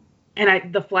 Yeah.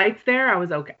 And the flights there, I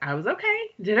was okay.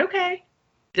 Did okay.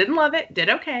 Didn't love it.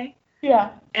 Did okay.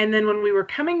 Yeah. And then when we were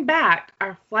coming back,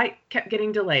 our flight kept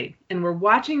getting delayed. And we're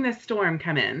watching this storm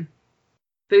come in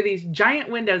through these giant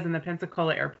windows in the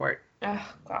Pensacola airport.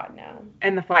 Oh, God, no.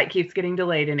 And the flight keeps getting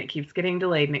delayed, and it keeps getting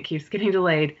delayed, and it keeps getting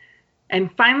delayed.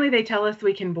 And finally they tell us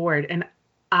we can board. And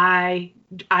I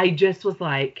just was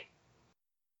like,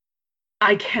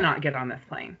 I cannot get on this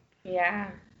plane. Yeah.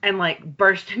 And like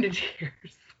burst into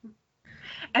tears.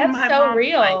 And That's so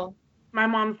real. My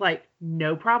mom's like,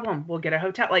 no problem. We'll get a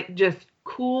hotel. Like, just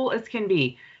cool as can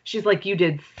be. She's like, you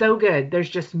did so good. There's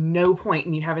just no point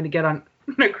in you having to get on.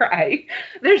 I'm gonna cry.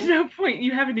 There's no point in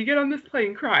you having to get on this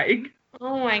plane crying.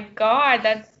 Oh my God,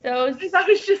 that's so. I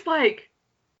was just like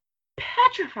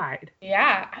petrified.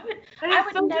 Yeah, I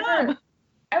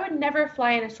would never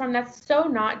fly in a storm. That's so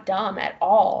not dumb at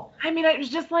all. I mean, it was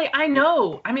just like, I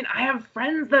know. I mean, I have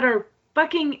friends that are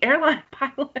fucking airline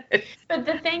pilots. But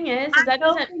the thing is I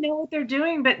don't know what they're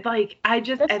doing, but like, I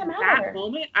just, at that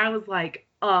moment, I was like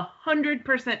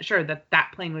 100% sure that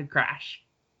that plane would crash.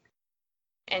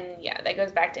 And yeah, that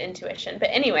goes back to intuition. But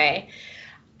anyway.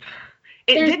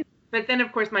 It didn't. But then,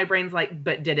 of course, my brain's like,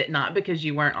 but did it not because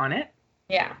you weren't on it?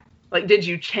 Yeah. Like, did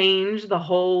you change the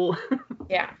whole?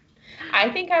 Yeah. I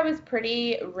think I was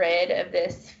pretty rid of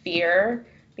this fear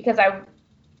because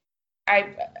I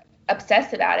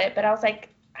obsessed about it, but I was like,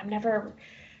 I'm never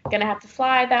gonna have to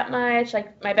fly that much.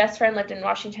 Like, my best friend lived in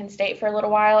Washington State for a little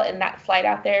while, and that flight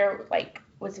out there like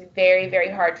was very, very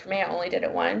hard for me. I only did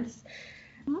it once.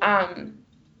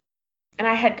 And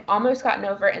I had almost gotten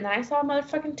over it, and then I saw a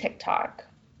motherfucking TikTok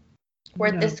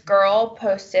where this girl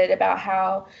posted about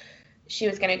how she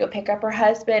was going to go pick up her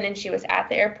husband, and she was at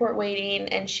the airport waiting,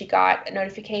 and she got a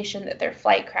notification that their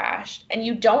flight crashed. And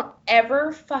you don't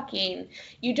ever fucking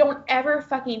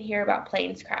hear about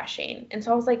planes crashing. And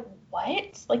so I was like,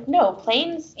 what? Like, no,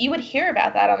 planes, you would hear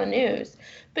about that on the news.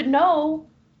 But no,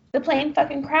 the plane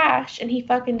fucking crashed, and he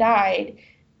fucking died.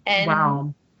 And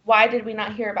wow. Why did we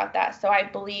not hear about that? So I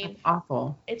believe that's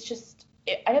awful. It's just,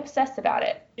 I obsess about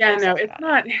it. Yeah, no, it's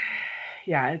not.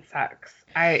 Yeah, it sucks.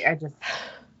 I just.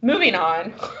 Moving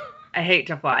on. I hate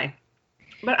to fly.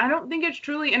 But I don't think it's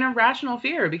truly an irrational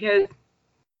fear because.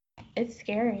 It's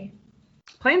scary.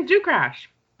 Planes do crash.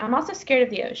 I'm also scared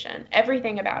of the ocean.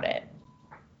 Everything about it.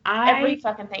 Every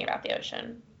fucking thing about the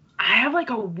ocean. I have like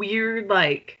a weird,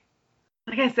 like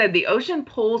I said, the ocean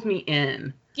pulls me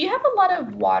in. Do you have a lot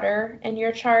of water in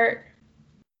your chart?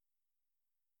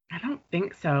 I don't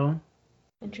think so.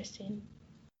 Interesting.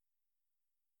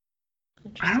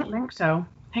 I don't think so.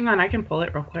 Hang on, I can pull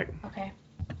it real quick. Okay.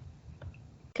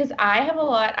 Because I have a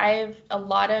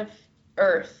lot of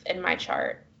earth in my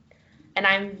chart. And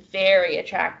I'm very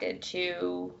attracted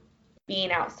to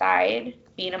being outside,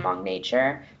 being among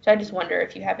nature. So I just wonder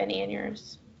if you have any in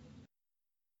yours.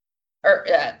 Or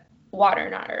water,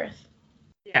 not earth.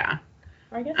 Yeah.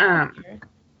 Or I guess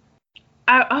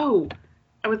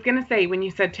I was gonna say when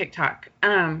you said TikTok,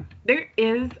 there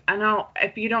is, and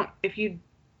if you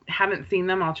haven't seen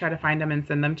them, I'll try to find them and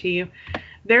send them to you.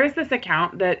 There is this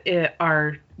account that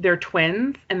they're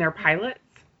twins and they're pilots,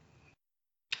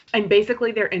 and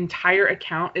basically their entire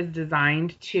account is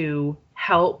designed to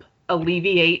help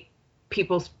alleviate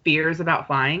people's fears about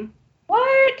flying.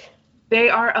 What? They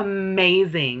are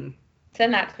amazing.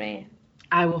 Send that to me.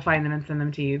 I will find them and send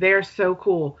them to you. They are so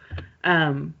cool.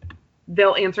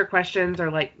 They'll answer questions or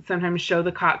like sometimes show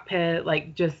the cockpit,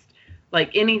 like just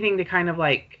like anything to kind of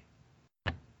like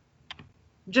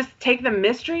just take the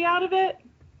mystery out of it.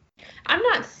 I'm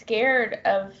not scared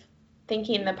of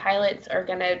thinking the pilots are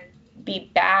going to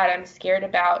be bad. I'm scared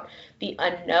about the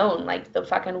unknown, like the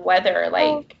fucking weather,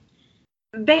 like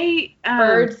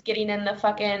birds getting in the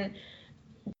fucking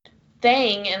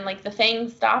thing and like the thing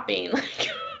stopping. Like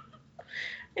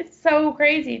it's so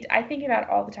crazy. I think about it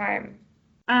all the time.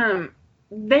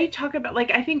 They talk about, like,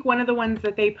 I think one of the ones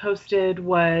that they posted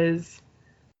was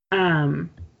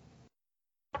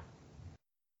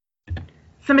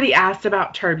somebody asked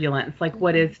about turbulence, like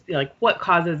what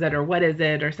causes it or what is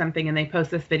it or something, and they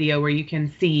post this video where you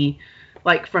can see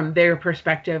like from their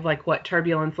perspective like what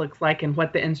turbulence looks like and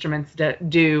what the instruments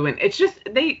do, and it's just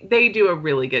they do a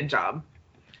really good job.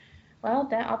 Well,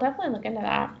 I'll definitely look into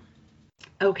that.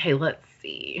 Okay, let's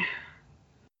see.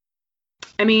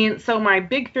 I mean, so my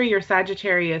big three are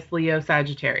Sagittarius, Leo,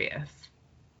 Sagittarius.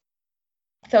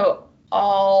 So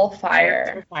all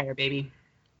fire. Fire, baby.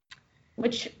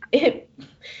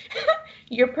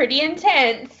 You're pretty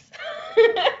intense.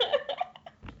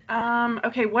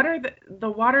 Okay, what are the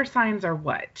water signs are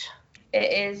what?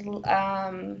 It is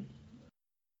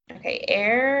okay,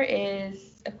 air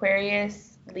is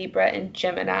Aquarius, Libra, and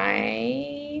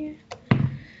Gemini.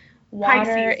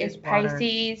 Water is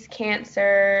Pisces,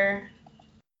 Cancer,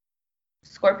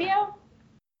 Scorpio,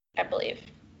 I believe.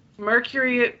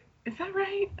 Mercury, is that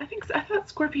right? I think so. I thought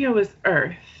Scorpio was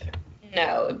Earth.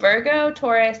 No, Virgo,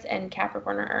 Taurus, and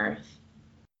Capricorn are Earth.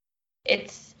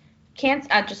 It's Cancer.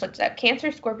 I just looked it up. Cancer,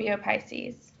 Scorpio,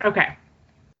 Pisces. Okay.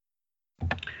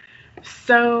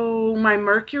 So my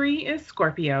Mercury is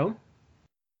Scorpio.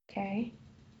 Okay.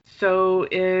 So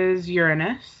is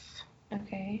Uranus.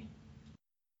 Okay.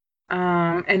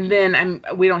 And then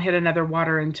we don't hit another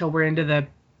water until we're into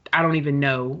I don't even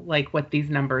know like what these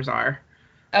numbers are.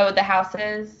 Oh, the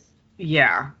houses.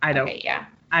 Yeah, I don't. Okay, yeah.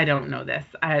 I don't know this.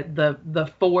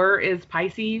 The 4 is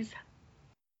Pisces.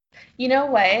 You know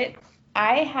what?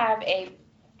 I have a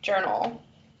journal,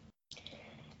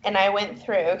 and I went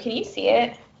through. Can you see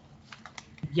it?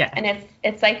 Yes. And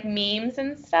it's like memes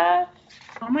and stuff.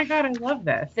 Oh my God, I love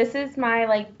this. This is my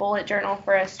like bullet journal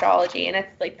for astrology, and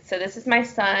it's like, so this is my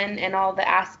sun and all the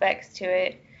aspects to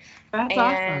it. That's and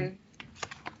awesome.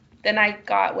 Then I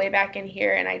got way back in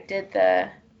here and I did the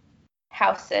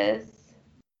houses.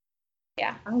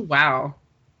 Yeah. Oh wow,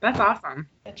 that's awesome.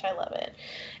 Which I love it.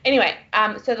 Anyway,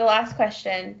 so the last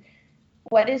question: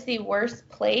 what is the worst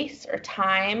place or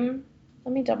time?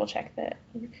 Let me double check that.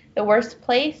 The worst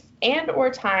place and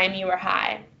or time you were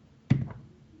high.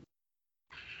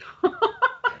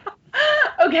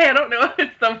 Okay, I don't know if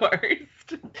it's the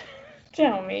worst.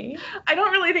 Tell me. I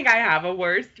don't really think I have a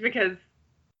worst because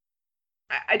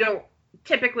I don't.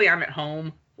 Typically, I'm at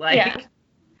home. Like,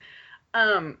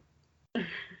 Yeah.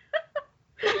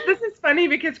 This is funny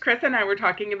because Chris and I were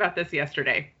talking about this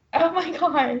yesterday. Oh my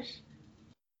gosh.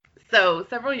 So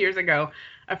several years ago,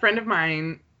 a friend of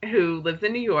mine who lives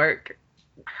in New York,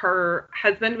 her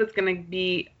husband was going to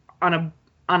be on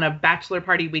a bachelor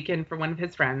party weekend for one of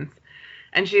his friends.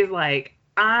 And she's like,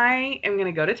 I am going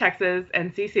to go to Texas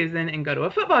and see Susan and go to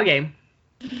a football game.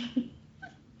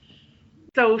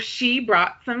 So she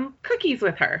brought some cookies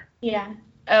with her. Yeah.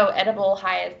 Oh, edible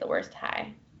high is the worst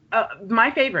high. My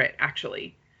favorite,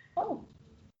 actually. Oh.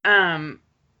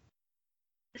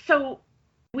 So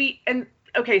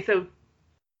so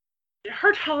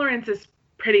her tolerance is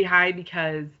pretty high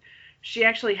because she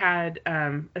actually had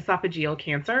esophageal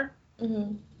cancer.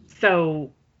 Mm-hmm.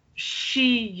 So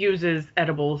she uses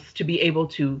edibles to be able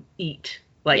to eat,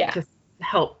 to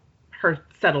help her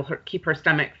keep her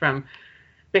stomach from,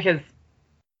 because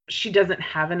she doesn't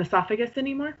have an esophagus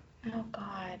anymore. Oh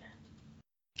God.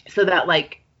 So that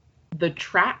the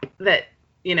trap that,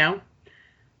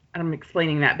 I'm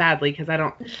explaining that badly because I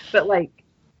don't, but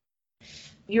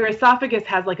your esophagus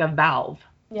has a valve.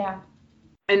 Yeah.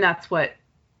 And that's what,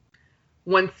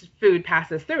 once food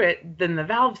passes through it, then the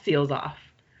valve seals off.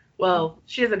 Well,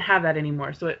 she doesn't have that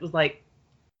anymore. So it was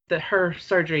her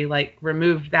surgery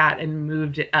removed that and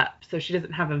moved it up. So she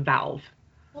doesn't have a valve.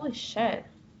 Holy shit.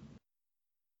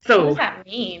 So what does that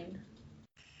mean?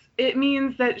 It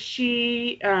means that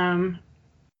she,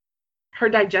 her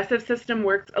digestive system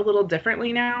works a little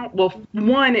differently now. Well,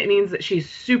 one, it means that she's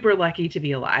super lucky to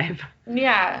be alive.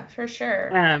 Yeah, for sure.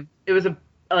 It was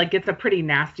it's a pretty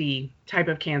nasty type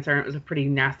of cancer. And it was a pretty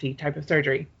nasty type of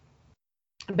surgery.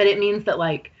 But it means that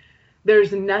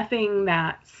there's nothing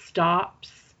that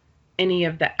stops any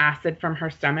of the acid from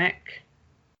her stomach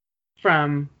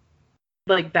from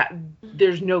that.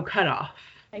 There's no cutoff.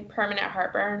 Permanent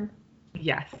heartburn.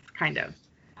 Yes, kind of.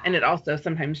 And it also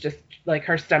sometimes just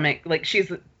her stomach, she's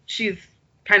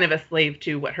kind of a slave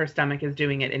to what her stomach is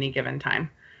doing at any given time.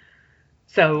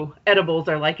 So edibles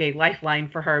are like a lifeline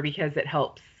for her because it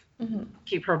helps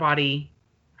keep her body,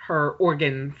 her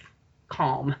organs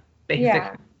calm, basically.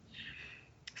 Yeah.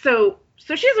 So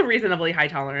she has a reasonably high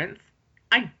tolerance.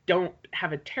 I don't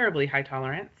have a terribly high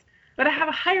tolerance, but I have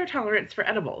a higher tolerance for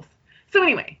edibles. So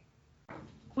anyway,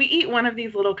 we eat one of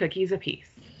these little cookies a piece.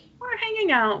 We're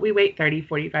hanging out. We wait 30,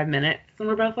 45 minutes, and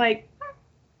we're both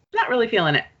not really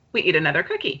feeling it. We eat another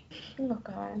cookie. Oh,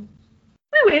 God.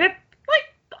 We waited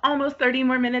almost 30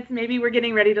 more minutes. Maybe we're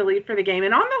getting ready to leave for the game.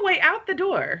 And on the way out the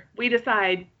door, we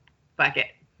decide, fuck it.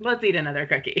 Let's eat another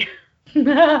cookie.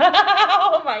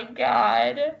 Oh, my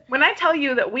God. When I tell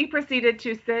you that we proceeded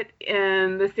to sit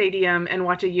in the stadium and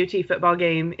watch a UT football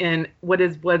game in what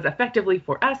was effectively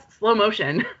for us slow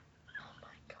motion.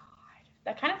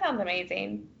 That kind of sounds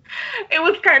amazing. It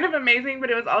was kind of amazing,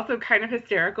 but it was also kind of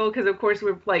hysterical because, of course,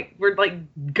 we're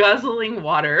guzzling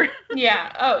water.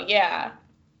 Yeah. Oh, yeah.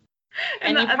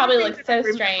 And you probably look so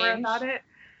strange. About it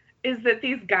is that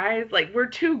these guys, we're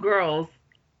two girls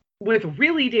with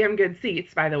really damn good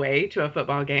seats, by the way, to a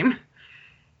football game,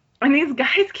 and these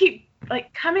guys keep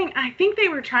coming. I think they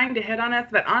were trying to hit on us,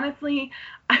 but honestly,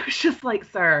 I was just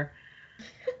sir.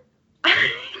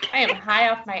 I am high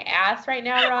off my ass right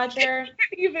now, Roger. I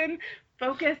can't even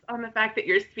focus on the fact that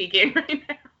you're speaking right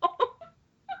now.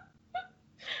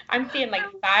 I'm seeing like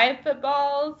 5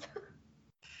 footballs.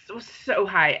 So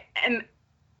high. And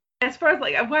as far as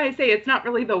like why I say it's not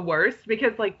really the worst,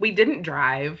 because like we didn't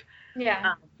drive.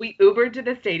 Yeah. We Ubered to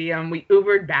the stadium. We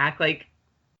Ubered back. Like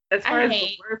as far as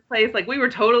the worst place, like we were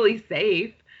totally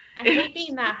safe. I hate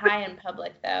being that high in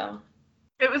public though.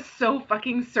 It was so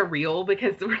fucking surreal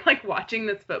because we're like watching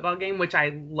this football game, which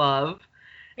I love.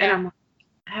 Yeah. And I'm like,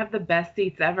 I have the best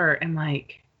seats ever. And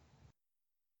like,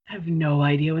 I have no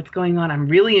idea what's going on. I'm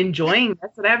really enjoying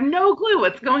this, but I have no clue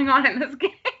what's going on in this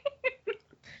game.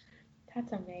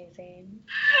 That's amazing.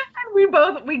 And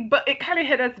it kind of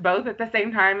hit us both at the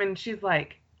same time. And she's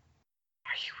like,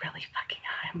 "Are you really fucking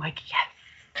high?" I'm like, "Yes."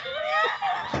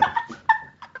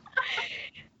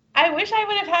 I wish I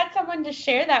would have had someone to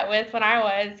share that with when I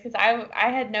was, because I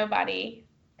had nobody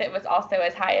that was also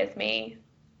as high as me.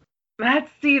 That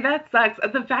sucks.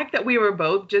 The fact that we were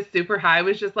both just super high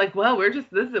was just like, well, we're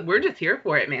just here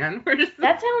for it, man.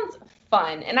 That sounds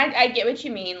fun, and I get what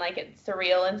you mean, like it's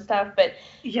surreal and stuff, but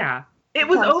yeah, it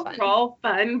was overall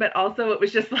fun, but also it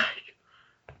was just like.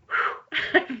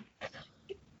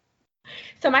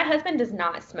 So my husband does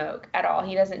not smoke at all.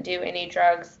 He doesn't do any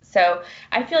drugs. So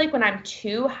I feel like when I'm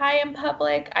too high in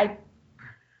public,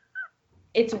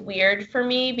 it's weird for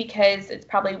me because it's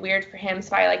probably weird for him.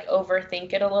 So I like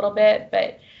overthink it a little bit,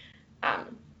 but I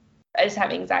just have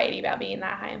anxiety about being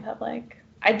that high in public.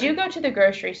 I do go to the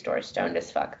grocery store stoned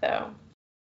as fuck though.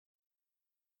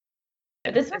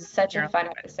 But this was such a fun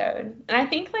episode. And I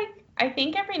think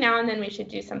every now and then we should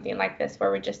do something like this where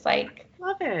we're just like,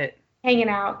 love it. Hanging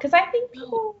out, because I think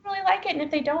people really like it, and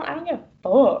if they don't, I don't give a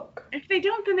fuck. If they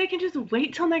don't, then they can just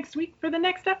wait till next week for the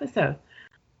next episode.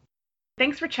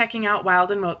 Thanks for checking out Wild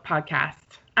and Woke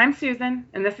Podcast. I'm Susan,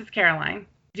 and this is Caroline.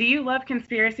 Do you love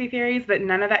conspiracy theories, but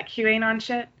none of that QAnon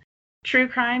shit? True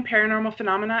crime, paranormal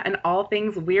phenomena, and all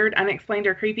things weird, unexplained,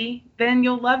 or creepy? Then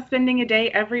you'll love spending a day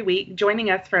every week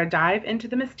joining us for a dive into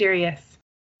the mysterious.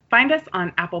 Find us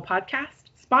on Apple Podcasts,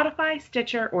 Spotify,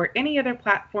 Stitcher, or any other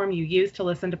platform you use to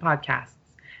listen to podcasts.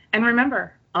 And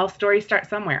remember, all stories start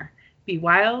somewhere. Be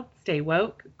wild, stay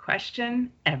woke,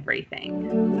 question everything.